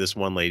stalking this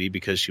one lady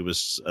because she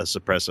was a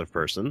suppressive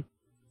person.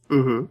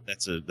 Mm-hmm.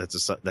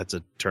 That's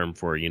a term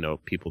for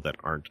people that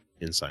aren't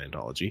in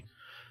Scientology.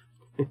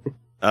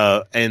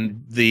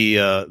 And they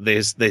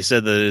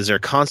said that it is their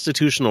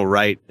constitutional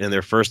right and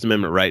their First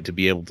Amendment right to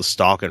be able to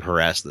stalk and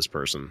harass this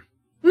person.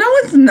 No,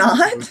 it's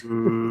not.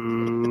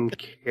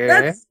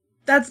 Okay.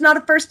 That's not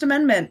a First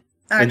Amendment.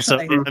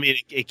 Actually. And so,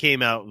 it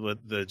came out with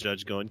the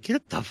judge going,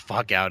 "Get the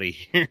fuck out of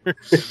here."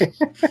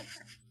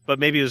 But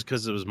maybe it was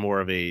because it was more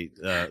of a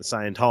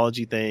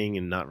Scientology thing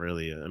and not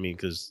really.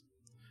 Because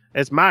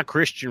it's my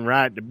Christian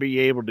right to be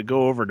able to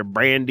go over to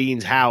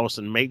Brandine's house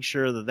and make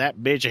sure that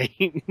bitch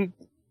ain't.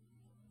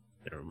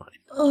 Never mind.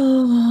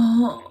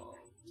 Oh.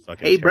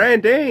 Hey,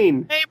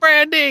 Brandine. Hey,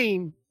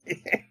 Brandine.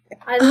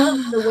 I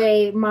love the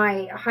way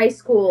my high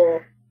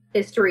school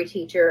history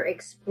teacher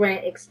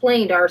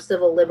explained our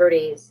civil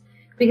liberties,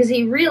 because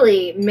he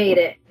really made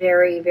it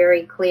very,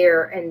 very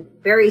clear and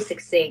very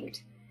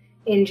succinct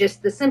in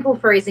just the simple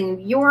phrasing.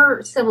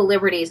 Your civil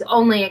liberties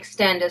only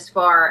extend as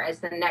far as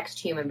the next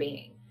human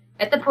being.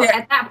 At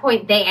that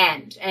point, they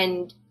end,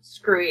 and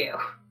screw you.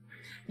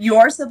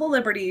 Your civil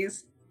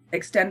liberties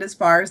extend as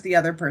far as the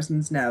other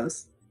person's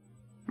nose.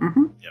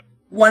 Mm-hmm. Yep.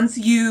 Once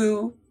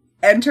you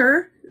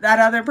enter that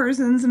other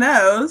person's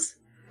nose,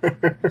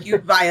 you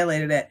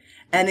violated it.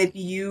 And if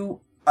you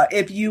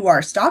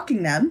are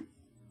stalking them,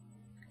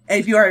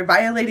 if you are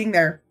violating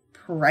their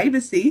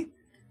privacy,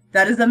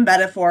 that is a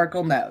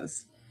metaphorical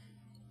nose.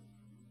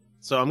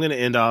 So I'm going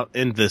to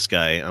end this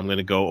guy. I'm going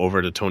to go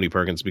over to Tony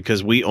Perkins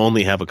because we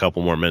only have a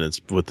couple more minutes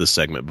with this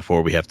segment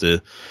before we have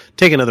to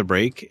take another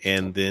break,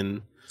 and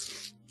then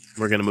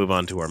we're going to move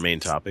on to our main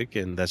topic,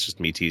 and that's just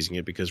me teasing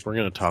it because we're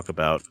going to talk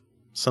about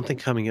something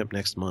coming up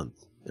next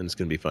month, and it's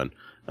going to be fun.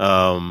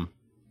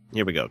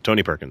 Here we go.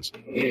 Tony Perkins.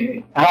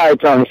 Hi,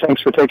 Tony.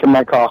 Thanks for taking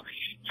my call.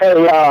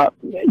 Hey,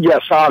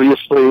 yes,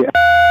 obviously,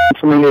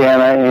 from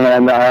Indiana,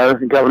 and our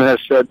governor has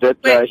said that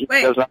he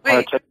doesn't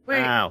want to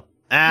take...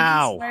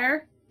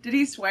 Ow. Did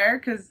he swear?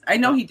 Because I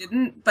know he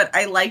didn't, but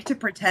I like to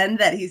pretend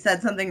that he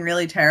said something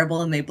really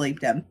terrible and they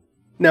bleeped him.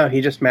 No,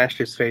 he just mashed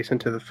his face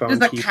into the phone.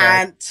 Just a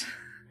cunt.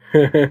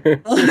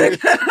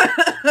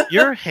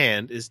 Your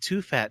hand is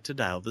too fat to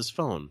dial this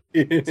phone.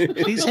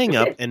 Please hang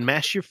up and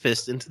mash your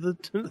fist into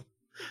the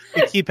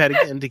keypad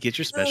again to get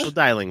your special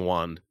dialing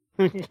wand.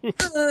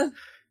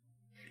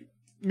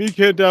 Me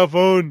can't dial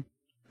phone.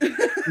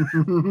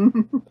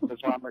 Islamic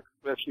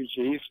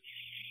refugees,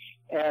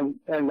 and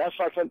that's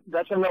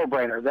a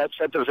no-brainer. That's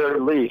at the very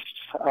least.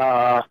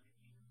 I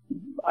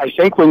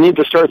think we need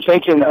to start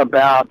thinking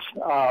about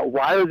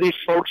why are these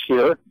folks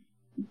here?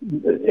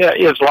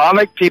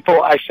 Islamic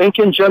people, I think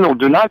in general,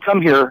 do not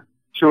come here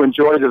to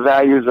enjoy the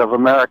values of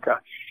America.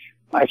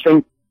 I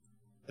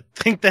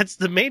think that's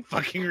the main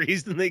fucking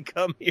reason they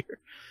come here,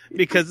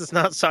 because it's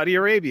not Saudi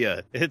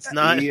Arabia. It's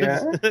not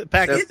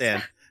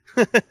Pakistan.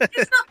 It's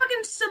not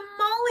fucking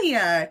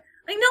Somalia.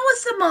 I know a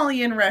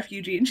Somalian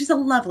refugee, and she's a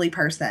lovely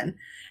person.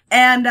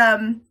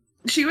 And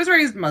she was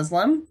raised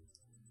Muslim,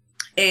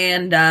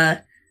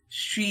 and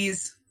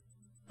she's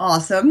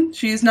awesome.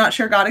 She's not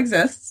sure God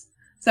exists,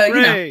 so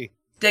you know,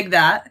 dig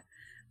that.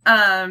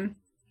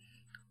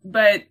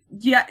 But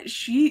yeah,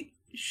 she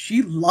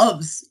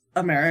loves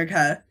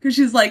America because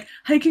she's like,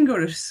 I can go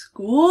to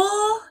school.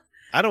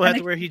 I don't have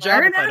to wear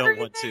hijab if I don't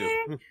want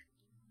to.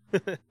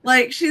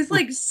 Like, she's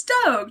like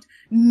stoked.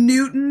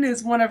 Newton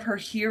is one of her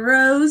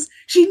heroes.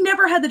 She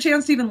never had the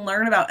chance to even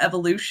learn about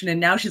evolution,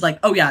 and now she's like,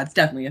 oh yeah, it's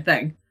definitely a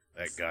thing.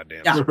 That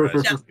goddamn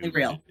definitely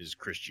real. Is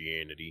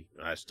Christianity.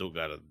 I still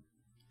got a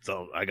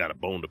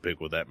bone to pick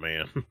with that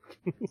man.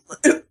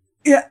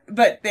 Yeah,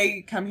 but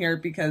they come here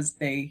because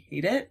they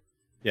hate it.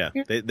 Yeah,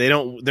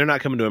 they're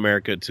not coming to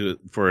America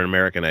for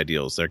American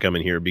ideals. They're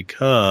coming here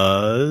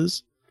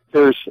because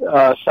there's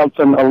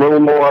something a little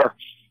more,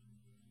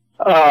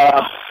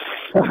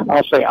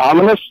 I'll say,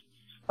 ominous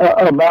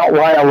about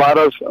why a lot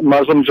of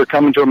Muslims are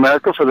coming to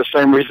America for the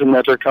same reason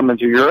that they're coming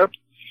to Europe.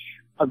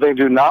 They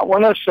do not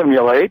want to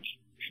assimilate.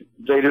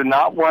 They do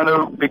not want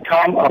to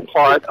become a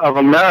part of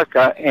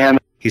America. And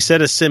he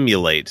said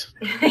assimilate.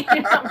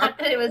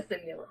 It was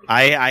simulate.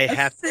 I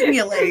have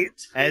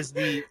simulate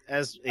to,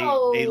 as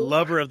a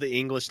lover of the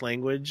English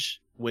language.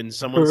 When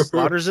someone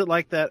slaughters it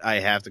like that, I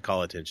have to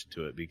call attention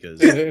to it because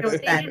they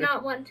do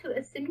not want to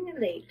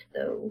assimilate,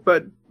 though.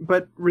 But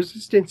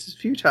resistance is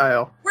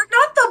futile. We're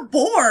not the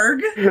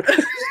Borg.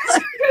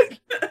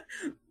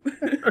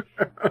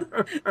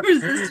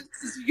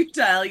 Resistance is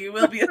futile. You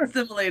will be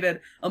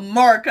assimilated.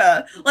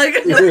 America,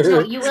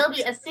 no, you will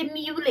be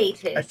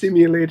assimilated.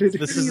 Assimilated.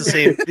 This is the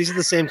same. These are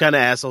the same kind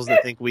of assholes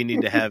that think we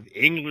need to have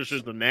English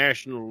as the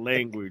national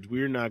language.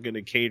 We're not going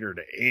to cater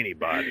to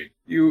anybody.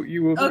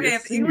 You will be okay.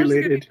 If English is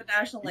going to be the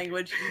national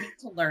language, you need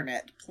to learn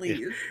it,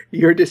 please.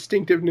 Your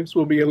distinctiveness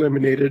will be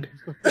eliminated.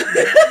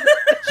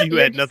 You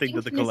add nothing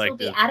to the collective.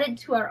 Will be added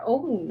to our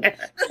own.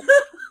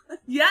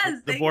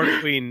 Yes, the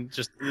Borg Queen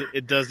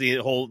it does the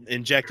whole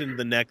inject into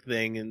the neck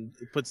thing and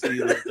puts the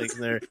little things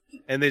in there,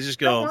 and they just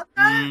go,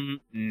 nah.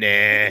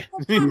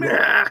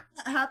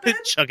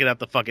 Chuck it out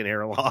the fucking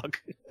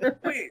airlock.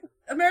 Wait,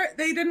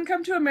 they didn't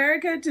come to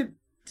America to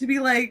be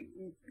like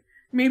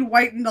made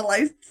white and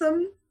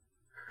delightsome.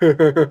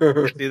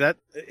 See that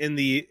in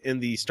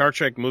the Star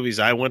Trek movies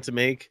I want to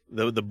make,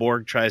 the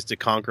Borg tries to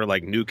conquer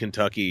like New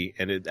Kentucky,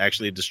 and it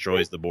actually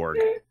destroys the Borg.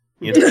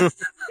 You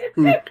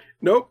know?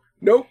 Nope.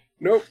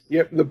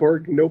 Yep, the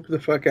Borg nope the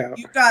fuck out.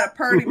 You got a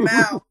purty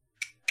mouth.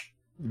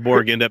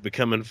 Borg end up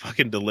becoming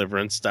fucking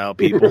Deliverance style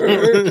people.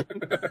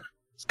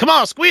 Come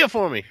on, squeal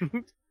for me.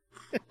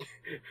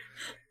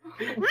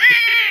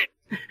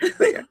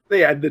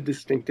 They add the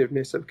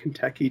distinctiveness of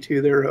Kentucky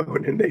to their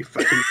own, and they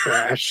fucking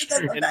crash.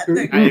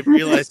 I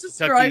realized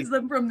destroys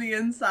them from the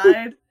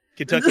inside.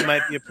 Kentucky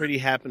might be a pretty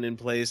happening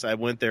place. I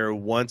went there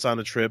once on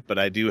a trip, but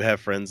I do have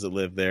friends that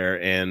live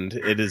there, and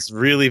it is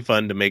really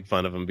fun to make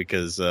fun of him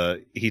because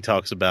he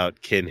talks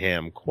about Ken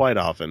Ham quite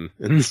often.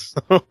 And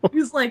so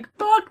he's like,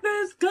 "Fuck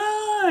this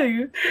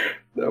guy."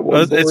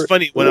 It's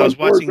funny when I was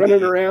watching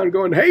running around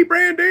going, "Hey,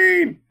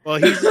 Brandine." Well,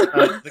 he's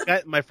the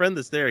guy, my friend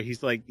that's there.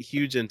 He's like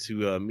huge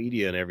into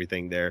media and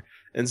everything there,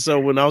 and so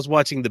when I was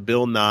watching the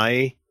Bill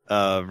Nye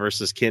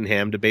versus Ken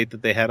Ham debate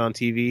that they had on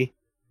TV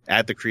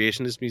at the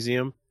Creationist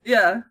Museum.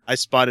 Yeah. I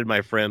spotted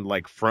my friend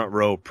like front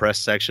row press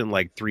section,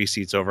 like 3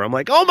 seats over. I'm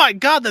like, oh my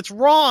God, that's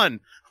Ron.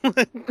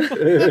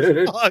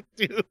 Fuck,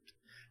 dude.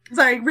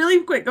 Sorry,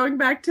 really quick, going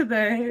back to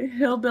the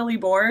Hillbilly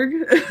Borg.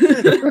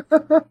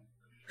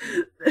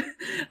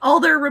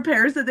 All their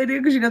repairs that they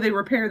do, because they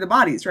repair the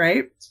bodies,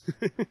 right?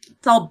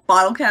 It's all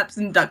bottle caps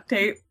and duct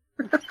tape.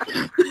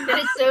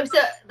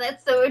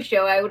 That's so a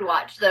show I would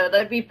watch, though.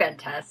 That'd be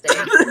fantastic.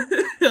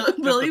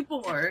 Billy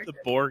Borg. The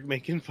Borg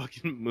making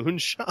fucking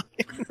moonshine.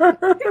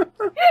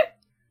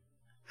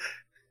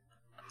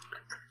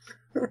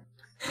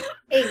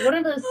 Hey, one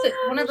of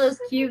those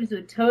cubes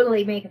would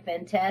totally make a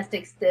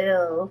fantastic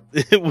still.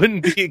 It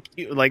wouldn't be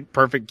a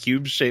perfect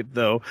cube shape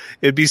though.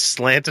 It'd be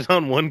slanted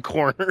on one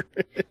corner.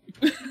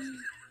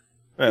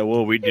 Right,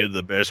 well, we did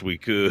the best we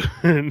could.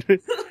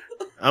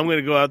 I'm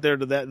gonna go out there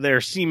to that there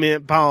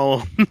cement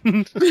pile.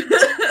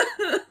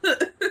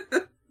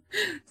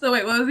 So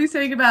wait, what was he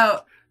saying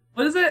about?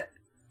 What is it?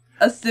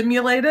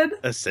 Assimilated?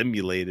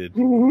 Assimilated.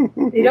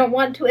 They don't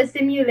want to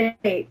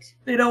assimilate.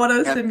 They don't want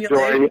to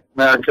assimilate. Enjoy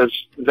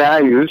America's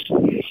values.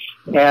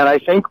 And I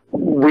think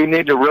we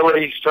need to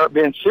really start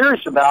being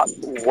serious about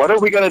what are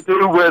we going to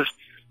do with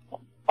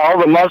all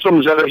the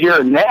Muslims that are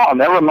here now,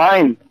 never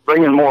mind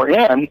bringing more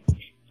in.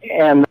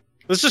 And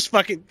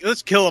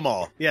let's kill them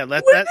all. Yeah,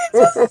 What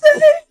are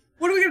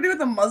we going to do with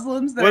the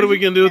Muslims? What are we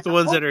going to do with the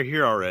ones that are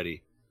here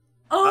already?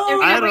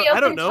 Oh, I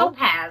don't know.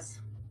 Topaz.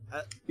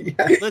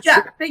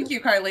 Yeah, thank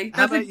you, Carly.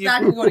 That's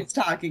exactly what he's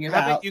talking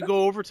about. How about you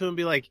go over to him and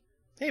be like,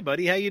 "Hey,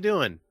 buddy, how you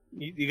doing?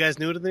 You guys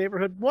new to the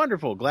neighborhood?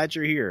 Wonderful. Glad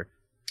you're here."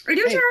 Are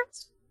you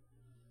terrorists?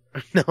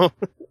 No,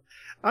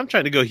 I'm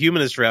trying to go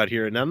humanist route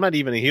here, and I'm not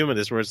even a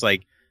humanist. Where it's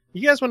like,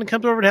 you guys want to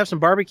come over and have some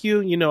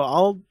barbecue? You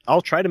know,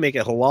 I'll try to make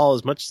it halal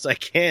as much as I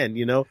can.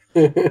 You know,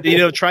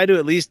 try to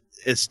at least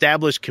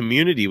establish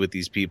community with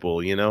these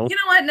people. You know. You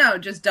know what? No,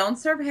 just don't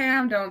serve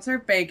ham. Don't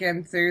serve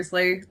bacon.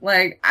 Seriously,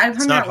 like I've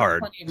hung out with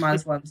plenty of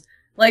Muslims.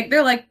 Like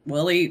they're like,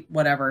 we'll eat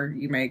whatever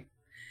you make,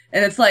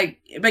 and it's like,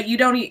 but you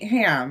don't eat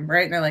ham,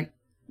 right? And they're like,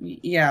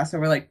 yeah. So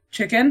we're like,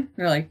 chicken. And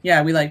they're like,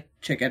 yeah, we like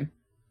chicken.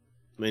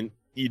 I mean,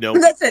 you know,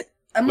 that's it.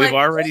 We've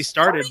already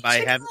started by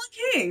having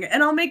king,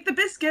 and I'll make the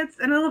biscuits,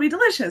 and it'll be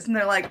delicious. And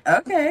they're like,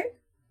 okay.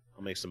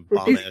 I'll make some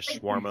bomb-ass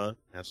shawarma,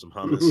 have some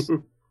hummus.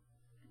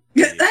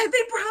 They'd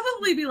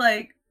probably be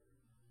like,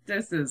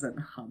 this isn't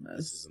hummus.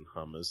 This isn't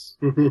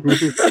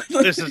hummus.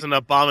 This is an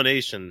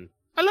abomination.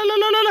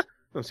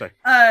 I'm sorry.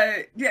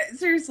 Yeah,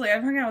 seriously,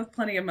 I've hung out with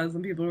plenty of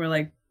Muslim people who are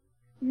like,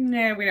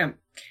 nah, we don't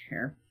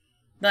care.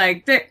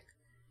 Like, they're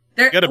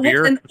got a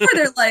beer? Or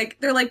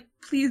they're like,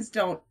 please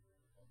don't.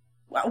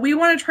 We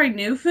want to try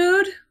new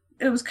food.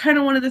 It was kind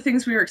of one of the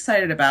things we were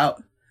excited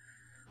about.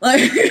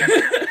 Like,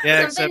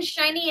 yeah, something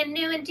shiny and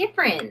new and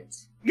different.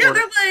 Yeah,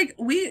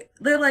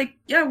 they're like,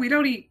 yeah, we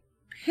don't eat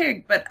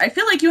pig, but I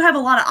feel like you have a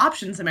lot of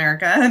options,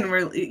 America, and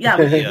we're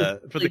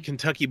for the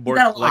Kentucky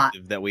Border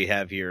Collective that we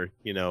have here,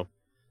 you know,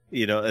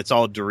 it's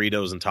all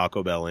Doritos and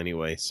Taco Bell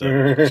anyway, so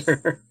and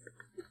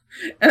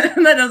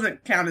that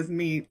doesn't count as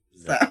meat.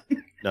 So.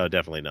 No,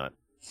 definitely not.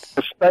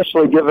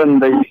 Especially given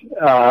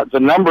the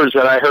numbers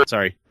that I heard.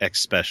 Sorry,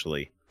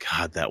 especially.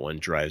 God, that one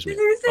drives me. Did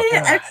you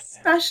say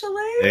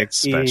especially?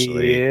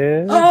 Especially.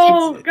 Yeah.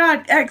 Oh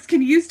God, X!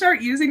 Can you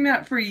start using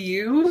that for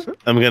you?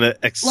 I'm gonna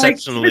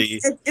exceptionally.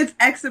 Like, it's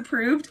X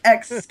approved.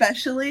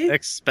 Especially.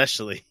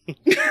 Especially.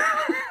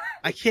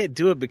 I can't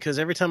do it because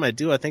every time I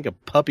do, I think a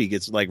puppy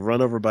gets like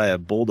run over by a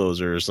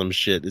bulldozer or some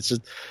shit. It's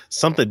just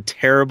something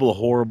terrible,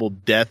 horrible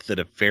death that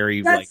a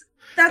fairy That's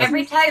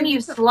every time you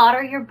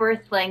slaughter your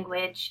birth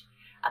language,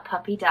 a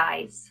puppy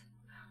dies.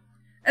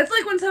 It's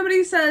like when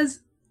somebody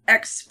says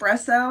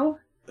espresso.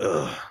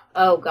 Ugh.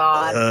 Oh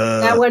God,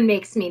 that one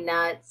makes me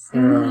nuts.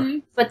 Mm-hmm.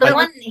 But the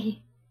one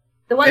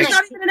there's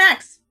not even an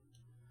X.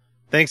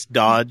 Thanks,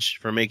 Dodge,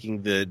 for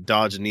making the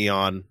Dodge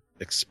Neon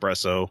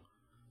Espresso.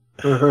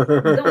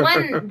 The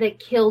one that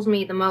kills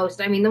me the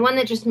most, I mean, the one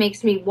that just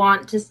makes me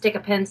want to stick a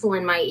pencil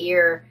in my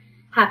ear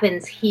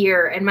happens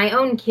here, and my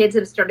own kids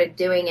have started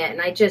doing it, and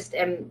I just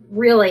am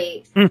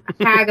really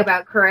hag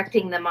about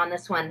correcting them on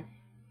this one.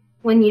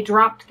 When you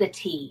dropped the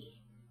T.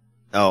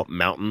 Oh,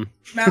 mountain.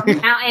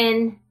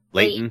 Mountain.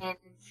 Leighton.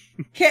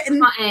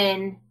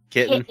 Kitten.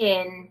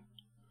 Kitten.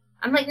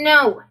 I'm like,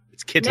 no.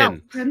 It's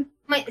kitten. No.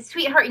 My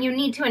sweetheart, you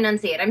need to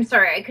enunciate. I'm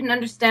sorry, I couldn't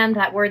understand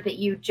that word that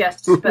you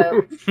just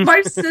spoke.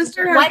 My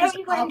sister has Why don't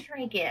you go ahead and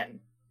try again?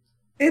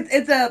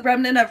 It's a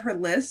remnant of her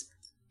lisp.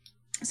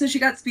 So she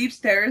got speech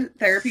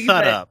therapy.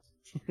 Shut up.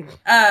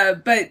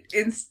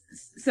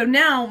 So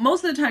now,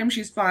 most of the time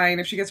she's fine.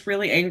 If she gets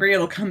really angry,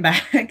 it'll come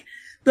back.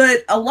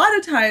 But a lot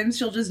of times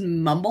she'll just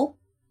mumble.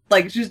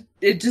 Like,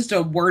 it's just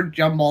a word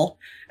jumble.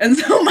 And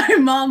so my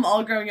mom,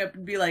 all growing up,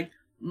 would be like,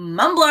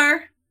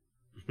 mumbler.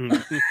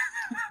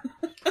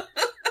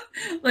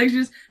 Like,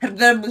 just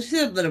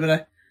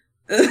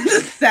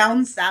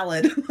sound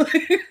salad.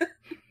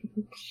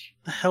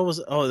 The hell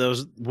was? Oh, that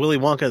was Willy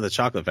Wonka at the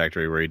Chocolate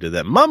Factory where he did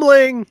that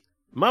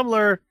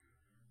mumbler.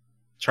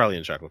 Charlie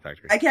and Chocolate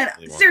Factory. I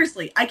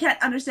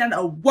can't understand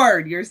a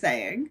word you're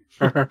saying.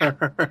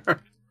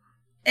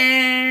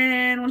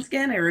 And once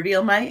again, I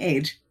reveal my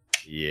age.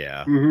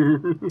 Yeah,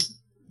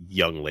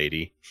 young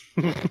lady.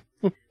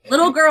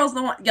 Little girl's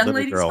the one. Young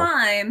Little lady's girl.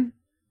 fine.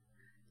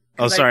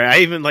 Oh, sorry.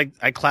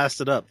 I classed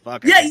it up.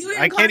 Fuck. Yeah,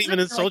 I can't even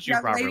insult you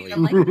young properly. lady,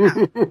 I'm like,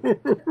 yeah.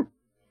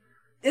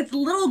 It's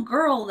little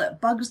girl that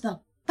bugs the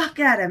fuck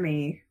out of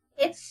me.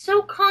 It's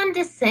so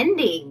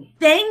condescending.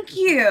 Thank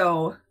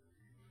you.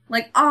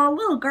 Like, oh,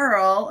 little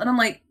girl. And I'm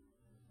like,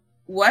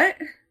 what?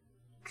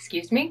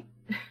 Excuse me?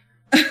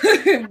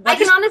 I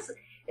can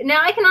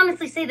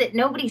honestly say that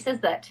nobody says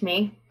that to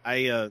me.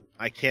 I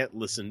can't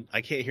listen.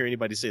 I can't hear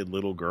anybody say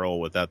little girl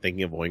without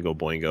thinking of Oingo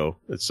Boingo.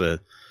 It's a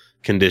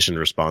conditioned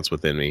response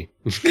within me.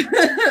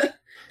 I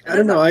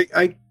don't know.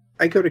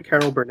 I go to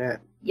Carol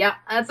Burnett. Yeah,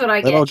 that's what I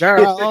Little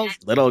get.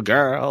 little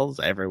girls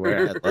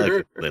everywhere.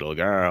 Look, little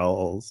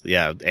girls.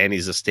 Yeah,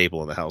 Annie's a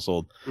staple in the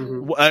household.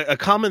 Mm-hmm. A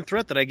common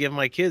threat that I give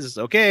my kids is,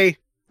 okay,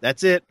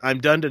 that's it. I'm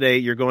done today.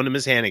 You're going to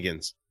Miss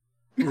Hannigan's.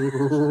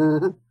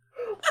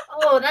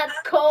 Oh, that's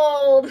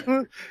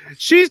cold.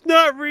 She's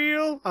not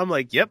real. I'm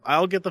like, yep,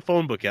 I'll get the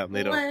phone book out, and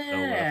they don't know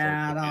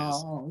what a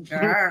phone book is.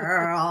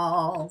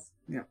 Girls.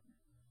 Yeah.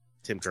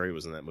 Tim Curry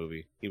was in that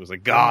movie. He was a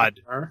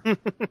god.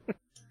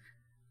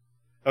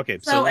 Okay,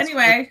 So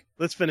anyway.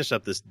 let's finish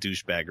up this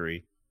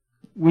douchebaggery.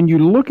 When you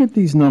look at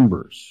these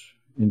numbers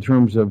in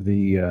terms of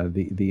the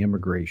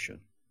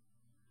immigration,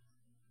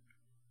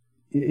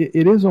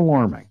 it is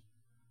alarming.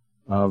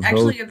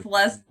 Actually, it's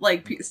less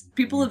like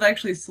people have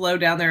actually slowed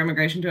down their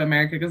immigration to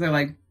America because they're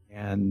like,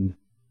 and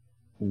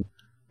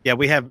yeah,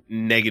 we have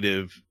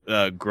negative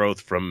growth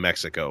from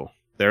Mexico.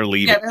 They're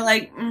leaving. yeah, they're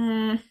like,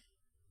 I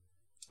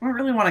don't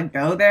really want to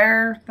go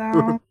there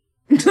though.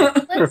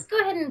 Let's go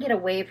ahead and get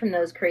away from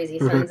those crazy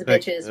sons of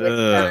bitches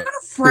with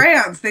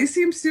France. They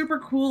seem super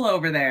cool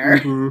over there.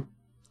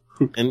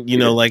 Mm-hmm. And you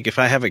know, like if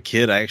I have a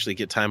kid, I actually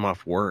get time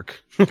off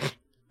work.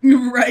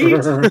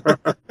 Right?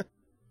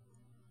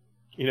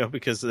 You know,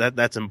 because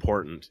that's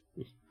important.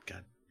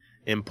 God,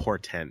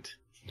 important.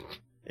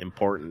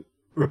 Important.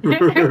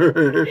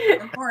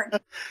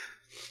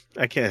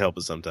 I can't help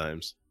it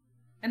sometimes.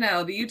 I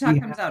know the Utah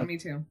comes out in me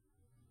too.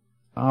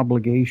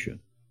 obligation.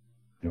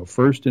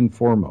 First and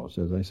foremost,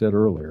 as I said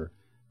earlier,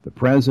 the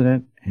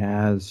president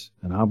has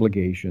an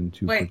obligation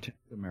to protect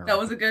America. That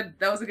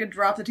was a good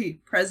drop the T.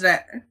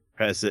 President.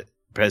 President.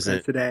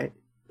 President.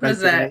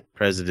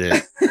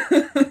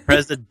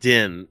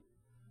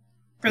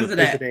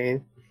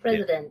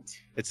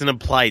 It's an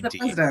implied It's T.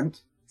 the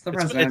president. It's the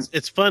president.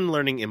 It's fun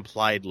learning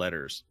implied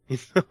letters.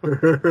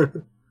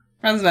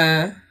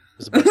 President.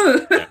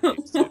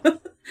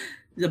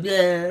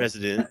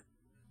 President.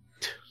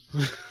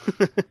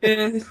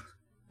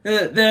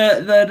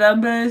 The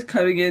numbers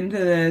coming into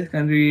this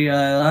country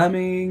are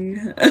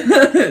alarming.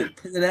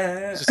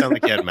 Just sound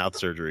like you had mouth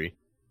surgery.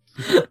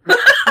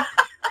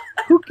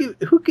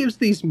 Who gives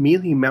these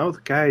mealy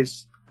mouth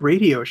guys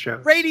radio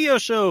shows? Radio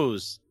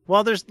shows.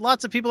 Well, there's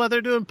lots of people out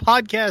there doing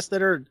podcasts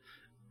that are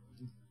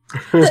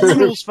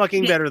rules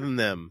fucking better than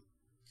them.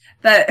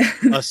 That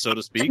Us, so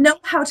to speak. know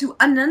how to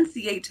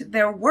enunciate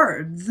their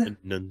words.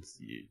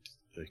 Enunciate.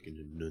 I can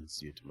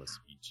enunciate my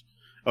speech.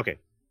 Okay.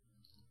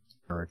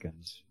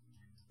 Americans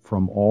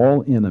from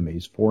all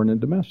enemies, foreign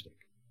and domestic.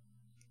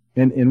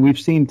 And we've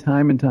seen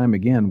time and time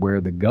again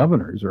where the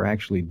governors are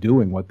actually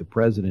doing what the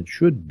president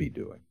should be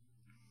doing.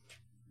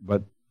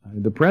 But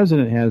the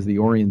president has the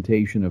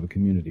orientation of a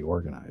community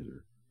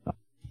organizer.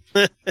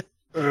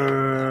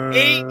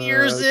 8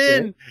 years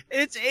in.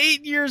 It's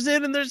 8 years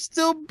in, and they're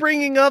still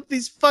bringing up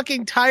these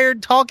fucking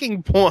tired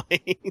talking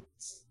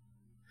points.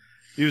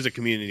 He was a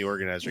community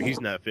organizer.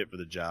 He's not fit for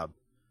the job.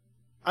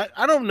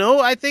 I don't know.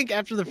 I think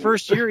after the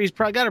first year, he's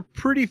probably got a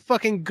pretty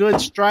fucking good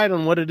stride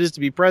on what it is to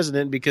be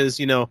president because,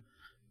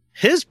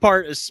 his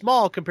part is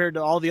small compared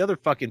to all the other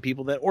fucking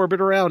people that orbit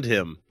around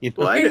him.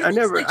 Well,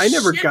 I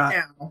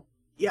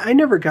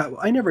never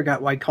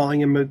got why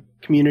calling him a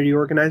community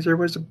organizer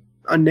was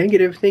a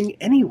negative thing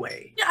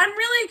anyway. Yeah, I'm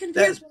really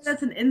confused why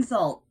that's an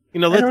insult.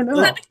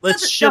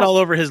 Let's shit all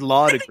over his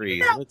law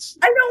degree. I know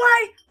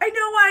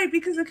why.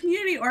 Because a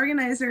community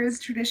organizer is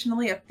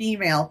traditionally a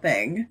female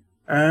thing.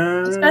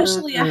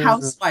 Especially a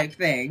housewife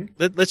thing.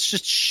 Let's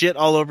just shit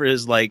all over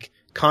his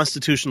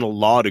constitutional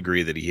law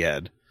degree that he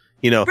had.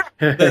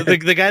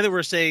 The guy that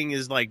we're saying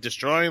is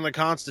destroying the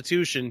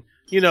Constitution.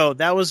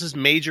 That was his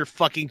major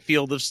fucking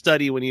field of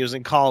study when he was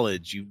in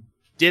college. You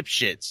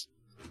dipshits.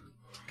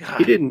 God.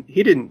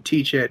 He didn't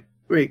teach it.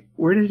 Wait,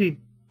 where did he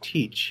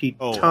teach? He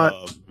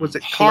taught. Was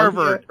it Harvard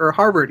Columbia or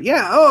Harvard?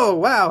 Yeah. Oh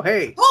wow.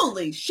 Hey.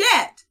 Holy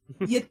shit!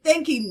 You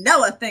think he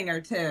know a thing or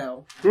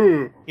two?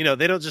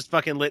 They don't just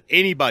fucking let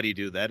anybody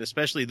do that,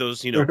 especially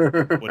those, what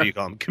do you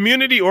call them?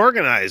 Community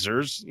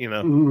organizers,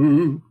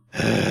 Mm-hmm.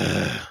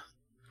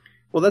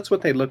 Well, that's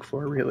what they look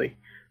for, really.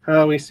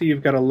 We see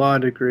you've got a law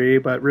degree,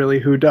 but really,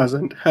 who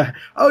doesn't?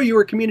 Oh, you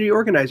were a community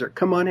organizer.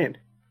 Come on in.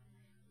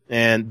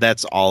 And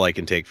that's all I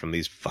can take from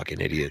these fucking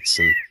idiots.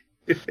 And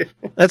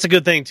that's a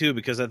good thing, too,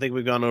 because I think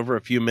we've gone over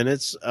a few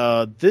minutes.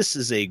 This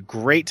is a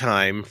great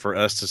time for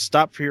us to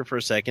stop here for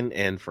a second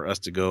and for us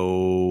to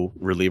go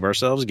relieve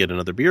ourselves, get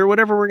another beer,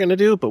 whatever we're going to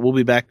do. But we'll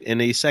be back in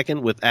a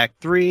second with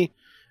Act 3,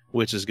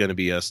 which is going to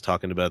be us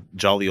talking about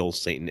jolly old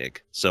St.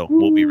 Nick. So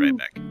we'll be right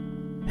back.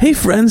 Hey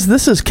friends,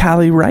 this is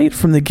Callie Wright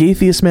from the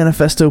Gaytheist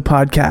Manifesto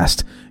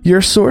podcast,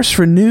 your source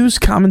for news,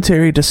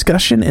 commentary,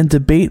 discussion, and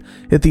debate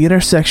at the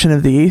intersection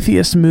of the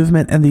atheist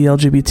movement and the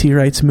LGBT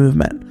rights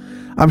movement.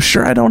 I'm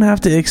sure I don't have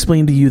to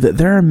explain to you that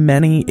there are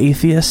many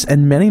atheists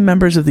and many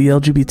members of the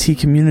LGBT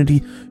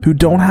community who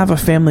don't have a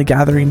family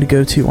gathering to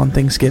go to on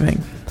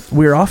Thanksgiving.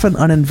 We are often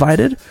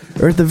uninvited,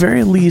 or at the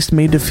very least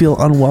made to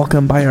feel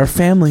unwelcome by our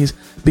families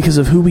because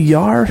of who we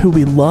are, who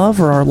we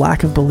love, or our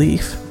lack of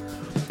belief.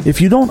 If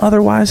you don't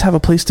otherwise have a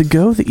place to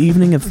go the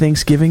evening of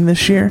Thanksgiving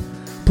this year,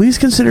 please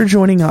consider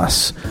joining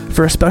us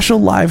for a special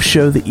live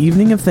show the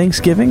evening of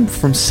Thanksgiving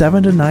from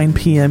 7 to 9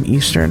 p.m.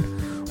 Eastern.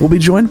 We'll be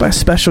joined by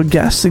special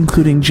guests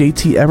including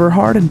JT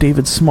Eberhard and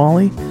David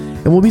Smalley,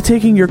 and we'll be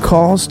taking your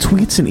calls,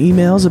 tweets, and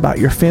emails about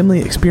your family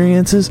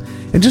experiences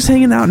and just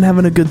hanging out and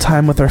having a good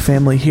time with our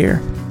family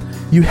here.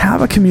 You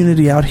have a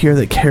community out here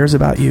that cares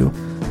about you.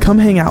 Come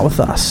hang out with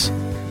us.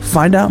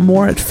 Find out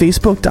more at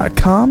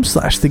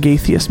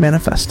facebook.com/The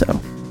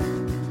Manifesto.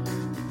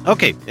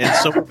 Okay, and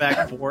so we're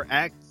back for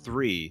Act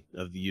 3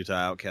 of the Utah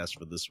Outcast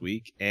for this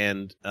week.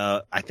 And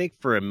I think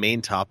for a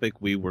main topic,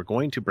 we were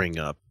going to bring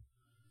up,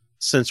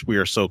 since we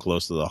are so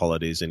close to the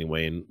holidays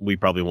anyway, and we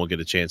probably won't get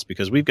a chance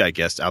because we've got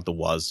guests out the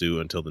wazoo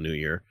until the new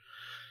year.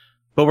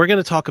 But we're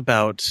going to talk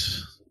about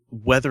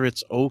whether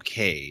it's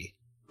okay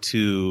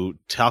to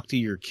talk to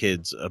your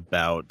kids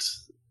about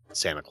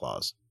Santa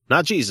Claus.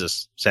 Not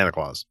Jesus, Santa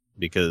Claus.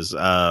 Because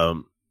I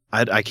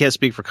can't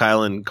speak for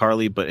Kyle and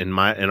Carly, but in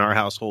our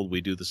household,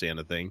 we do the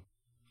Santa thing.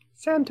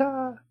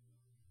 Santa.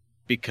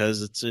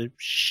 Because it's a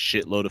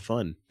shitload of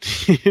fun.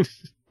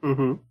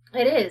 Mm-hmm.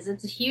 It is.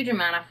 It's a huge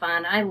amount of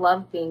fun. I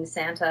love being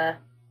Santa.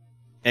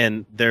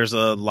 And there's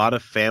a lot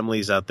of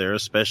families out there,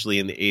 especially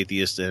in the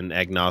atheist and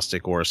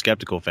agnostic or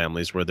skeptical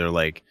families, where they're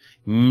like,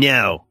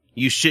 no,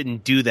 you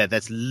shouldn't do that.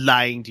 That's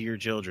lying to your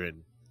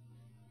children.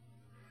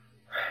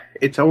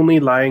 It's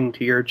only lying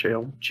to your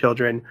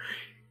children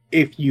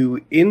if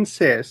you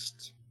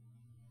insist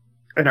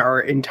and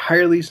are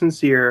entirely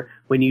sincere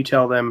when you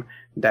tell them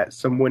that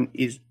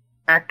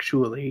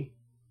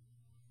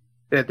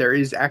there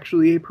is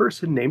actually a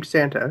person named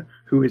Santa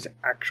who is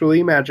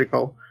actually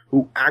magical,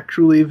 who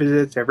actually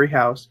visits every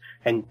house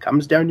and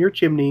comes down your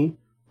chimney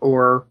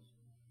or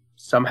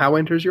somehow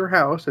enters your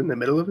house in the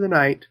middle of the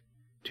night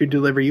to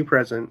deliver you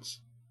presents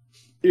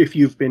if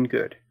you've been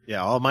good.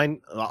 Yeah, all of my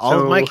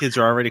kids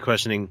are already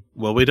questioning,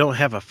 well, we don't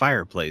have a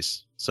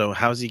fireplace, so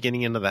how's he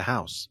getting into the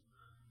house?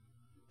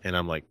 And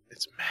I'm like,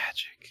 it's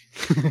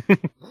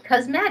magic.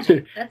 Because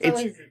magic. That's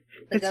always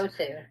the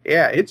go-to.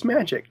 Yeah, it's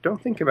magic.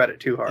 Don't think about it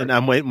too hard. And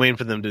I'm waiting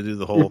for them to do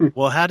the whole,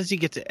 well, how does he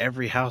get to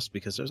every house?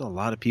 Because there's a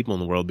lot of people in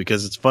the world.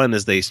 Because it's fun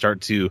as they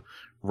start to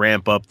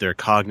ramp up their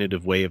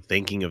cognitive way of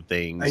thinking of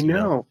things. I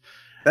know.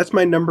 That's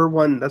my number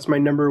one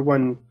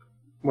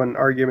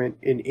argument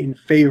in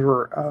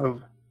favor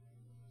of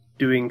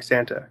doing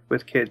Santa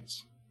with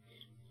kids.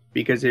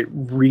 Because it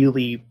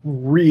really,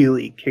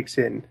 really kicks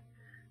in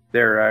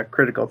their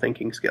critical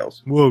thinking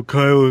skills. Well,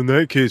 Kyle, in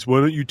that case,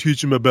 why don't you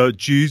teach them about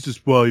Jesus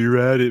while you're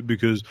at it?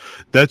 Because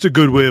that's a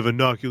good way of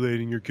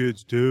inoculating your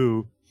kids,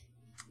 too.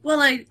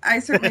 Well, I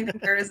certainly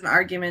think there is an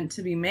argument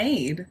to be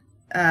made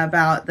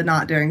about the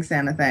not doing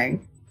Santa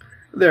thing.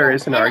 There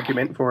is an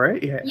argument for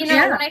it, yeah. You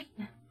know,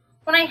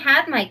 when I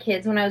had my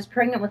kids, when I was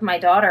pregnant with my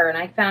daughter, and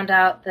I found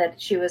out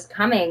that she was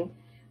coming,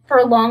 for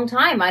a long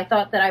time, I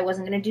thought that I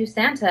wasn't going to do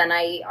Santa, and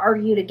I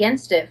argued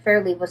against it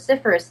fairly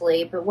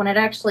vociferously, but when it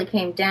actually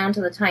came down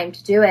to the time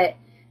to do it,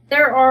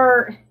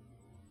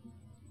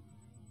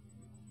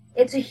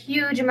 it's a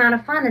huge amount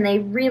of fun, and they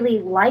really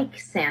like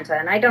Santa,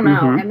 and I don't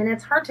know. Mm-hmm. I mean,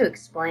 it's hard to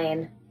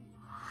explain.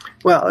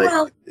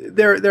 Well,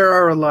 there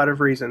are a lot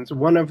of reasons.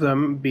 One of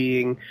them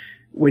being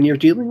when you're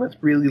dealing with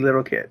really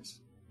little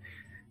kids,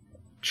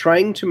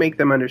 trying to make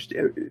them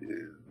understand,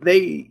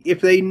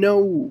 if they know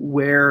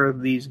where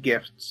these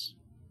gifts,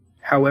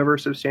 however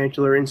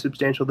substantial or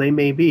insubstantial they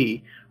may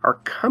be, are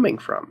coming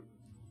from.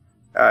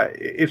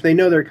 If they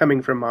know they're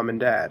coming from mom and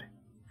dad,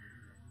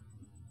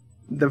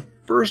 the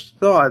first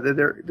thought that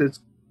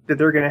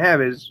they're going to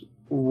have is,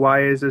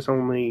 why is this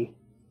only,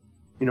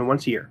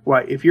 once a year?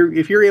 Why, if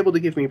you're able to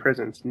give me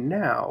presents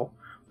now,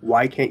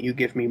 why can't you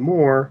give me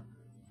more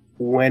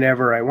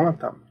whenever I want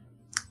them?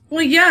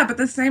 Well, yeah, but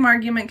the same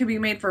argument can be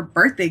made for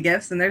birthday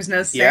gifts, and there's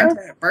no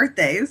Santa at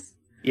birthdays.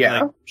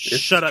 Yeah, like,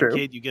 shut up,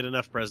 kid! You get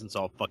enough presents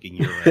all fucking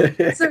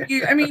year. So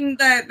you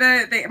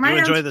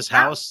enjoy this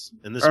house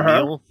and this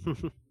meal.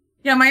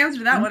 Yeah, my answer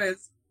to that one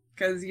is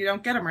because you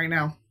don't get them right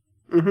now.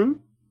 Mm-hmm.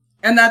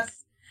 And I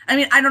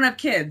don't have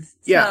kids,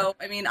 yeah. So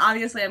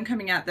obviously, I'm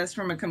coming at this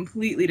from a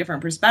completely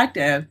different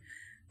perspective.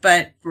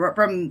 But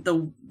from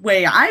the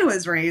way I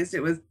was raised,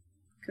 it was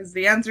because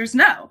the answer is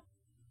no.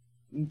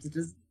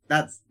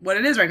 That's what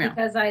it is right now.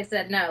 Because I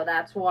said no,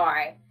 that's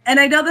why. And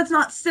I know that's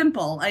not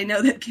simple. I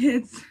know that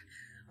kids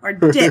are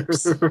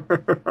dicks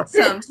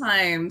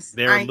sometimes.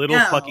 They're little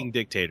fucking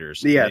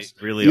dictators. Yes,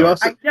 they really are.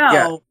 Also, I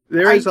know.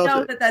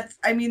 Yeah, that's.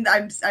 I mean,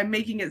 I'm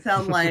making it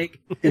sound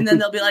like, and then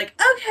they'll be like,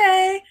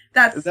 "Okay,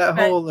 that's that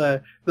whole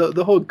the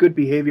whole good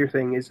behavior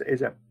thing is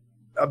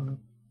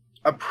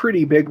a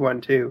pretty big one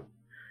too.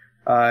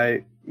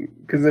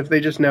 Because if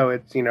they just know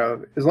it's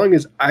as long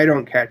as I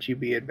don't catch you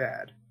being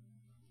bad,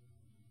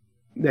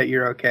 that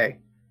you're okay.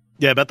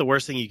 Yeah, about the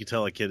worst thing you can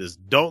tell a kid is,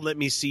 "Don't let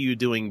me see you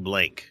doing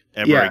blank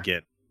ever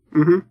again."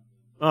 Mm-hmm.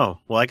 Oh,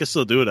 well, I can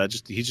still do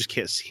it. He just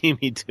can't see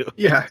me do it.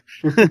 Yeah.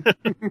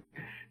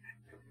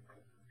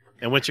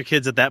 And once your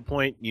kid's at that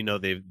point,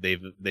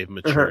 they've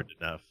matured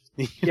enough.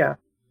 Yeah.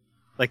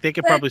 Like they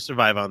could probably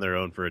survive on their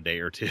own for a day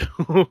or two.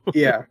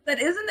 Yeah. But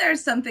isn't there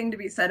something to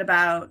be said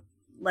about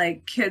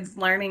like kids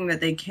learning that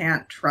they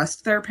can't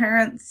trust their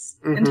parents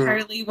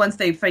entirely once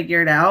they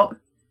figure it out?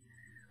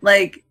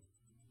 Like,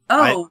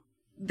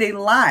 they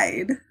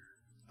lied.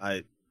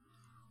 I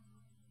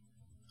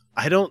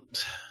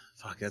don't.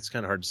 Fuck, that's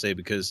kind of hard to say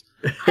because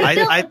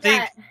I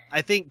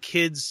think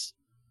kids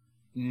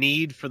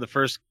need for the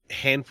first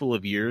handful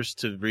of years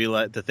to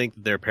think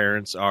that their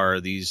parents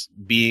are these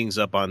beings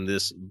up on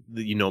this,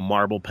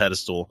 marble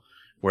pedestal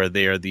where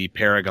they are the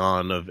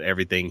paragon of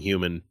everything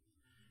human.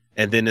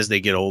 And then as they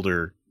get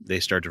older, they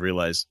start to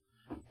realize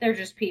They're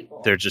just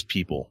people.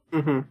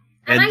 Mm-hmm.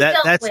 And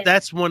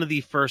that's one of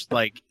the first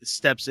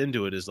steps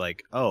into it is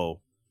like, oh,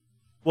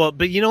 well,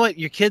 but you know what?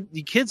 Your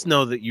kids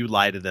know that you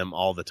lie to them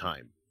all the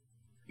time.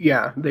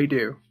 Yeah, they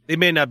do. They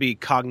may not be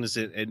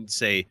cognizant and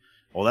say,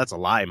 "Well, that's a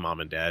lie, Mom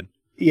and Dad."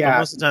 Yeah. But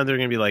most of the time, they're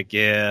gonna be like,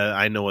 "Yeah,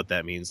 I know what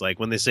that means." Like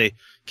when they say,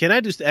 "Can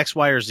I do X,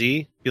 Y, or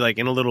Z?" Be like,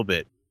 "In a little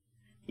bit."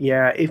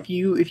 Yeah, if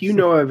you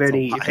know of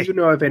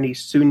any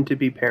soon to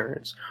be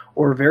parents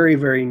or very,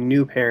 very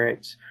new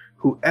parents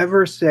who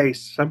ever say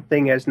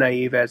something as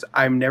naive as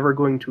 "I'm never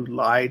going to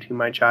lie to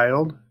my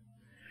child,"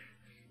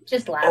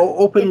 just laugh.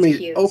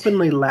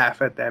 Openly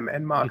laugh at them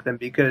and mock them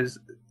because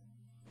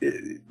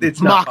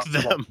it's not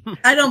possible. them.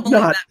 I don't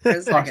believe that for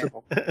a second.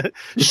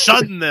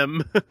 Shun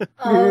them.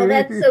 Oh,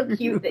 that's so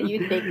cute that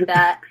you think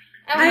that.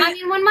 I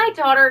mean, when my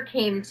daughter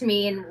came to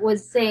me and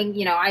was saying,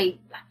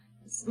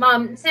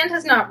 Mom,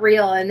 Santa's not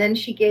real, and then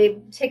she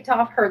ticked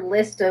off her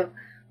list of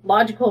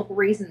logical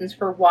reasons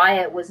for why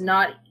it was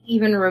not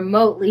even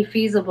remotely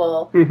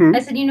feasible. Mm-hmm. I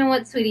said, you know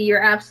what, sweetie,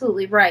 you're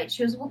absolutely right.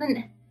 She goes, well,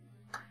 then,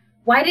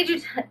 why did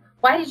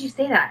you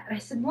say that? I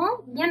said,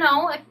 well,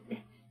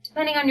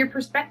 depending on your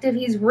perspective,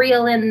 he's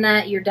real in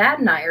that your dad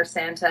and I are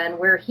Santa and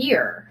we're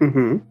here.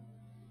 Mm-hmm.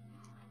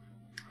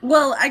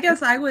 Well, I guess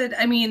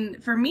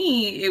for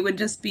me, it would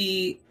just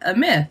be a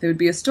myth. It would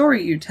be a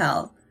story you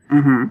tell.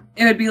 Mm-hmm.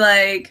 It would be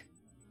like,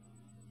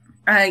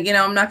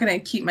 I'm not going to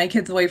keep my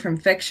kids away from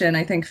fiction.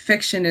 I think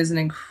fiction is an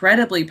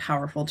incredibly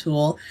powerful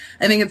tool.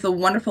 I think it's a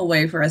wonderful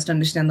way for us to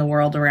understand the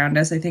world around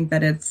us. I think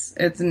that it's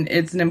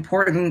an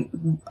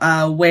important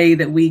way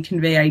that we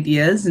convey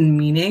ideas and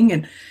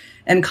meaning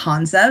and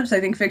concepts. I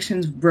think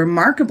fiction's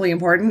remarkably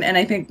important, and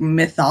I think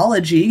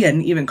mythology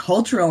and even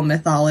cultural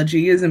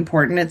mythology is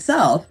important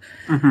itself.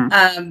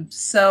 Mm-hmm.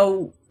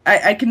 So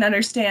I can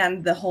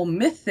understand the whole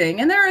myth thing,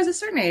 and there is a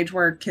certain age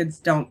where kids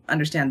don't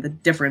understand the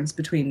difference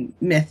between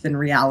myth and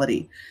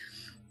reality.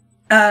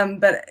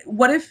 But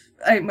what if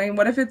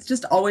it's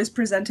just always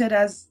presented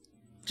as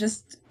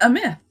just a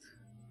myth?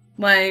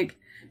 Like,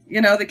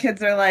 the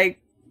kids are like,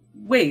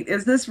 wait,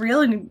 is this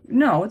real? And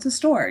no, it's a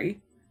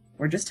story.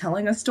 We're just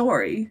telling a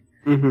story.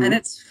 Mm-hmm. And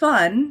it's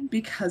fun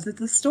because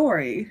it's a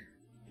story.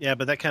 Yeah,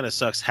 but that kind of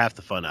sucks half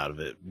the fun out of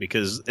it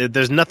because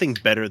there's nothing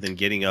better than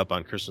getting up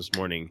on Christmas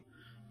morning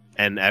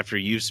and after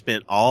you've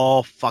spent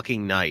all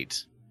fucking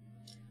night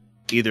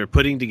either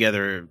putting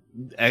together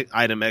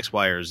item X,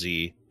 Y, or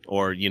Z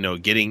or,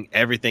 getting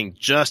everything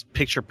just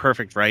picture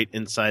perfect right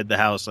inside the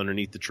house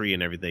underneath the tree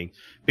and everything.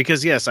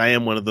 Because, yes, I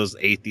am one of those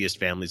atheist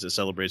families that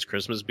celebrates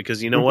Christmas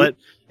because you know what?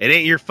 It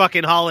ain't your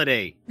fucking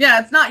holiday.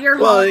 Yeah, it's not your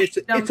holiday.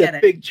 It's a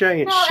big,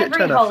 giant shit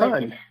ton of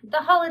fun. The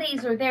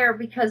holidays are there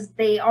because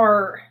they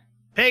are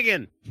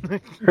pagan.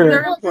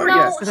 They're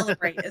important to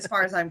celebrate, as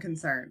far as I'm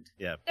concerned.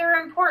 Yeah,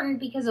 they're important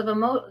because of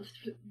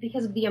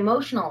the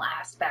emotional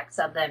aspects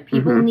of them.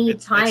 People need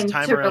time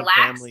to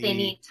relax. Family. They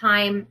need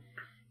time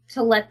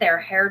to let their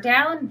hair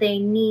down. They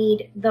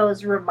need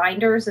those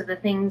reminders of the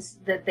things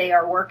that they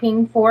are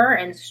working for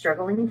and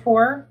struggling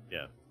for.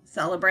 Yeah,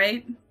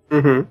 celebrate.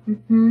 Mm-hmm.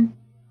 Mm-hmm.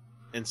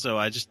 And so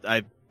I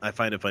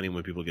find it funny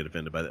when people get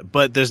offended by that.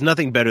 But there's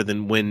nothing better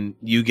than when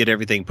you get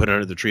everything put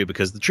under the tree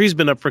because the tree's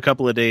been up for a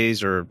couple of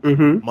days or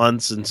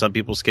months in some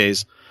people's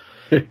case.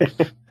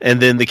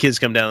 And then the kids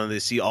come down and they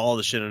see all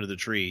the shit under the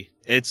tree.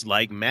 It's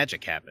like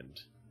magic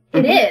happened.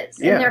 It is.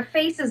 Yeah. And their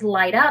faces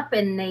light up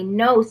and they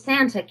know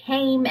Santa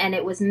came and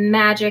it was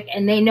magic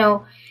and they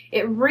know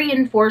it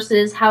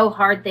reinforces how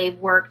hard they've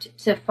worked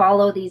to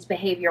follow these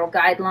behavioral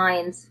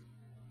guidelines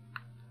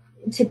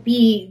to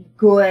be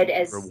good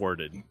as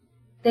rewarded.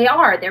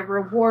 They're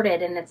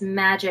rewarded and it's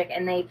magic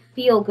and they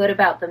feel good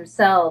about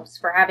themselves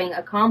for having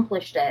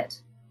accomplished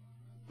it.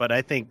 But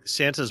I think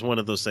Santa's one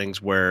of those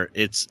things where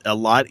it's a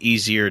lot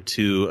easier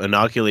to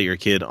inoculate your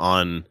kid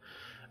on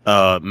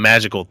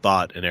magical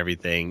thought and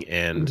everything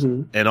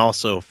and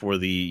also for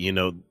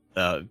the,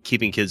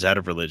 keeping kids out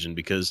of religion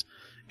because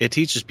it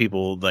teaches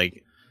people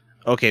like,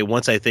 okay,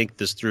 once I think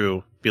this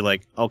through, be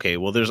like, okay,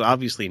 well, there's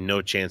obviously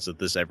no chance that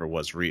this ever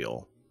was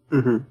real.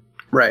 Mm-hmm.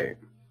 Right.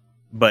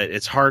 But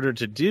it's harder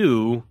to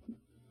do,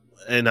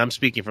 and I'm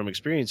speaking from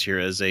experience here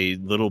as a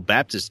little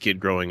Baptist kid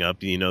growing up,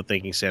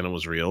 thinking Santa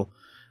was real.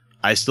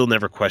 I still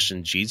never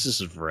questioned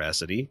Jesus'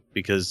 veracity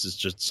because it's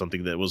just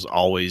something that was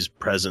always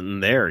present in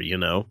there,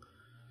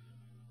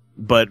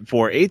 But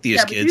for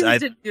atheist kids, Jesus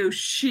didn't do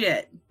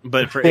shit.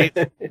 But for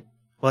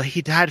well,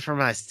 he died for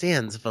my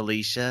sins,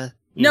 Felicia.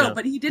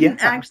 But he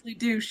didn't actually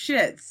do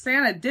shit.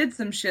 Santa did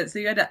some shit, so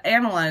you had to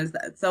analyze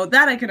that. So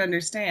that I can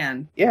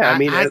understand. Yeah, I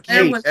mean,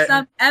 there was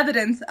some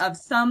evidence of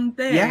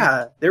something.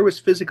 Yeah, there was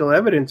physical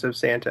evidence of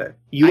Santa.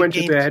 You went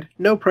to bed,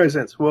 no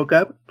presents. Woke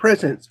up,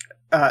 presents.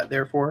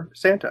 Therefore,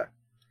 Santa.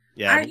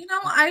 Yeah,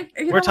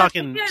 we're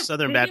talking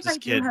Southern Baptist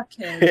kid.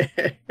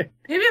 Maybe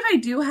if I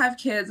do have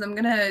kids, I'm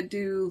gonna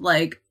do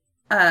like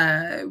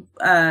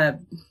the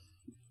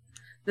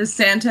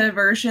Santa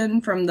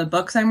version from the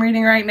books I'm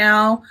reading right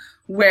now,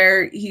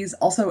 where he's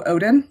also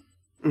Odin.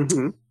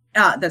 Mm-hmm.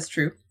 That's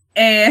true.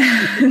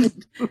 And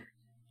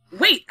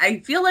wait, I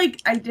feel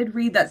like I did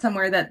read that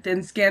somewhere that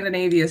in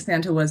Scandinavia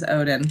Santa was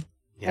Odin.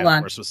 Yeah, Hold on.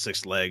 horse with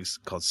 6 legs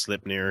called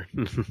Sleipnir.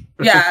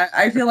 Yeah,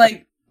 I feel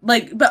like,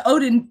 but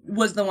Odin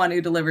was the one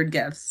who delivered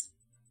gifts.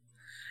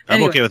 I'm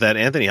Anyway. okay with that.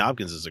 Anthony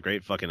Hopkins is a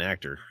great fucking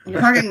actor.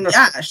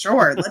 Yeah,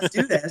 sure. Let's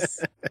do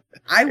this.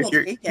 I will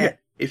take it.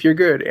 If you're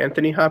good,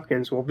 Anthony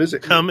Hopkins will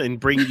visit. Come and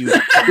bring you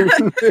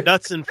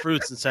nuts and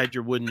fruits inside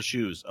your wooden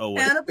shoes. Oh,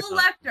 wait. Hannibal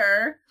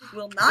Lecter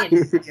will not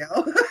visit you.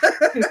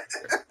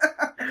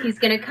 He's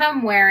gonna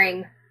come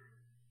wearing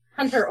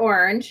Hunter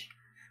Orange.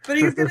 But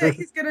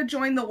he's gonna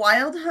join the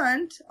wild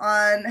hunt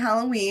on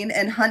Halloween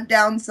and hunt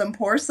down some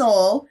poor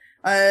soul,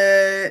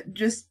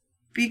 just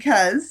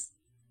because.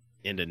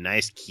 And a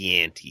nice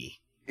Chianti.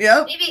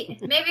 Yep.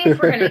 Maybe if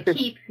we're gonna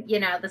keep,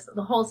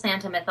 the whole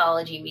Santa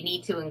mythology, we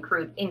need to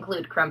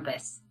include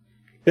Krampus.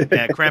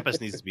 Yeah,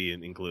 Krampus needs to be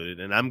included,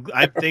 and I'm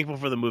thankful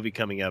for the movie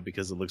coming out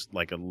because it looks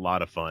like a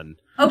lot of fun.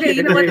 Okay,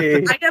 you know what?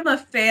 I am a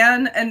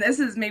fan, and this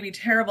is maybe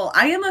terrible.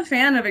 I am a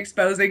fan of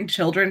exposing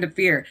children to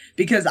fear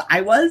because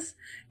I was,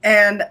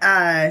 and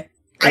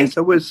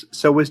so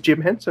was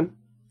Jim Henson.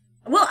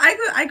 Well,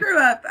 I grew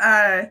up.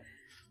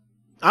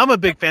 I'm a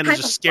big fan of kind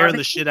just of scaring loving-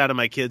 the shit out of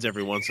my kids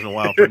every once in a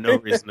while for no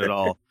reason at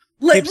all.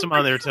 Like, Keeps them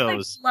on their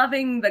toes.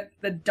 Loving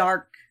the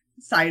dark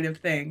side of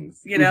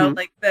things,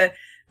 like the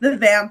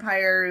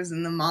vampires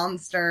and the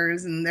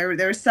monsters, and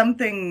there's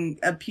something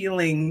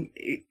appealing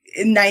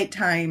in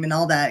nighttime and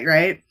all that,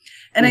 right?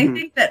 And I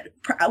think that,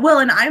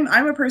 and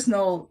I'm a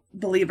personal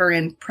believer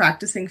in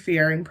practicing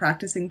fear and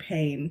practicing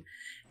pain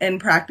and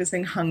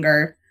practicing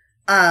hunger.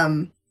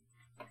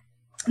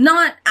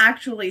 Not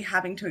actually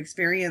having to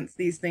experience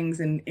these things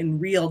in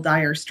real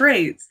dire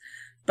straits,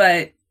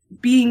 but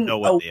being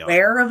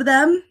aware of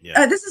them.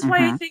 Yeah. This is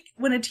why I think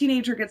when a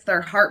teenager gets their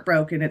heart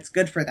broken, it's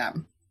good for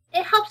them.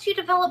 It helps you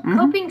develop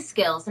coping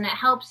skills, and it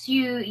helps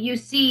you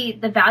see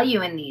the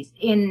value in these.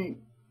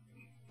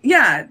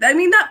 Yeah, I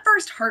mean, that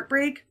first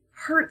heartbreak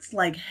hurts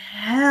like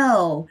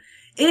hell.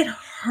 It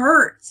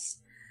hurts.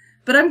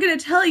 But I'm going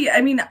to tell you,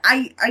 I mean,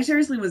 I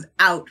seriously was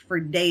out for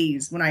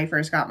days when I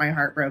first got my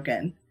heart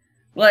broken.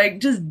 Like,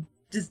 just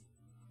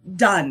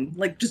done.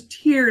 Like, just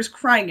tears,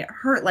 crying. It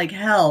hurt like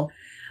hell.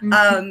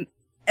 Mm-hmm.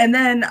 And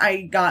then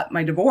I got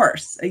my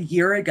divorce a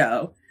year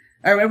ago.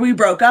 Or we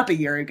broke up a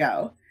year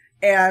ago.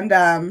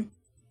 And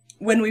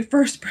when we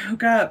first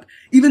broke up,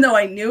 even though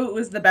I knew it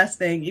was the best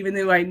thing, even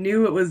though I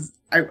knew it was,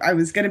 I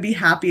was going to be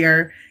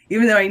happier,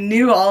 even though I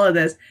knew all of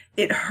this,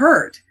 it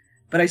hurt.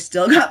 But I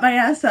still got my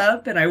ass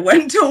up and I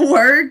went to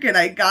work and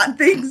I got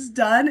things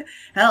done.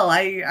 Hell,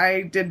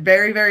 I did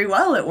very, very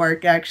well at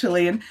work,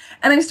 actually. And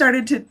I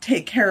started to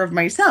take care of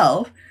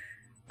myself.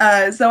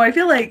 So I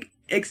feel like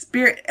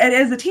and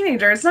as a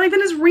teenager, it's not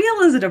even as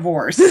real as a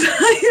divorce. It's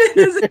not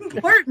even as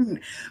important.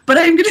 But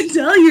I'm going to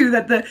tell you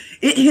that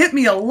it hit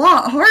me a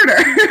lot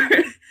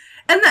harder.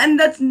 and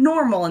that's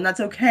normal and that's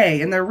okay.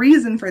 And the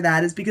reason for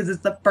that is because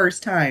it's the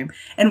first time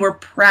and we're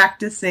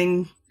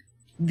practicing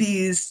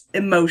these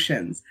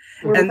emotions.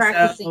 We're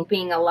practicing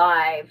being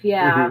alive.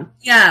 Yeah. Mm-hmm.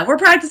 Yeah, we're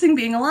practicing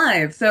being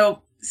alive.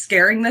 So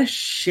scaring the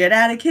shit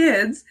out of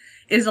kids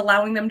is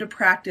allowing them to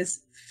practice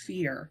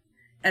fear.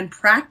 And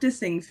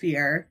practicing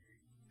fear,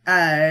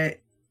 I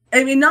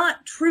mean,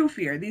 not true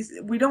fear.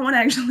 We don't want to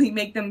actually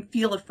make them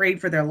feel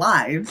afraid for their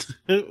lives.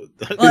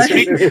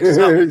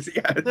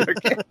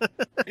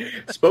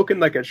 Spoken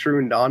like a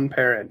true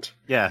non-parent.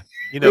 Yeah.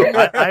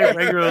 I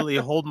regularly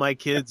hold my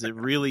kids at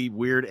really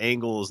weird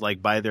angles,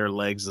 like by their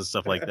legs and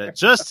stuff like that,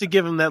 just to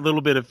give them that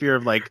little bit of fear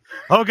of like,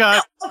 oh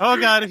God,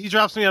 if he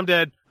drops me, I'm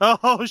dead.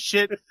 Oh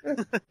shit.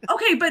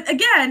 Okay, but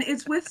again,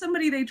 it's with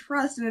somebody they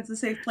trust and it's a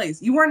safe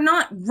place. You are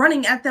not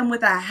running at them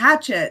with a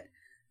hatchet.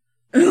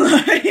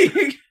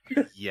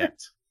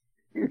 Yet.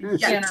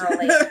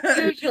 Generally.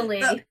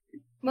 Usually.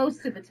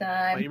 Most of the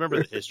time. Well, you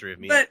remember the history of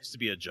me. I used to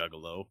be a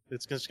juggalo.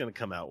 It's just going to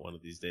come out one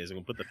of these days. I'm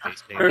going to put the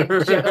face paint on.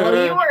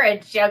 Juggalo. You were a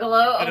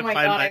juggalo. Oh my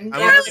God. I'm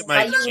never going to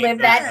let you live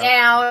that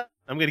down.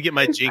 I'm going to get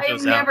my Jinkos out.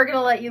 I'm never going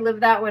to let you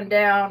live that one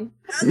down.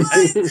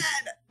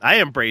 I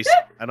embrace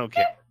it. I don't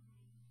care.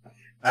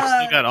 I've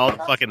still got all the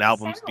fucking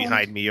albums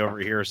behind me over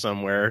here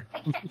somewhere.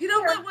 You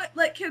don't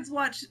let kids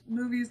watch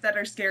movies that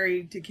are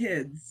scary to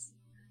kids.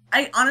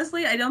 I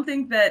don't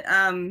think that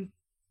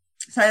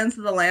Silence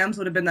of the Lambs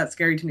would have been that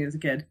scary to me as a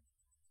kid.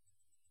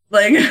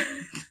 Like,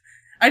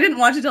 I didn't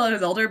watch it till I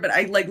was older, but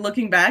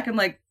looking back, I'm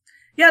like,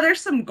 yeah,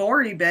 there's some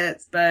gory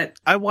bits, but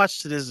I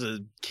watched it as a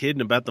kid,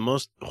 and about the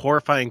most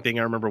horrifying thing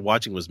I remember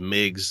watching was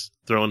Miggs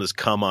throwing his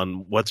cum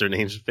on what's her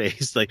name's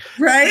face, like,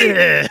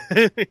 right?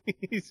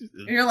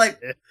 You're like,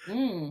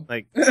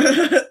 like,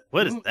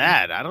 what is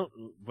that?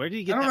 Where do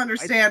you get? I don't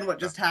understand what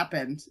just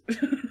happened.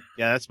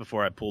 Yeah, that's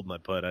before I pulled my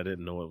putt. I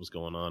didn't know what was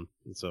going on,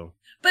 and so.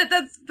 But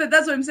that's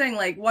what I'm saying.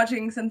 Like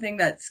watching something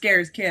that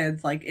scares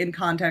kids, like in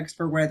context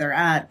for where they're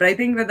at. But I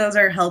think that those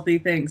are healthy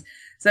things.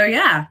 So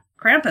yeah,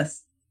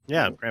 Krampus.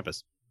 Yeah,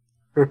 Krampus.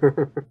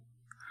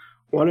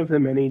 One of the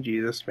many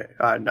Jesus,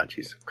 not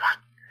Jesus,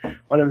 God.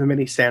 One of the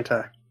many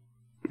Santa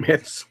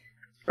myths.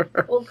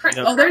 Well,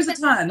 there's a Krampus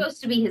ton. is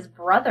supposed to be his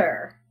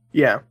brother.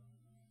 Yeah.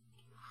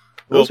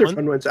 Those are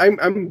fun ones.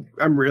 I'm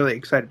really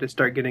excited to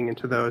start getting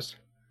into those.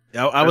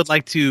 I would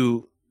like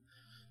to.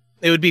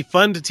 It would be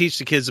fun to teach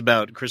the kids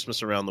about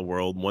Christmas around the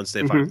world once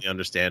they finally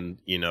understand,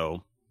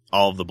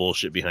 all of the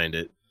bullshit behind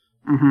it.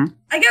 Mm-hmm.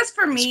 I guess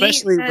for me,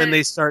 Especially when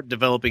they start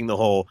developing the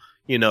whole,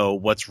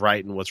 what's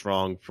right and what's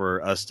wrong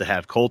for us to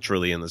have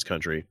culturally in this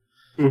country.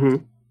 Mm-hmm.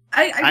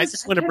 I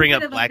just want to bring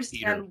up Black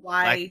Peter. Peter.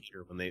 Black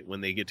Peter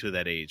when they get to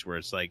that age where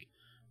it's like,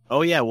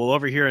 oh yeah, well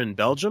over here in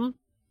Belgium,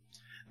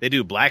 they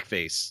do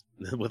blackface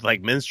with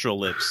like minstrel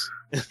lips.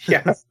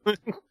 Yeah.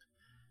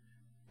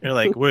 You're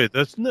like, wait,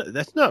 that's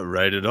not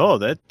right at all.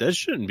 That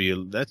shouldn't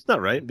be. That's not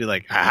right. And be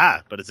like,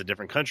 aha, but it's a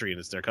different country and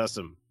it's their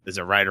custom. Is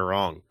it right or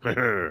wrong?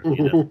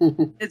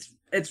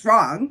 It's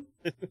wrong.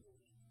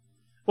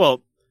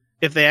 Well,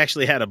 if they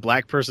actually had a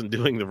black person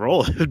doing the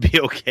role, it would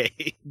be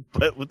okay.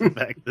 But with the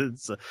fact that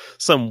it's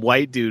some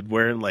white dude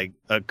wearing like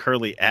a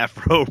curly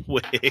afro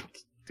wig,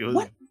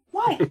 What?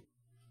 Why?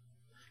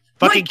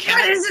 Fucking My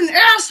cat is an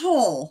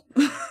asshole.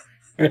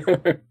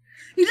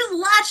 He just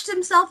latched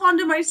himself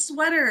onto my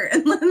sweater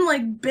and then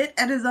like bit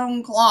at his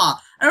own claw.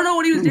 I don't know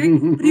what he was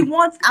doing, but he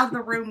wants out of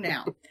the room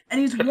now. And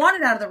he's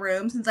wanted out of the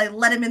room since I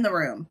let him in the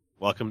room.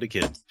 Welcome to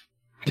kids.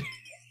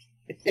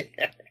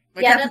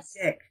 My cat's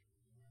a dick.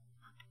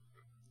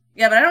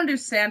 Yeah, but I don't do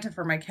Santa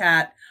for my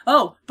cat.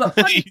 Oh, but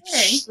funny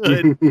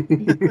thing.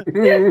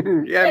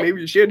 Yeah,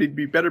 maybe you should. He'd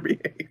be better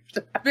behaved.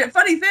 But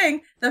funny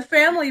thing, the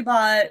family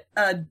bought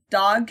a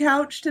dog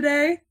couch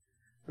today.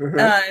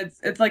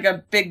 It's like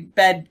a big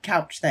bed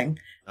couch thing.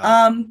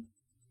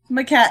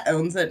 My cat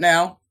owns it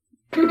now.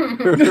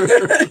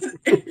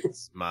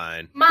 It's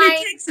mine.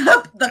 He takes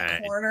up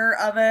the corner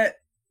of it,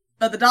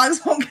 but the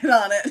dogs won't get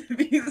on it.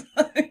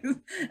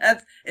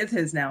 It's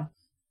his now.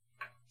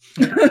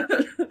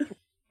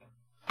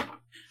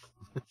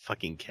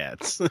 Fucking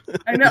cats.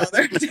 I know,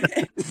 they're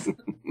dicks. Here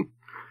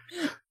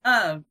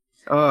I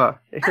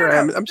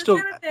am. I'm still.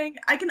 Kind of thing,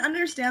 I can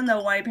understand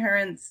though why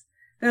parents.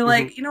 They're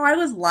like, I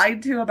was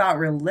lied to about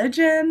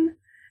religion.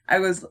 I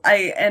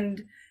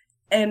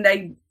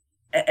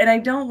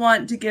don't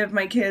want to give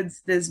my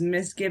kids this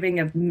misgiving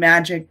of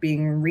magic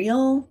being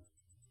real.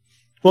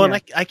 Well, and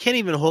I can't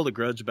even hold a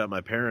grudge about my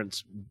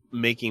parents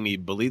making me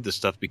believe this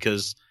stuff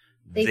because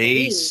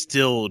they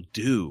still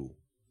do.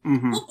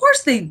 Mm-hmm. Well, of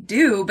course they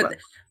do,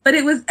 but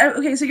it was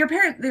okay. So your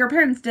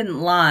parents didn't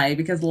lie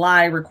because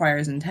lie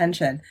requires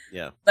intention.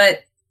 Yeah,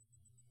 but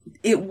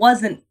it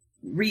wasn't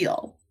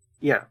real.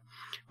 Yeah.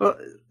 Well,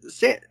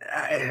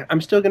 I'm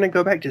still going to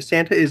go back to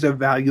Santa is a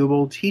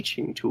valuable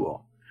teaching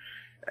tool.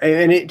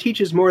 And it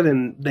teaches more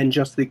than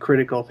just the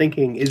critical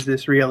thinking. Is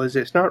this real? Is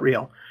this not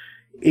real?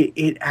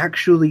 It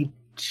actually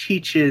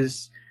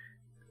teaches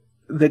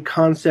the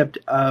concept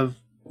of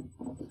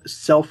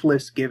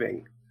selfless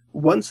giving.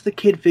 Once the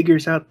kid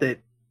figures out that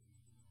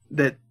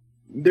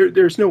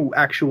there's no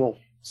actual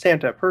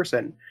Santa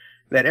person,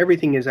 that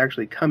everything is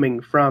actually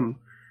coming from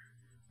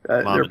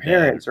their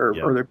parents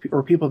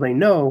or people they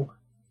know,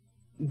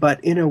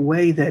 but in a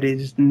way that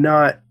is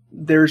not,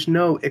 there's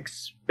no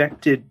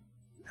expected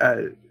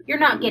you're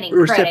not getting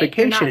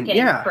reciprocation. Credit.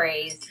 You're not getting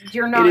praise.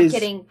 You're not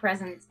getting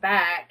presents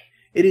back.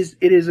 It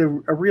is a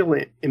real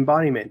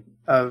embodiment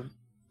of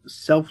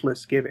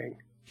selfless giving.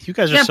 You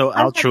guys are so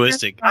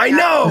altruistic. I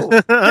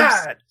know.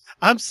 God.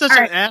 I'm such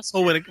an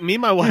asshole me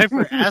and my wife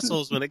are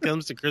assholes when it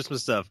comes to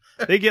Christmas stuff.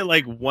 They get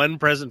like one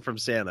present from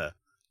Santa.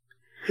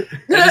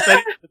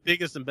 The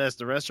biggest and best.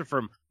 The rest are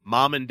from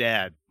mom and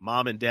dad.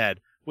 Mom and dad.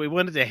 We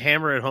wanted to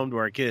hammer it home to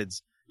our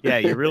kids. Yeah,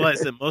 you realize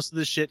that most of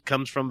the shit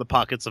comes from the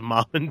pockets of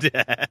mom and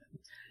dad.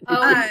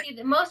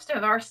 Most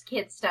of our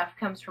kids' stuff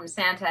comes from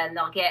Santa, and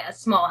they'll get a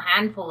small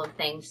handful of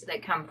things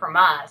that come from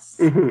us.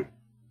 Mm-hmm.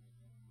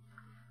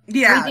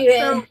 Yeah,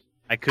 so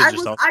I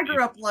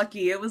grew up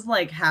lucky. It was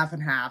like half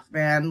and half,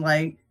 man.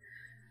 Like,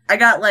 I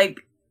got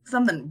like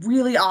something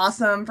really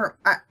awesome for.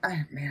 I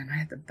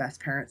had the best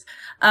parents.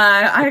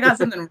 I got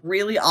something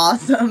really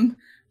awesome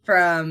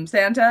from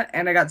Santa,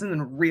 and I got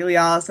something really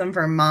awesome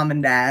from mom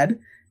and dad,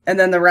 and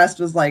then the rest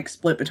was like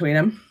split between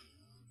them.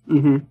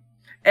 Mm-hmm.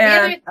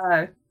 And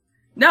but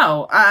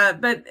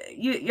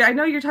I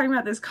know you're talking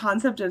about this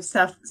concept of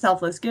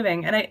selfless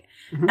giving, and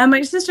and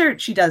my sister,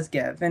 she does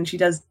give and she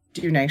does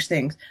do nice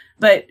things,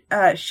 but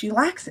she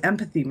lacks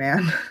empathy,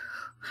 man.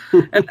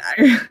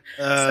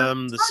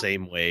 The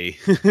same way.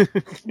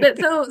 But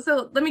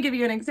so let me give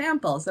you an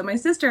example. So my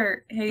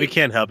sister hates. We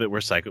can't help it. We're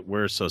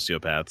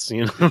sociopaths,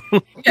 you know.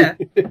 Yeah.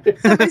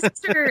 So my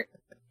sister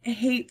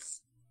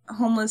hates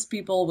homeless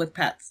people with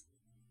pets.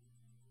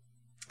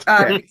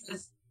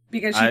 Because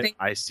she thinks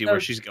I see where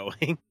she's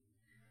going.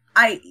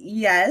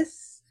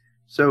 Yes.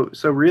 So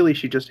really,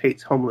 she just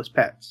hates homeless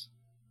pets.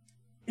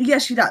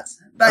 Yes, she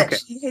does. But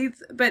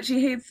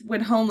she hates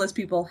when homeless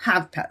people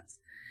have pets.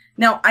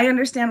 Now, I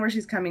understand where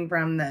she's coming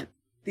from, that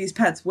these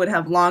pets would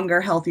have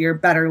longer, healthier,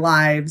 better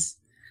lives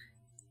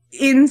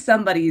in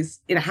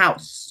a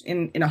house,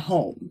 in a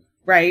home,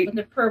 right? With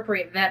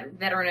appropriate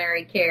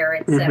veterinary care,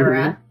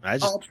 etc. I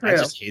All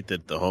just true. hate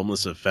that the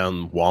homeless have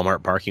found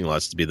Walmart parking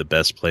lots to be the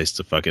best place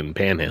to fucking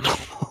panhandle.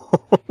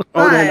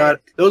 Oh, they're not.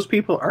 Those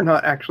people are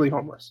not actually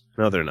homeless.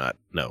 No, they're not.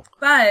 No.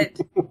 But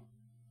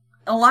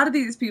a lot of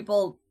these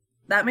people,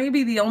 that may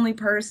be the only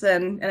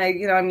person, and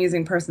I'm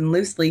using person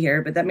loosely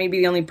here, but that may be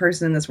the only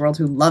person in this world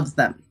who loves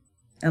them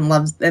and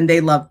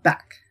they love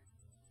back.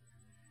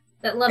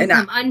 That loves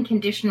them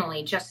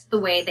unconditionally, just the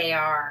way they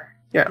are.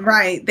 Yeah.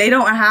 Right. They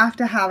don't have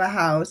to have a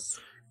house.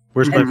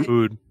 Where's my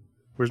food?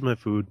 Where's my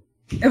food?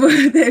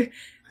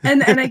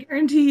 and I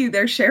guarantee you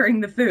they're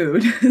sharing the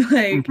food.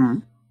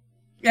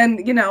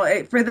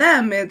 And for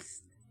them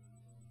it's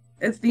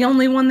the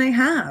only one they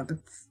have.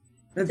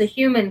 It's a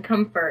human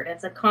comfort.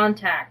 It's a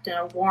contact and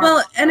a warmth.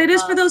 Well, and it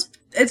is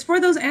for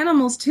those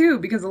animals too,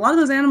 because a lot of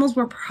those animals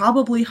were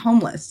probably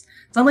homeless.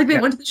 It's not like they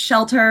went to the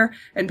shelter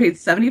and paid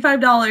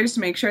 $75 to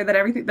make sure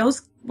that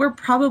those were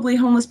probably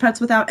homeless pets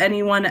without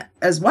anyone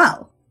as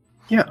well.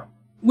 Yeah.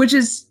 Which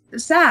is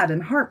sad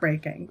and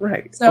heartbreaking.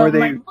 Right. So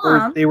or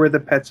mom, they were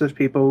the pets of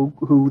people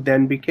who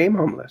then became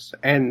homeless,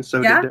 and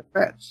so did their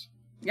pets.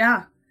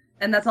 Yeah.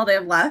 And that's all they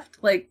have left.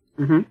 Like,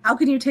 how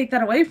can you take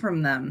that away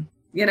from them?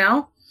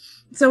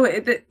 So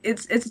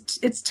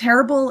it's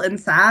terrible and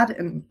sad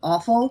and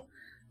awful.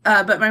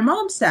 But my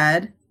mom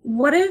said,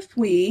 what if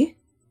we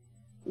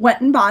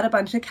went and bought a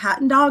bunch of cat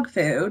and dog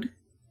food,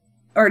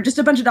 or just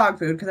a bunch of dog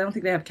food, because I don't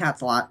think they have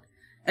cats a lot.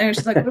 And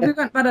she's like, what if we went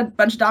and bought a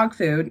bunch of dog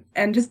food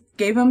and just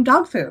gave them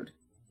dog food?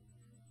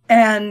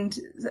 And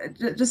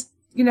just,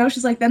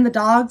 she's like, then the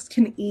dogs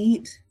can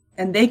eat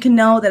and they can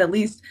know that at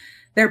least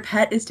their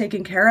pet is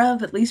taken care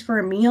of, at least for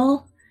a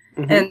meal.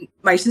 And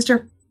my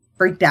sister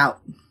freaked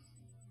out.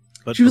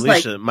 But she was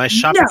Felicia, like, my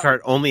shopping no.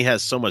 cart only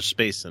has so much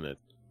space in it.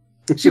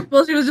 She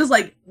was just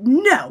like,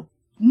 no,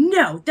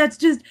 that's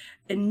just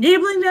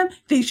enabling them.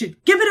 They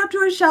should give it up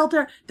to a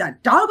shelter.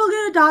 That dog will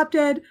get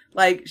adopted.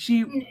 Like,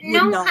 she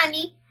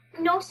honey.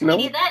 No,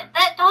 sweetie. No?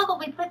 That dog will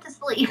be put to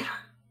sleep.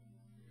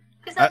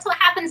 Because that's what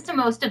happens to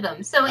most of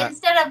them. So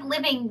instead of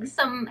living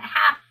some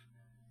half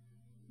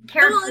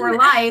cared for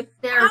life,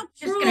 they're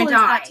just going to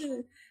die.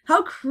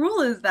 How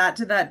cruel is that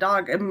to that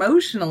dog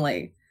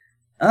emotionally?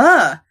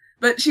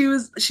 But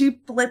she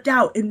flipped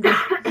out and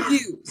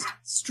refused.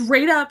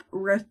 Straight up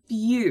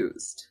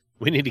refused.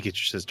 We need to get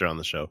your sister on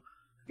the show.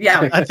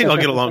 Yeah. I think I'll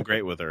get along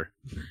great with her.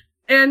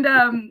 And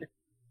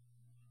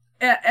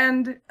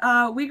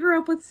we grew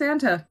up with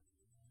Santa.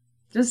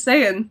 Just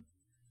saying.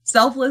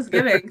 Selfless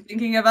giving,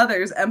 thinking of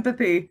others,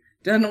 empathy.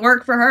 Doesn't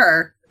work for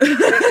her.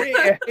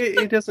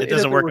 It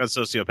doesn't work on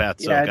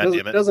sociopaths, so yeah,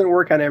 goddamn it doesn't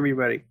work on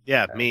everybody.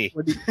 Yeah, me.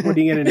 What are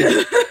you gonna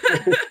do?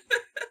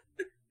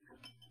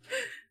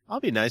 I'll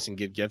be nice and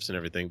give gifts and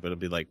everything, but it'll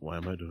be like, why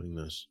am I doing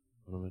this?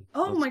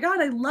 Oh my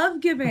god, I love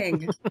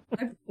giving.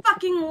 I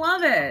fucking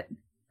love it.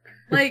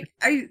 Like,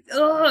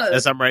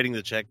 as I'm writing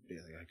the check,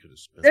 I could have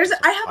spent.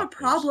 I have a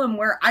problem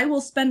where I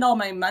will spend all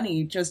my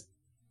money just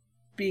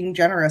being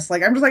generous.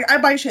 Like, I'm just like, I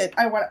buy shit.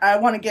 I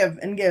want to give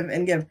and give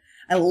and give.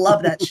 I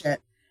love that shit.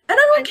 And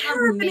I don't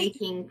care if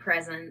making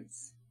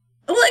presents.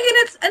 Well,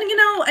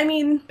 I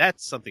mean,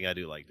 that's something I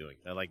do like doing.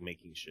 I like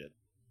making shit.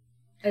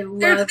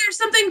 There's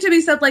something to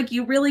be said, like,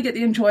 you really get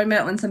the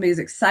enjoyment when somebody's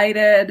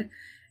excited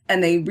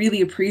and they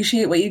really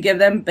appreciate what you give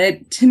them.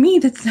 But to me,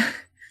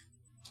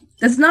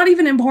 that's not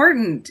even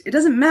important. It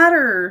doesn't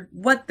matter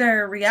what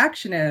their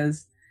reaction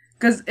is,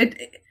 because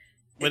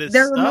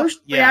their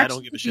emotional I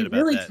don't give a shit about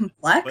really that.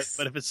 Complex.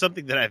 But if it's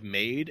something that I've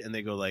made and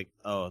they go like,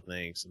 "Oh,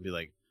 thanks," and be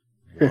like,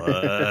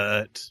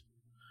 "What?"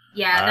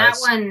 Yeah, that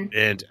one.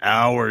 Spent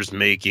hours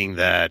making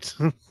that.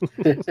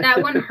 That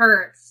one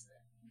hurts.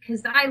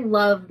 Because I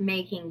love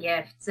making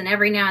gifts, and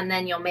every now and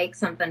then you'll make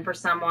something for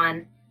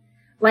someone.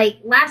 Like,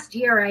 last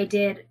year I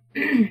did,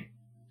 I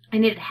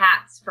needed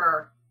hats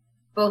for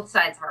both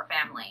sides of our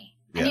family.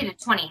 I needed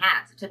 20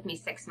 hats. It took me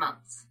 6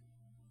 months.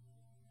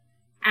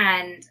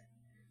 And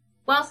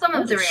while some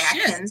of the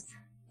reactions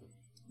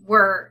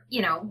were,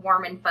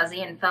 warm and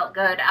fuzzy and felt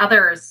good,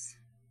 others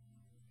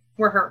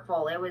were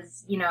hurtful. It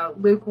was,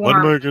 lukewarm. What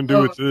am I going to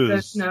do with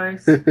this? That's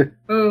nice.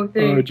 Oh,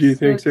 thanks. Oh, gee,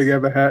 thanks. I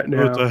have a hat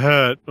now. Oh, it's a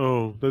hat.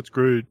 Oh, that's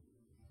great.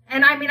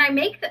 And I mean, I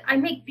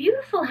make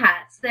beautiful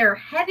hats. They're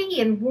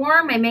heavy and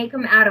warm. I make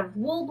them out of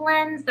wool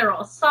blends. They're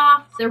all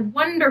soft. They're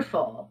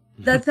wonderful.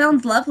 That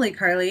sounds lovely,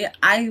 Carly.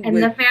 And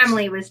the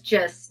family was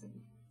just.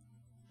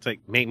 It's like,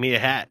 make me a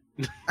hat.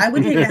 I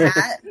would take a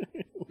hat.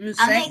 I'm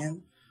just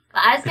saying.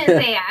 I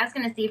was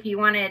gonna see if you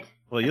wanted.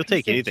 Well, you'll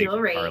take anything from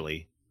jewelry.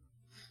 Carly.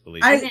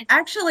 I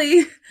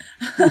actually.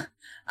 Can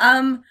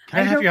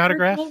I have your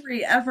autograph?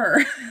 Jewelry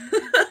ever.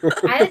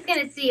 I was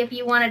gonna see if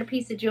you wanted a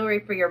piece of jewelry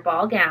for your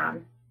ball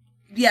gown.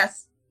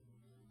 Yes.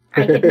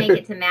 I could make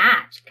it to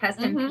match.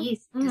 Custom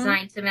piece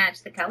designed to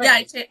match the color.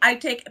 Yeah, I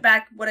take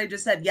back what I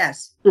just said.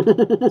 Yes.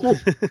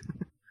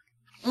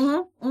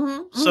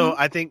 So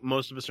I think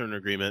most of us are in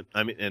agreement.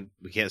 I mean, and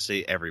we can't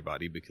say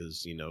everybody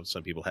because,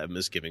 some people have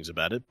misgivings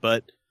about it,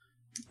 but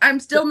I'm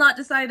still not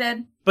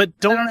decided. But I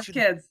don't have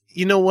kids.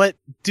 You know what?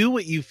 Do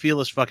what you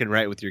feel is fucking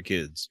right with your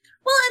kids.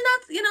 Well, and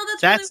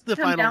that's the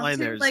really what it final comes line down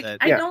to. there. Like, Said.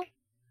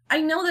 I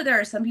know that there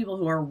are some people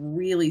who are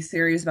really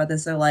serious about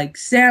this. They're like,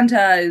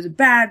 Santa is a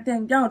bad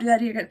thing. Don't do that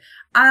to your kid.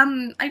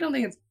 I don't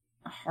think it's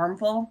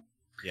harmful.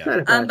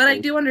 Yeah. But I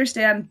do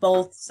understand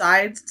both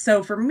sides.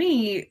 So for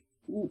me,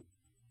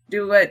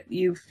 do what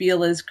you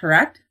feel is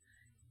correct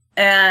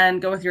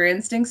and go with your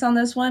instincts on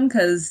this one.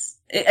 Because,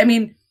 I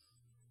mean,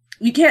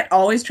 you can't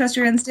always trust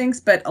your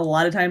instincts, but a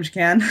lot of times you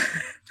can.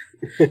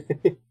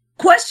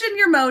 Question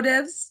your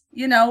motives.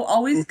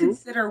 Always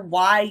consider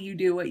why you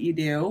do what you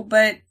do.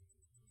 But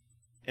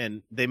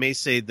and they may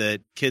say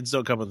that kids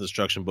don't come with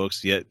instruction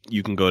books, yet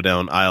you can go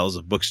down aisles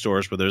of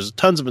bookstores where there's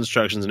tons of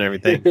instructions and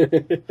everything.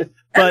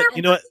 But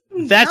you know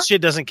what? That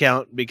shit doesn't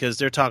count because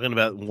they're talking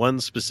about one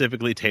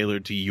specifically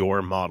tailored to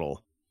your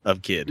model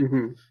of kid.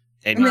 Mm-hmm.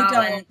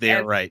 And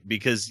they're right,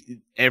 because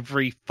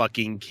every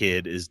fucking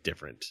kid is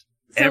different.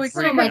 So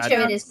much of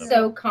it is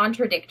so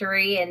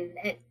contradictory,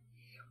 and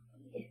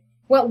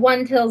what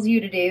one tells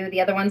you to do,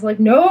 the other one's like,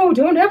 no,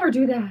 don't ever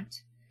do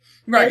that.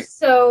 Right. They're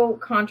so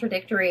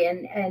contradictory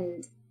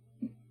and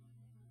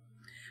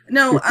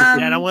no.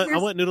 Dad, I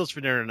want noodles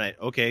for dinner tonight.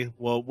 Okay,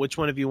 well, which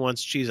one of you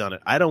wants cheese on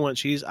it? I don't want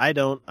cheese. I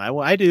don't.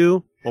 I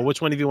do. Well,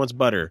 which one of you wants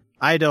butter?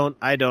 I don't.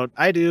 I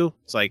do.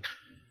 It's like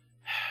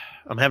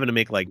I'm having to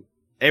make like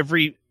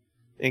every.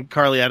 And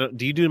Carly,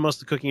 do you do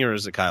most of the cooking, or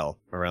is it Kyle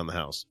around the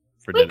house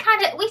for dinner?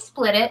 we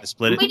split it.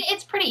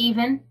 It's pretty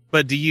even.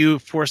 But do you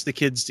force the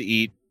kids to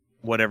eat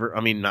whatever?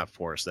 I mean, not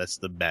force. That's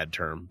the bad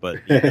term. But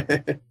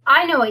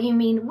I know what you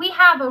mean. We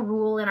have a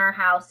rule in our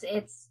house.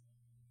 It's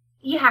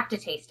you have to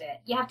taste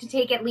it. You have to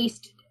take at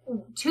least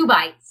 2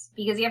 bites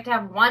because you have to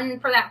have one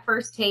for that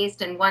first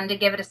taste and one to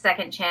give it a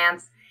second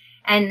chance.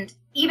 And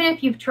even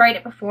if you've tried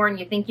it before and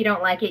you think you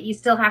don't like it, you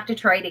still have to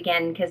try it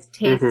again because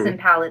tastes and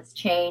palates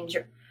change.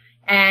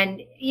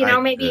 And,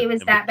 maybe it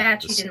was that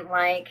batch you didn't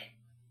like.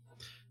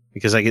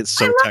 Because I get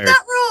so tired.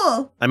 That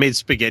rule. I made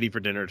spaghetti for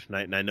dinner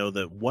tonight, and I know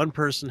that one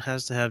person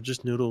has to have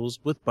just noodles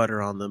with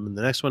butter on them, and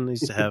the next one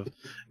needs to have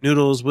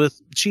noodles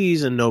with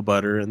cheese and no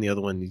butter, and the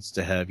other one needs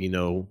to have,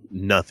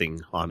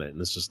 nothing on it. And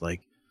it's just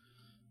like...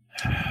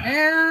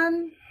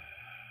 And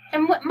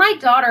my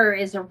daughter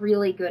is a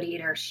really good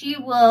eater. She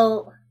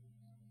will...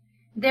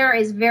 There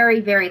is very,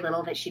 very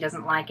little that she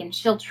doesn't like, and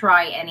she'll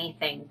try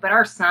anything. But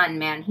our son,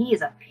 man, he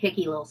is a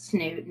picky little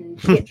snoot, and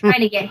trying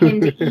to get him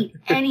to eat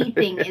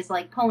anything is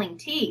like pulling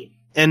teeth.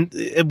 And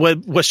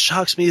what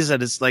shocks me is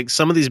that it's like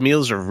some of these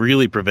meals are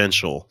really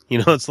provincial.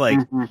 It's like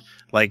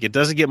like it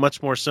doesn't get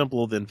much more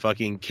simple than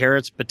fucking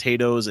carrots,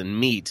 potatoes, and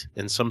meat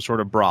in some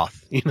sort of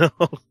broth,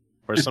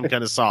 or some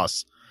kind of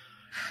sauce,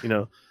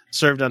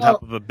 served on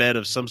top of a bed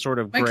of some sort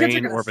of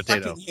grain or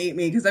potato. Fucking hate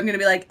me because I'm going to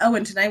be like, oh,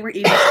 and tonight we're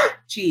eating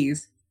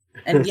cheese.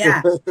 And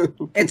yeah,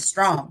 it's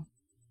strong.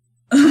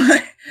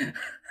 But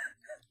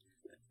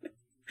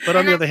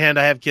on the other hand,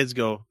 I have kids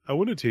go, I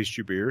want to taste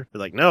your beer. They're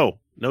like, no,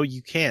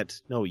 you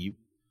can't. No,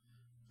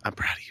 I'm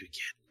proud of you,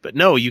 kid. But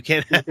no, you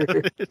can't have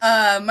it.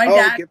 My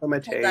dad give him a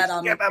pulled taste. that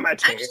on me. Give him a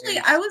taste.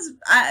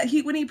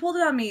 Actually, when he pulled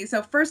it on me,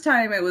 so first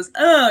time it was,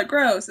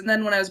 gross. And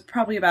then when I was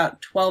probably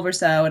about 12 or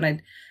so,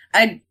 and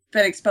I'd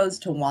been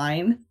exposed to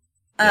wine,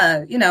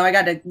 I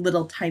got a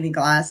little tiny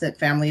glass at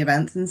family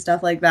events and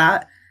stuff like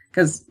that.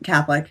 Because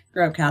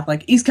grew up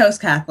Catholic. East Coast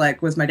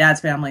Catholic was my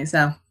dad's family,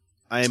 so.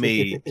 I am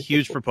a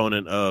huge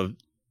proponent of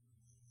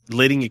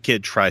letting a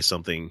kid try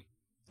something,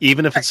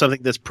 even if it's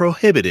something that's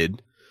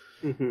prohibited.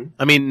 Mm-hmm.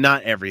 I mean,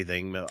 not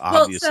everything,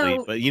 obviously,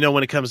 but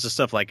when it comes to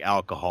stuff like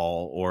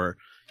alcohol or,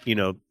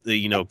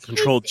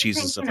 controlled cheese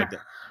and stuff like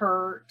that.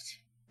 Hurt.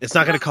 It's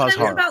not going to cause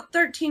harm. When I was harm. about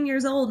 13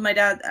 years old, my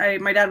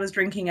dad was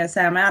drinking a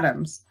Sam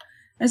Adams.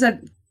 I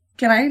said,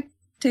 "Can I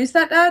taste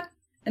that, Dad?"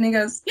 And he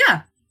goes,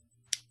 "Yeah."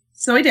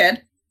 So I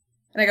did.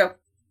 And I go,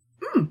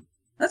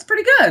 that's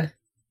pretty good.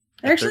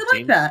 I actually 13?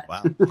 Like that.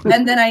 Wow.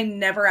 And then I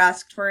never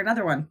asked for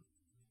another one.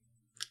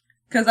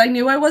 Because I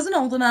knew I wasn't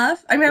old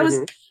enough. I mean, I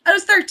was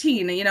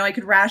 13. I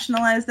could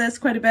rationalize this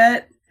quite a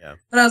bit. Yeah.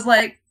 But I was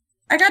like,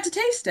 I got to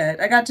taste it.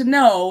 I got to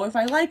know if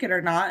I like it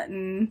or not.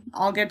 And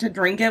I'll get to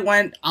drink it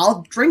when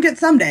I'll drink it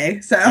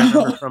someday. So I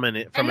remember from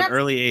an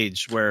early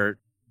age where,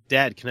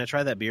 Dad, can I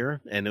try that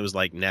beer? And it was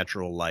like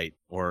Natural Light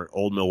or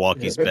Old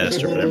Milwaukee's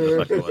Best or whatever the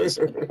fuck it was.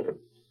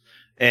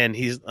 And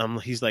he's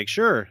like,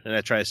 sure. And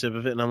I try a sip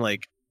of it, and I'm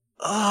like,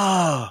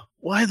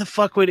 why the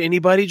fuck would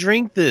anybody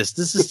drink this?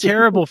 This is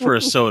terrible for a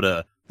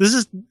soda. This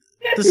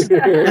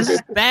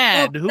is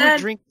bad. Who would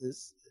drink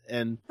this?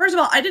 And first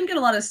of all, I didn't get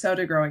a lot of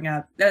soda growing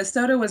up.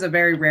 Soda was a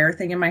very rare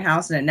thing in my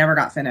house, and it never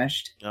got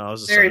finished. No, I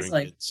was a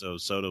Southern kid, so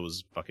soda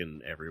was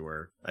fucking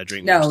everywhere. I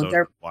drink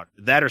water.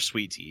 That or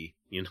sweet tea,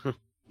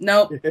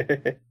 Nope.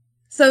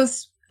 So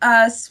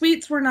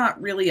sweets were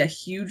not really a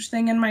huge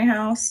thing in my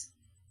house.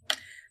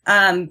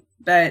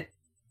 But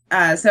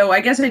so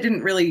I guess I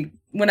didn't really,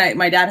 when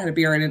my dad had a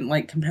beer, I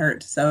didn't compare it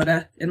to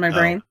soda in my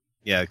brain.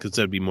 Yeah, because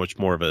that'd be much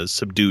more of a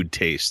subdued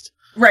taste.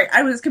 Right.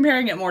 I was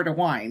comparing it more to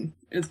wine,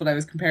 is what I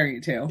was comparing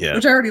it to, Yeah.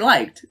 which I already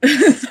liked.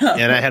 So,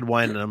 And I had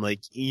wine, and I'm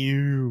like,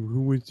 ew,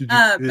 who wants to do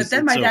but this? then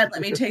And my so- dad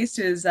let me taste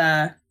his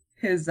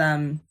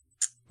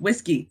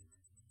whiskey.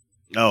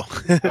 Oh.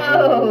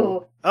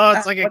 Oh. Oh,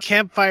 it's like a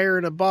campfire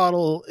in a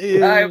bottle.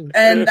 Ew.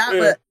 And that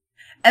was,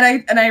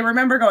 and I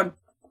remember going,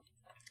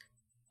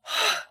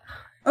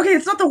 okay,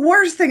 it's not the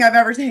worst thing I've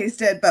ever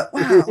tasted, but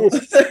wow.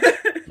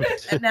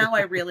 And now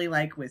I really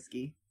like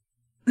whiskey.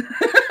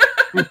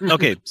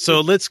 Okay, so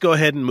let's go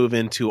ahead and move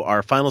into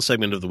our final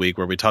segment of the week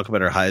where we talk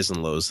about our highs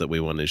and lows that we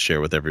want to share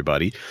with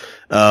everybody.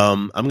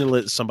 I'm going to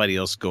let somebody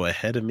else go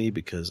ahead of me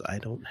because I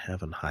don't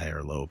have a high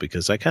or low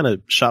because I kind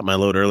of shot my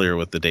load earlier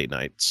with the date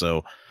night.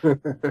 So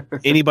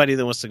anybody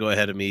that wants to go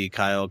ahead of me,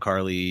 Kyle,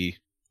 Carly,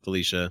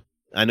 Felicia,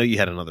 I know you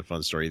had another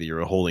fun story that you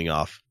were holding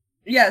off.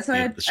 Yeah, so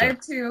I Sure.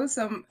 have two.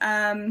 So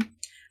I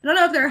don't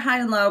know if they're high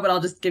and low, but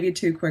I'll just give you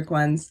two quick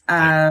ones.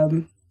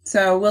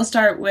 So we'll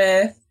start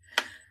with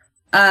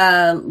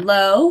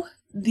low.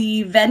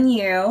 The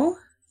venue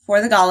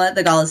for the gala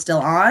is still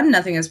on.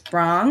 Nothing is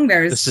wrong.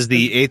 This is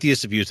the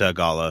Atheist of Utah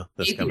Gala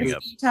that's coming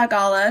up. Utah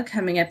Gala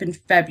coming up in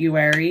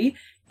February.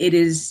 It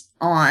is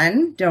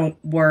on. Don't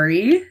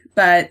worry.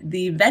 But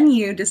the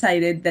venue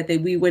decided that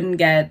we wouldn't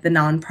get the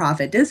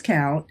nonprofit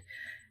discount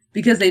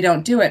because they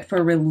don't do it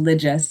for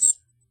religious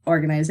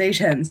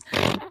organizations.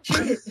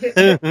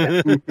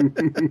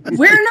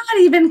 We're not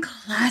even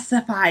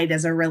classified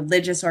as a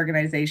religious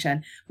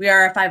organization. We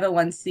are a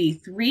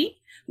 501c3.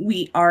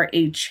 We are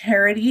a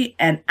charity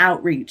and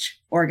outreach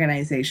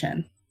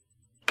organization.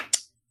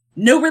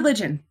 No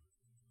religion.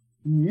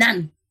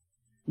 None.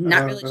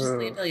 Not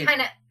religiously affiliated.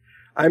 Kind of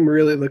I'm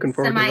really looking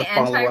forward to the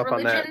follow up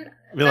on that. semi-anti-religion.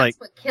 That's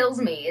what kills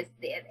me. Is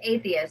the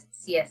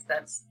atheists. Yes,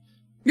 that's.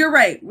 You're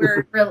right.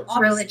 We're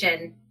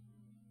religion.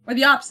 We're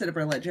the opposite of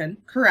religion.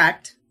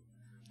 Correct.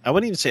 I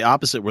wouldn't even say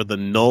opposite. We're the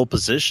null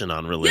position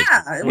on religion.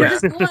 Yeah, we're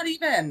just not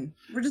even.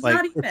 We're just Like-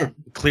 not even.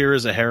 Clear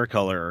as a hair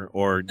color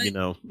or, But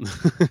bald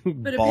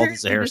apparently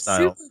as a the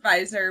hairstyle.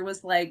 supervisor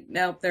was like,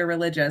 nope, they're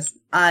religious.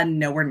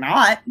 No, we're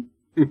not.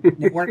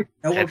 No,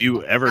 Have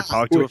you ever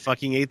talked to a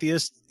fucking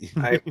atheist?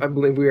 I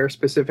believe we are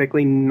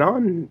specifically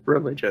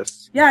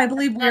non-religious. Yeah, I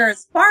believe we're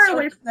as far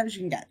away from that as you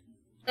can get.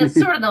 That's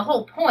sort of the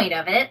whole point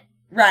of it.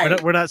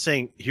 Right. We're not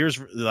saying, here's,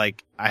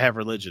 like, I have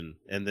religion.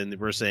 And then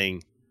we're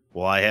saying,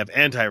 well, I have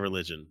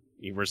anti-religion.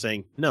 We're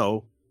saying,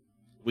 no.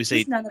 We say,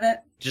 Just none of it.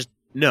 just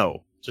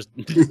no. Just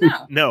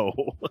no. no.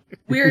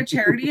 We're a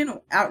charity and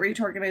outreach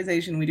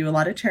organization. We do a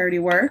lot of charity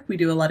work. We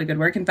do a lot of good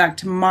work. In fact,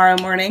 tomorrow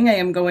morning, I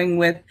am going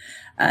with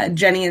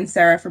Jenny and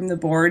Sarah from the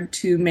board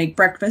to make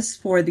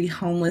breakfast for the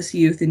homeless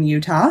youth in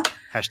Utah.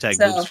 Hashtag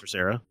So- boobs for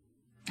Sarah.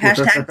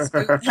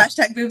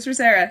 Hashtag boobs for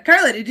Sarah.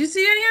 Carla, did you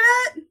see any of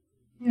that?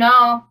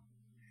 No.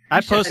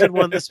 I posted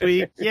one this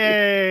week.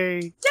 Yay!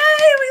 Yay, we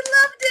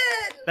loved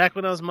it. Back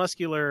when I was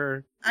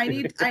muscular. I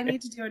need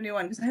to do a new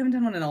one because I haven't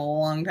done one in a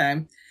long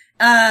time.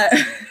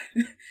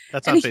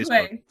 That's on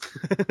anyway,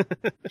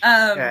 Facebook.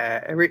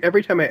 Yeah,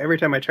 every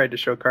time I tried to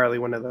show Carly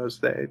one of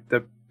those,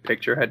 the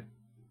picture had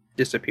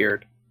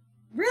disappeared.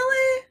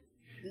 Really?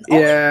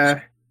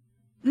 Yeah.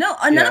 No,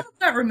 none of them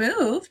got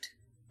removed.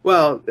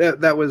 Well,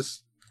 that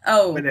was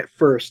Oh. when it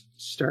first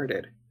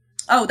started.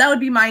 Oh, that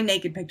would be my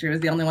naked picture. Is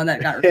the only one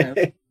that got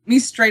removed. Me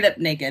straight up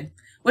naked,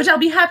 which I'll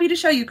be happy to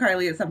show you,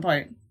 Carly, at some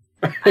point.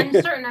 I'm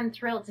certain I'm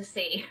thrilled to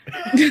see.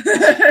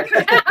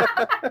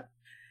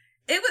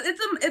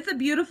 It's a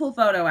beautiful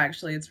photo,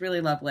 actually. It's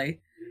really lovely.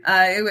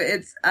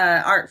 It's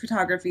art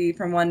photography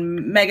from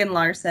one Megan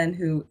Larson,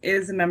 who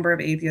is a member of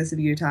Atheists of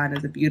Utah and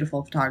is a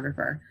beautiful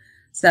photographer.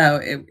 So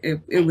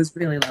it was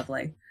really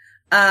lovely.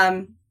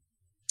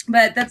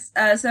 But that's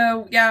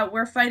so yeah,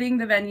 we're fighting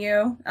the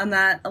venue on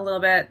that a little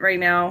bit right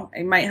now.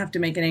 I might have to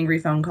make an angry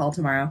phone call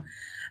tomorrow.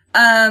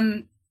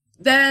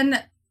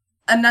 Then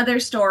another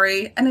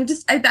story, and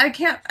I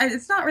can't.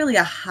 It's not really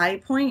a high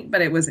point,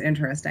 but it was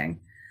interesting.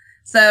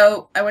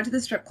 So I went to the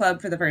strip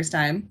club for the first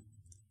time,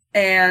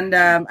 and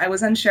I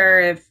was unsure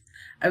if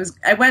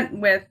I went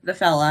with the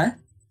fella,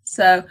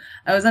 so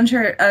I was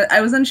unsure. I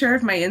was unsure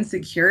if my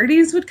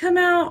insecurities would come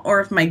out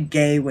or if my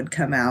gay would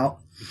come out.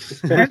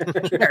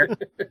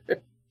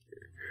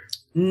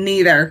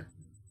 Neither.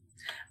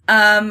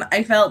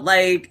 I felt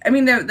like, I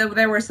mean,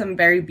 there were some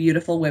very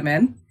beautiful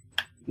women.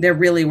 There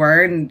really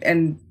were,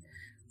 and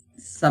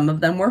some of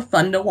them were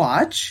fun to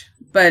watch,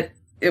 but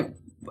it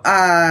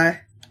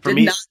did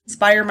not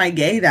inspire my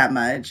gay that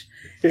much.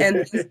 And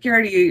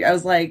insecurity, I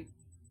was like,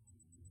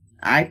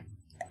 I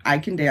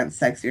can dance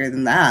sexier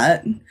than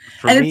that.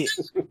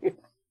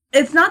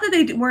 It's not that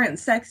they weren't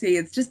sexy.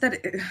 It's just that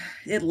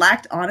it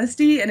lacked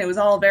honesty, and it was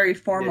all very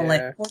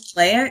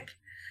formulaic.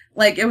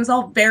 Like, it was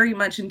all very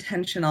much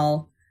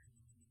intentional.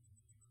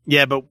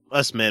 Yeah, but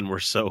us men were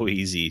so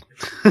easy.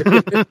 They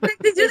do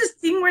this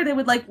thing where they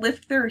would, like,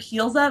 lift their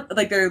heels up,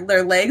 like their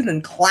legs,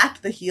 and clap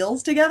the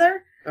heels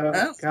together.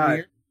 Oh, God.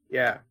 Weird.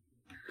 Yeah.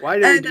 Why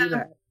did they do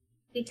that?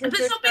 Because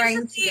they're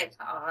trying to get to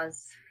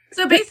Oz.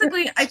 So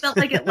basically, I felt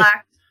like it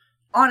lacked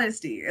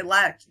honesty. It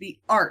lacked the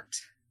art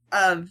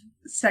of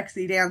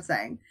sexy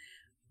dancing.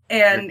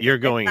 And You're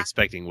going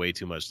expecting way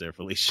too much there,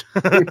 Felicia.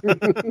 I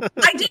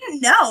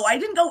didn't know. I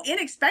didn't go in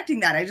expecting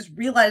that. I just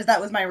realized that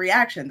was my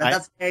reaction.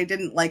 That's why I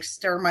didn't like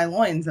stir my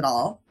loins at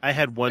all. I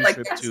had one Like,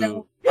 trip that's to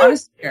no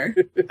honest here.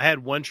 I had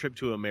one trip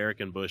to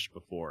American Bush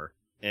before,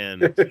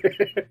 and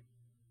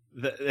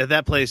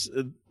that place.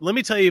 Let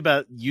me tell you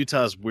about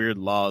Utah's weird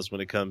laws when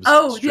it comes.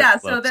 Oh to strip yeah,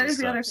 clubs so there's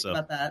and the other stuff.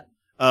 thing about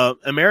that.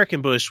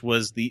 American Bush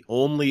was the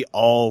only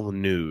all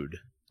nude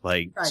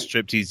Right.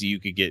 striptease you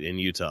could get in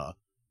Utah.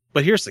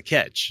 But here's the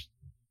catch.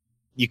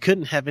 You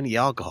couldn't have any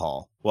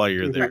alcohol while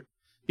you're there.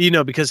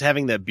 Right. Because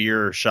having that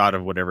beer or shot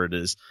of whatever it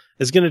is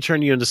going to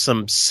turn you into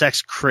some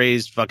sex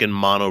crazed fucking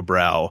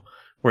monobrow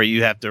where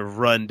you have to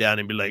run down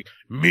and be like,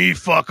 me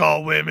fuck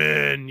all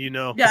women,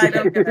 Yeah, I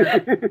don't get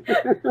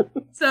it.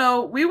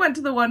 So we went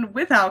to the one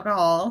with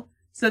alcohol,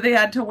 so they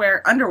had to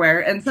wear underwear,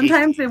 and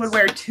sometimes they would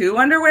wear 2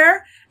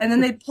 underwear, and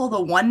then they'd pull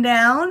the one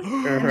down,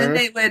 and then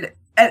they would,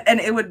 and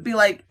it would be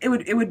like, it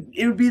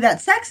would be that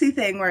sexy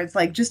thing where it's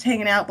like just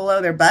hanging out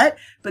below their butt,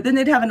 but then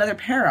they'd have another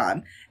pair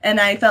on, and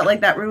I felt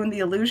like that ruined the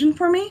illusion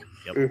for me.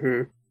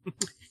 Yep.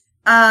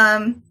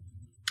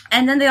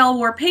 And then they all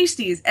wore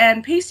pasties,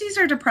 and pasties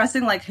are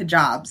depressing like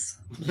hijabs.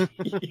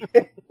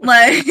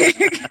 Like,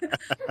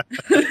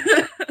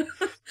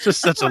 just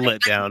such a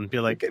letdown.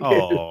 Be like,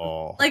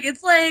 oh. like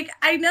it's like,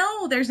 I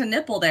know there's a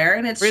nipple there,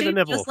 and it's Free the shaped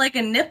nipple. just like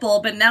a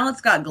nipple, but now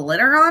it's got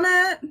glitter on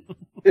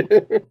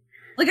it.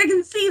 Like, I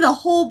can see the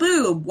whole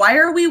boob. Why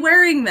are we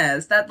wearing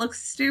this? That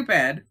looks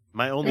stupid.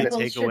 My only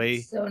Nipples takeaway.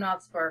 should so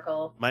not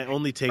sparkle. My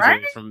only takeaway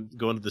Right? from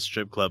going to the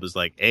strip club is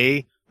like,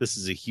 A, this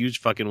is a huge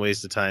fucking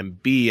waste of time.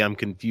 B, I'm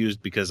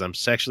confused because I'm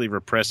sexually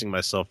repressing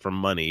myself for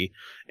money.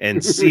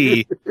 And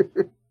C,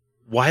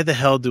 why the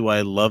hell do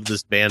I love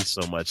this band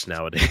so much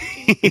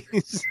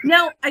nowadays?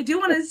 Now, I do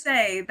want to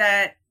say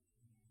that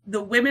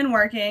the women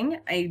working,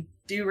 I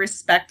do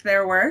respect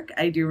their work.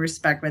 I do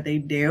respect what they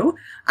do.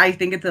 I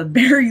think it's a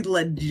very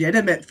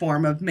legitimate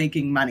form of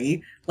making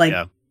money.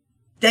 Like,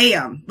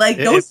 damn. Like,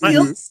 those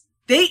singles,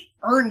 they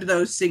earned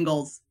those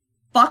singles.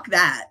 Fuck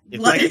that. If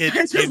Like, my kid I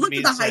just came to looked me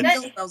at the and high said,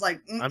 heels and I was like,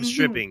 I'm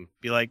stripping.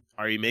 Be like,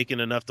 are you making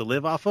enough to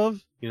live off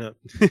of?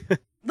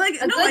 Like,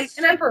 A good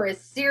stripper is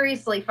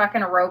seriously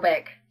fucking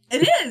aerobic.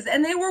 It is,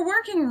 and they were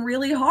working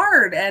really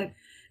hard, and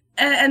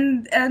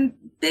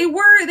they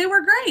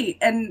were great,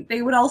 and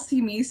they would all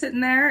see me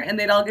sitting there, and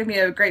they'd all give me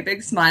a great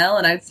big smile,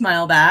 and I'd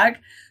smile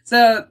back.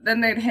 So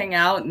then they'd hang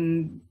out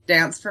and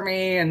dance for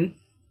me, and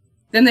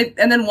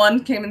then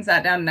one came and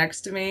sat down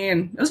next to me,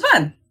 and it was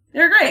fun. They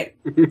were great.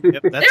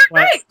 Yep, They were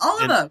great,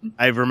 all of them.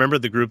 I remember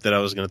the group that I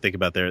was going to think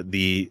about there.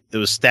 It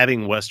was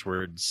Stabbing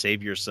Westward,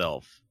 Save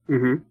Yourself.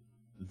 Mm-hmm.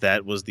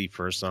 That was the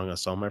first song I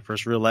saw my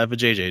first real live of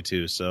JJ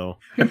too. So,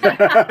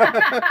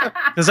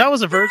 because I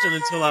was a virgin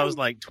until I was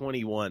like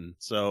 21.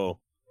 So,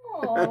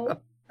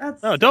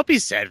 no, don't be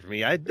sad for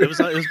me. It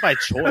was by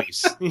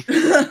choice.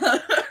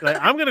 Like,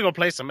 I'm gonna go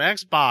play some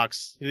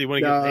Xbox. You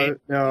want to get paid?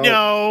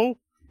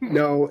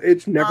 No,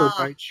 it's never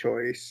by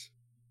choice.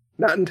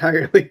 Not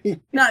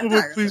entirely. Not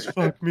entirely. Please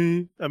fuck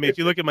me. I mean, if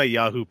you look at my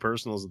Yahoo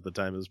personals at the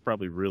time, it was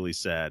probably really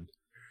sad.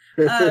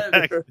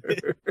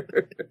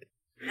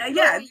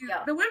 Yeah,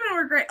 the women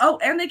were great. Oh,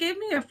 and they gave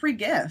me a free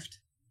gift.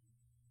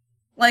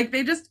 Like,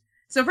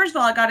 so first of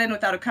all, I got in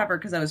without a cover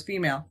because I was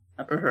female,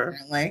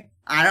 apparently.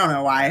 I don't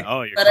know why.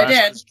 Oh, your but I did.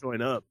 classes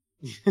join up.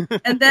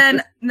 And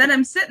then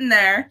I'm sitting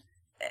there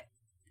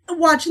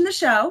watching the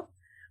show.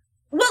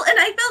 Well, and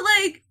I felt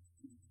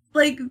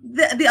like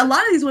a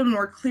lot of these women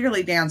were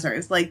clearly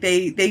dancers. Like,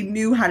 they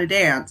knew how to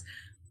dance.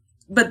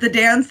 But the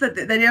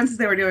dances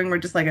they were doing were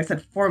just, like I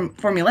said,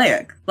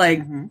 formulaic.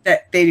 Like,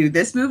 that they do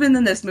this move and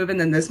then this move and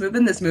then this move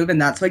and this move,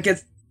 and that's what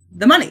gets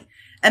the money.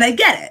 And I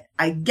get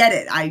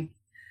it.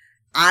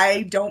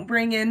 I don't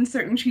bring in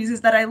certain cheeses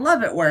that I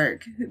love at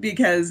work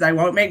because I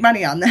won't make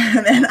money on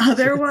them, and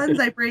other ones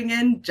I bring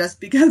in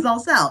just because I'll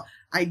sell.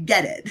 I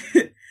get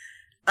it.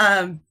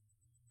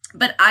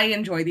 But I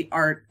enjoy the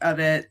art of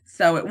it,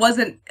 so I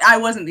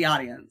wasn't the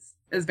audience,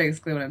 is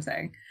basically what I'm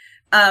saying.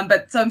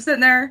 But so I'm sitting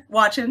there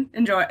watching,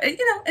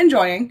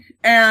 enjoying.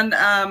 And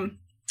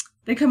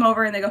they come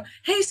over and they go,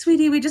 "Hey,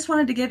 sweetie, we just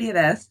wanted to give you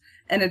this."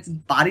 And it's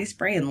body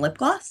spray and lip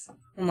gloss.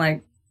 I'm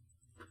like,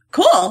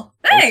 cool,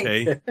 thanks.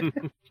 Okay.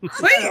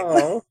 Sweet.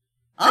 Oh,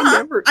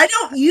 I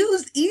don't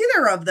use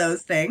either of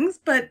those things,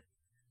 but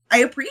I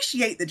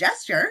appreciate the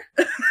gesture.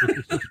 I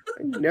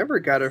never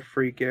got a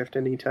free gift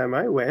anytime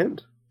I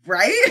went.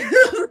 Right?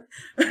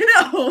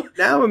 I know.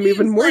 Now I'm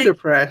even more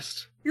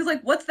depressed. He was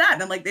like, "What's that?"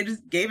 And I'm like, "They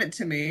just gave it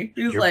to me."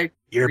 He was like,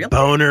 Your "Really?"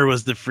 boner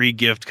was the free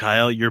gift,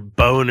 Kyle. Your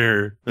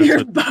boner.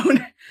 Your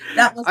boner.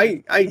 That was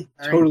I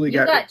totally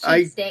You got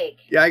cheap steak.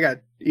 Yeah, I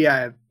got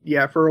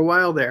for a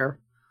while there.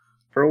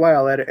 For a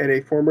while at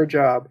a former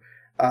job,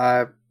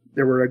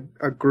 there were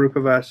a group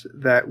of us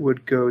that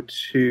would go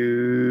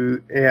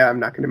to, I'm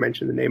not going to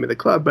mention the name of the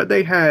club, but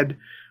they had,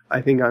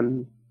 I think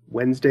on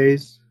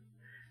Wednesdays,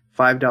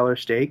 $5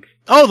 steak.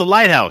 Oh, the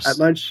Lighthouse. At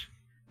lunch.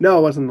 No,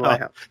 it wasn't the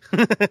Lighthouse.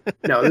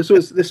 No, this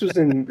was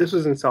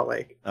in Salt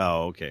Lake.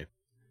 Oh, okay.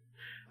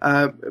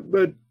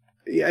 But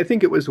Yeah, I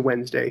think it was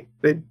Wednesday.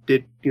 They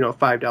did,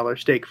 $5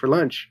 steak for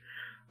lunch.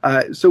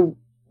 So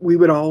we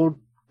would all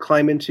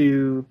climb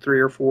into 3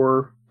 or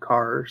 4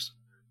 cars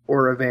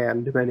or a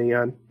van, depending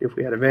on if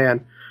we had a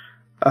van.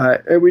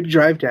 And we'd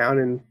drive down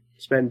and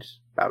spend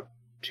about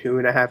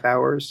 2.5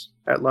 hours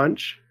at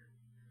lunch,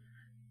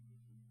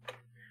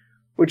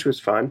 which was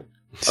fun.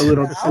 A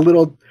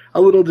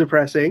little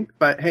depressing,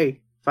 but hey,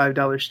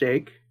 $5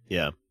 steak.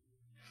 Yeah.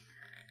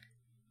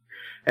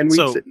 And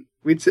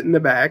we'd sit in the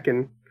back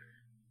and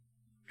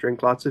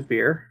drink lots of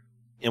beer.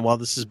 And while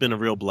this has been a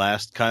real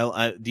blast,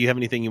 Kyle, do you have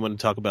anything you want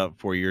to talk about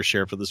for your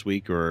share for this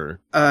week? Or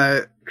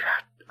I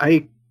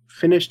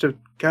finished a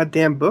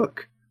goddamn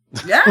book.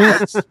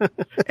 Yeah.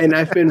 And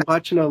I've been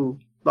watching a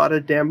lot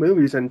of damn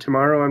movies, and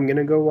tomorrow I'm going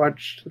to go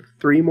watch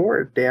 3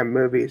 more damn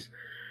movies.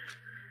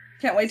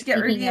 Can't wait to get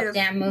Speaking reviews. of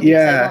damn movies,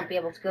 I won't be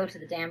able to go to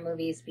the damn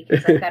movies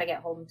because I've got to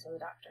get home to the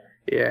doctor.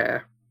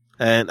 Yeah.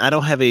 And I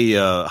don't have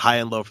a high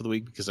and low for the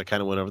week because I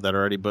kind of went over that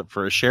already. But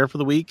for a share for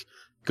the week,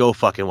 go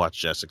fucking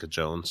watch Jessica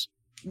Jones.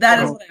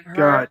 That is what I've heard.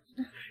 God.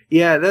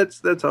 Yeah,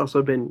 that's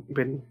also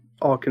been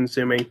all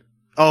consuming.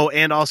 Oh,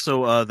 and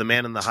also The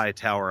Man in the High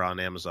Tower on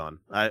Amazon.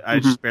 I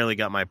just barely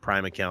got my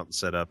Prime account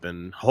set up,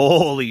 and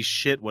holy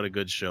shit, what a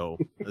good show!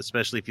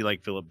 Especially if you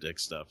like Philip Dick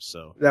stuff.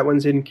 So that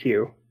one's in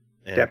queue.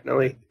 Yeah.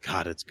 Definitely.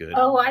 God, it's good.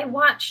 Oh, I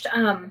watched.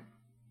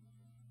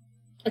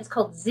 It's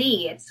called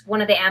Z. It's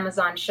one of the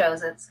Amazon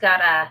shows. It's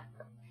got a.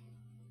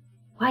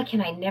 Why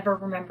can I never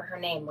remember her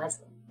name?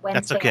 Wednesday.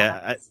 That's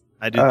okay.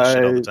 I do this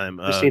shit all the time.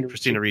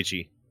 Christina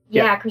Ricci.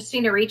 Yeah,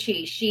 Christina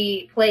Ricci.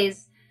 She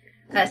plays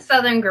a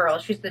Southern girl.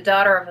 She's the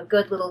daughter of a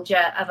good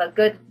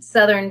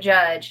Southern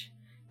judge,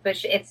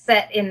 but it's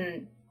set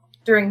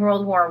during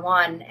World War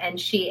I, and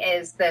she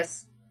is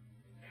this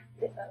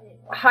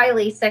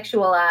highly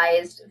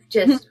sexualized,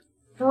 just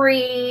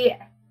free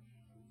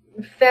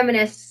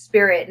feminist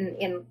spirit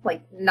in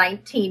like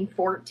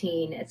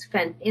 1914. It's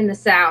in the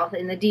South,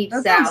 in the deep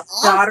South,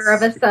 daughter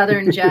of a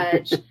Southern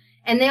judge.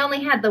 And they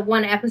only had the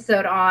 1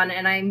 episode on,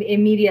 and I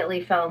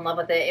immediately fell in love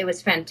with it. It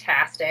was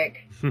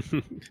fantastic.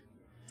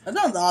 That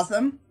sounds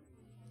awesome.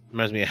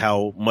 Reminds me of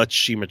how much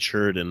she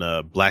matured in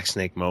Black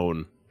Snake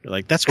Moan. They're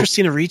like, that's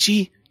Christina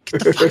Ricci?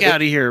 Get the fuck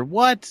out of here.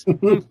 What?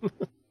 Kind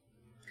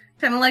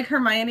of like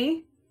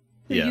Hermione,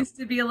 who Yeah. used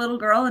to be a little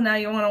girl, and now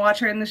you want to watch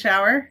her in the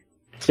shower.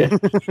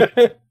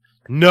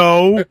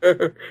 No.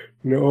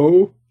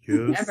 No.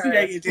 Yes.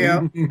 Yeah, you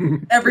do.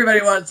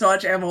 Everybody wants to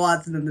watch Emma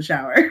Watson in the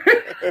shower.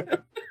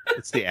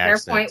 It's the Fair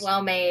accent. point,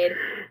 well made.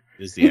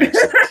 It's the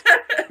accent.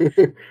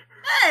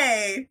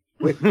 Hey,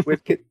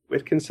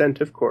 with consent,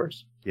 of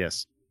course.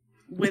 Yes.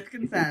 with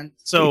consent.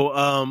 So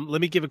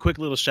let me give a quick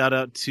little shout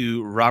out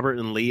to Robert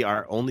and Lee,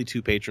 our only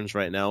 2 patrons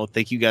right now.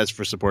 Thank you guys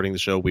for supporting the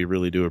show. We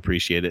really do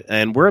appreciate it.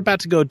 And we're about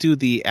to go do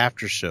the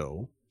after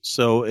show.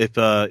 So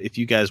if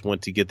you guys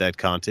want to get that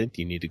content,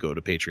 you need to go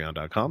to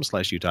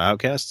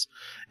patreon.com/UtahOutcasts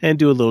and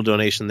do a little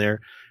donation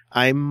there.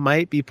 I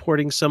might be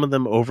porting some of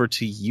them over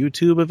to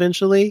YouTube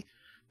eventually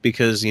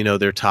because, you know,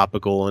 they're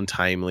topical and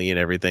timely and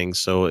everything.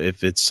 So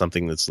if it's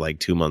something that's like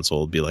 2 months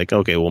old, be like,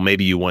 okay, well,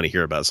 maybe you want to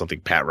hear about something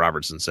Pat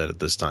Robertson said at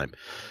this time.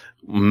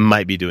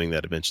 Might be doing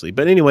that eventually.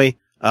 But anyway,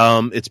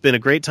 it's been a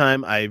great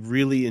time. I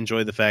really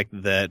enjoy the fact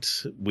that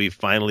we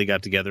finally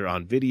got together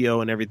on video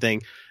and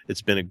everything.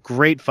 It's been a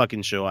great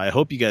fucking show. I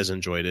hope you guys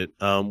enjoyed it.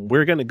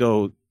 We're going to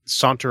go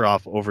saunter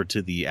off over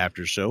to the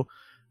after show.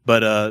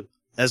 But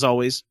as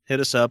always, hit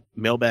us up,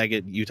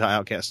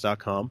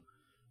 mailbag@utahoutcast.com.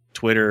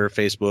 Twitter,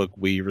 Facebook,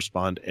 we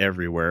respond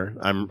everywhere.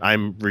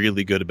 I'm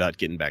really good about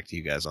getting back to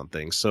you guys on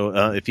things.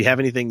 So if you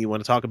have anything you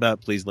want to talk about,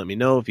 please let me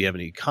know. If you have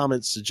any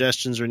comments,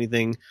 suggestions, or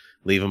anything,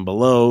 leave them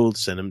below.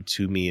 Send them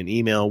to me in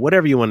email,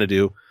 whatever you want to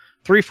do.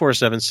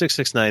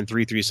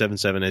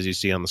 347-669-3377, as you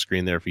see on the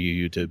screen there for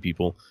you YouTube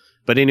people.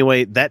 But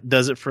anyway, that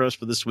does it for us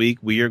for this week.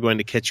 We are going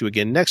to catch you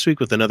again next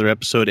week with another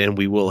episode, and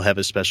we will have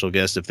a special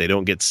guest if they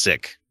don't get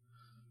sick.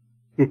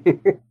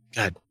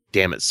 God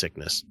damn it,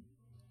 sickness.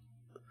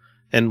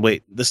 And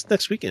wait, this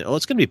next weekend,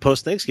 it's going to be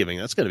post-Thanksgiving.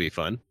 That's going to be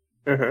fun.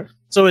 Uh-huh.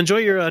 So enjoy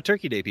your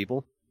Turkey Day,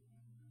 people.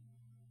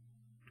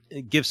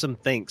 Give some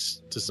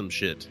thanks to some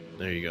shit.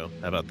 There you go.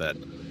 How about that?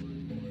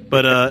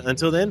 But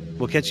until then,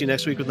 we'll catch you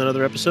next week with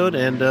another episode,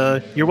 and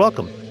you're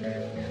welcome.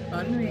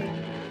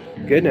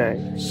 Good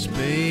night.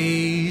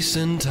 Space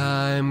and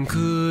time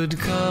could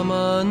come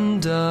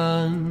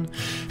undone,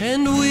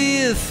 and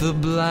with a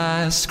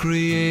blast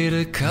create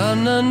a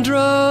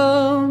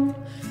conundrum.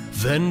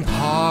 Then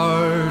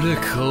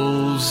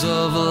particles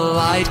of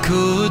light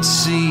could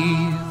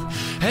seethe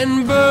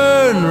and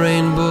burn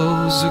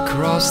rainbows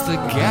across the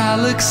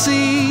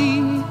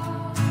galaxy.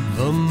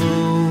 The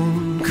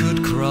moon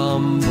could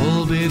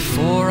crumble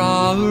before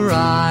our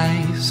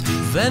eyes,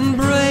 then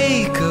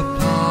break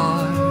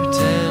apart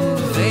and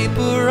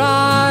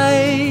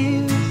vaporize.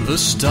 The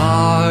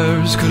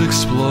stars could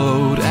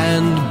explode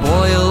and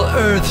boil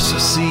Earth's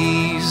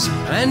seas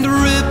and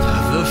rip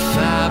the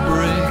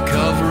fabric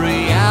of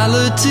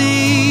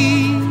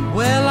reality.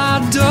 Well,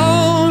 I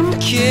don't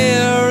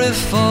care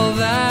if all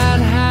that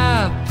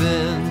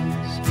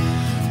happens.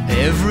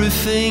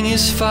 Everything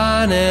is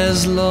fine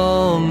as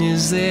long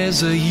as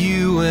there's a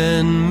you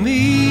and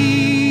me.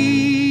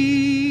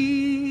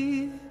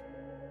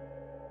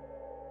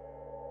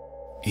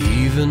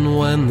 Even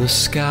when the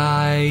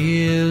sky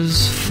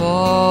is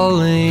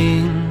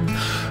falling,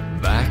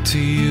 back to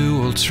you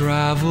will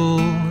travel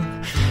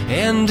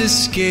and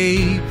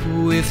escape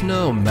with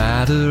no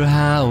matter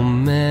how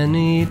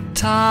many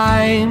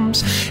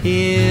times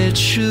it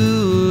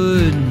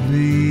should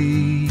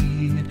be.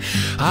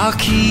 I'll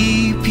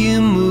keep you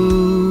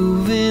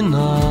moving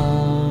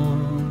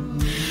on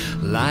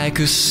like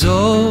a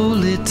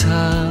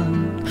solitan,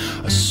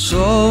 a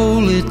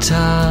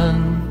solitan,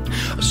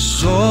 a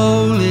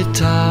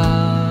solitan.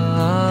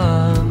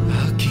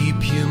 I'll keep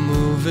you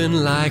moving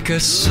like a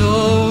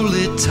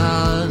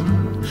solitan,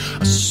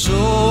 a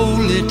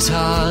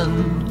solitan,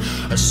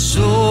 a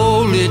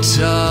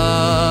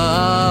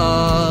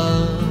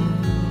solitan.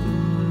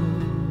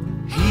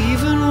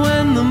 Even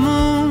when the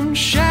moon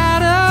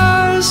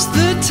shadows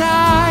the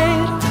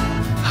tide,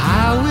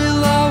 I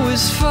will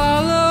always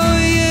follow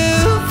you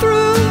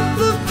through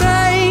the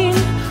pain.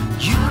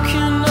 You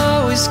can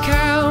always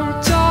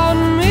count on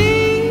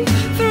me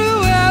through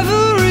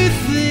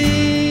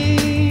everything,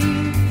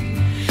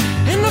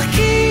 and I'll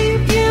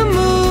keep you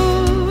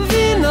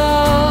moving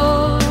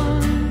on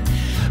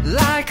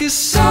like a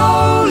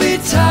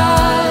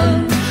solitan,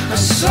 a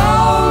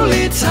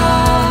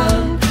solitan,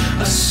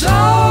 a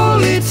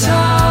solitan.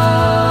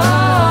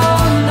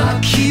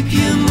 I'll keep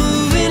you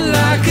moving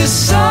like a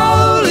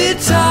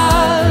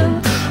solitan,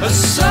 a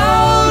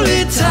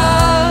solitan,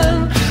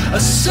 a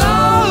solitan.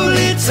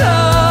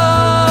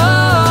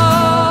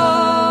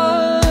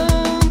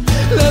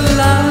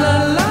 La la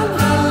la la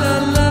la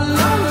la la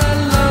la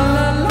la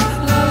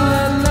la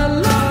la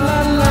la.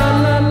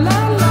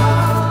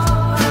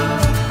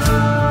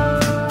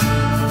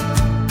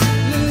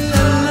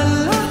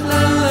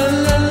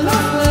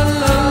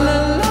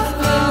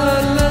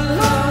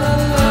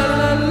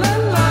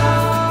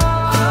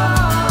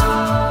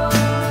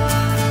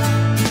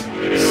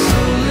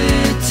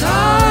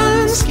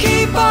 Solitans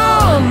keep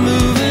on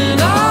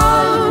moving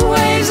on,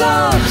 ways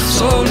on.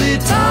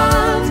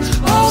 Solitans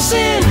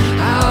pulsing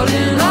out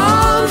and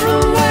on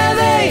from where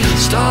they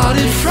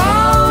started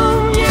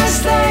from.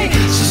 Yes, they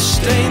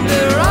sustain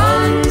their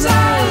runs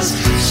as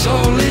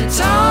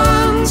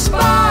solitans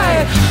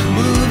by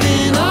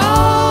moving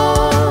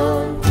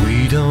on.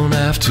 We don't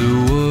have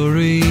to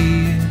worry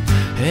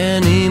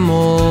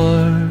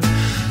anymore.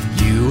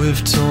 You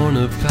have torn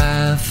a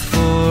path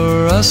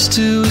for us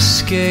to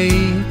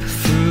escape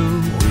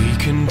through. We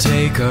can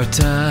take our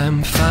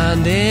time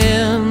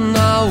finding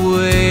our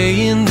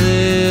way in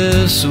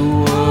this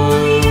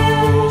world.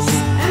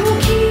 And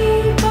we'll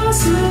keep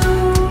us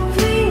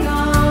moving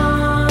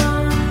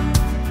on.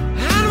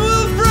 And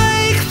we'll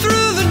break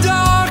through the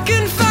dark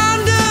and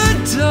find a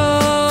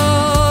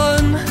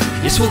dawn.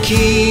 Yes, we'll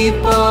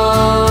keep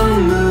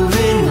on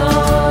moving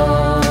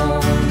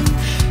on.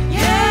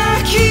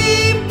 Yeah,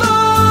 keep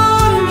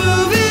on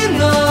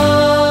moving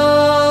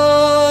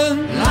on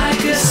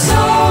like a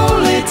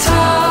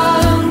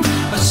solitan,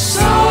 a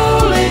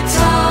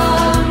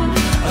solitan,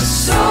 a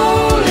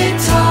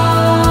solitan.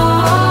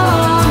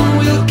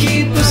 We'll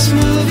keep us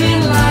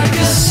moving like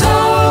a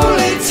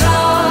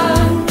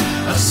solitan,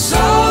 a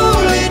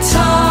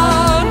solitan,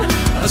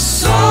 a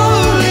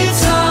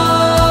solitan.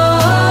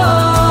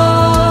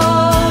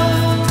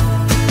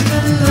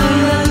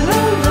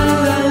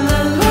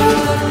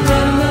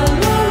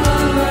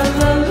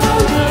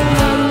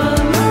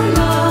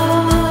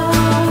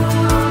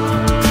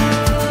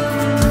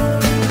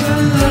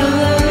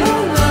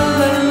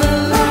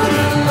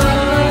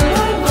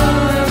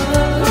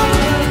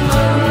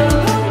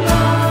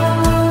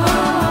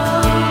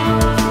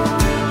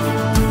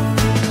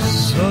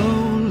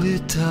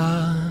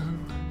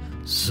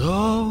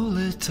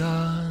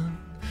 Solitan,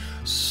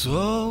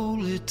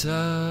 solitan,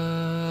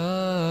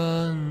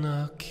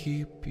 I'll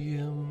keep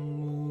you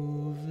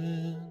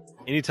moving.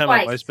 Anytime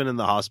my wife's been in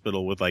the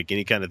hospital with like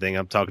any kind of thing,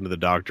 I'm talking to the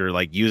doctor,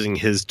 like using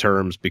his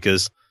terms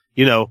because,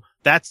 you know,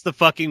 that's the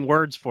fucking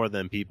words for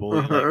them,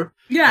 people. Like,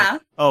 Yeah.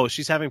 oh,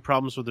 she's having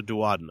problems with the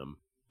duodenum.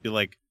 You're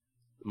like,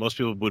 most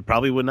people would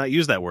not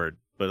use that word,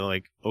 but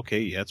like,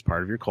 okay, yeah, it's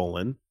part of your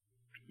colon.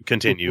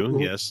 Continue.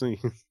 Yes.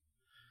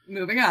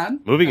 Moving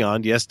on. Moving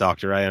on. Yes,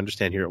 doctor, I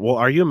understand here. Well,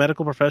 are you a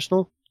medical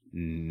professional?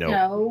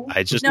 No.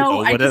 I just know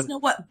I just know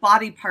what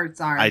body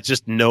parts are. I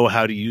just know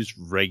how to use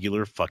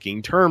regular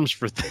fucking terms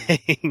for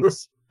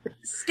things.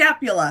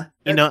 Scapula.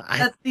 You know,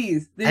 That's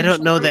these. I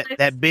don't know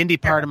that bendy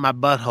part of my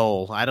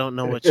butthole. I don't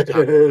know what you're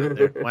talking about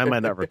there. Why am I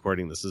not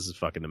recording this? This is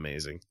fucking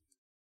amazing.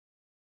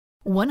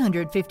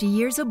 150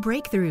 years of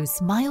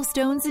breakthroughs,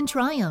 milestones, and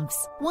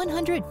triumphs.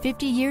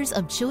 150 years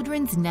of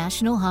Children's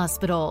National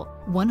Hospital.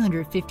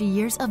 150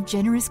 years of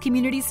generous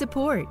community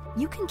support.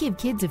 You can give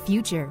kids a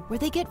future where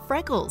they get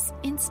freckles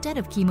instead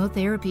of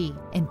chemotherapy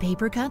and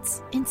paper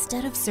cuts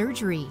instead of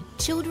surgery.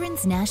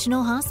 Children's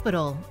National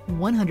Hospital.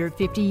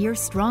 150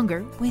 years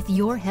stronger with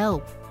your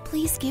help.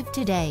 Please give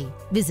today.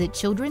 Visit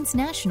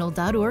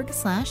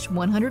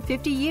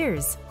childrensnational.org/150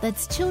 years.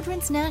 That's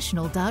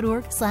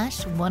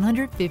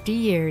childrensnational.org/150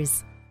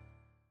 years.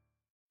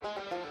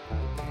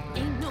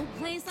 Ain't no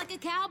place like a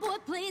cowboy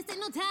place.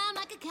 Ain't no time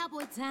like a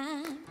cowboy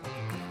time.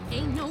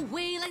 Ain't no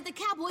way like the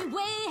cowboy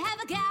way.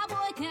 Have a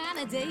cowboy kind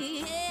of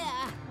day,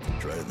 yeah.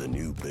 Try the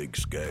new Big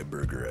Sky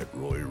Burger at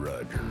Roy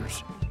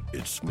Rogers.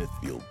 It's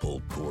Smithfield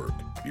pulled pork,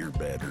 your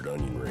battered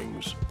onion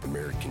rings,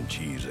 American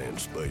cheese, and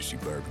spicy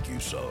barbecue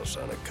sauce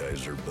on a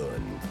Kaiser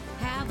bun.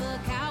 Have a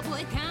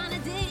cowboy kind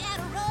of day at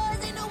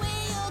Roy's. Ain't no way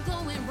you're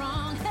going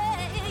wrong.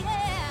 Hey,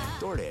 yeah.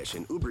 DoorDash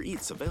and Uber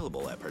Eats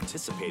available at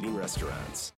participating restaurants.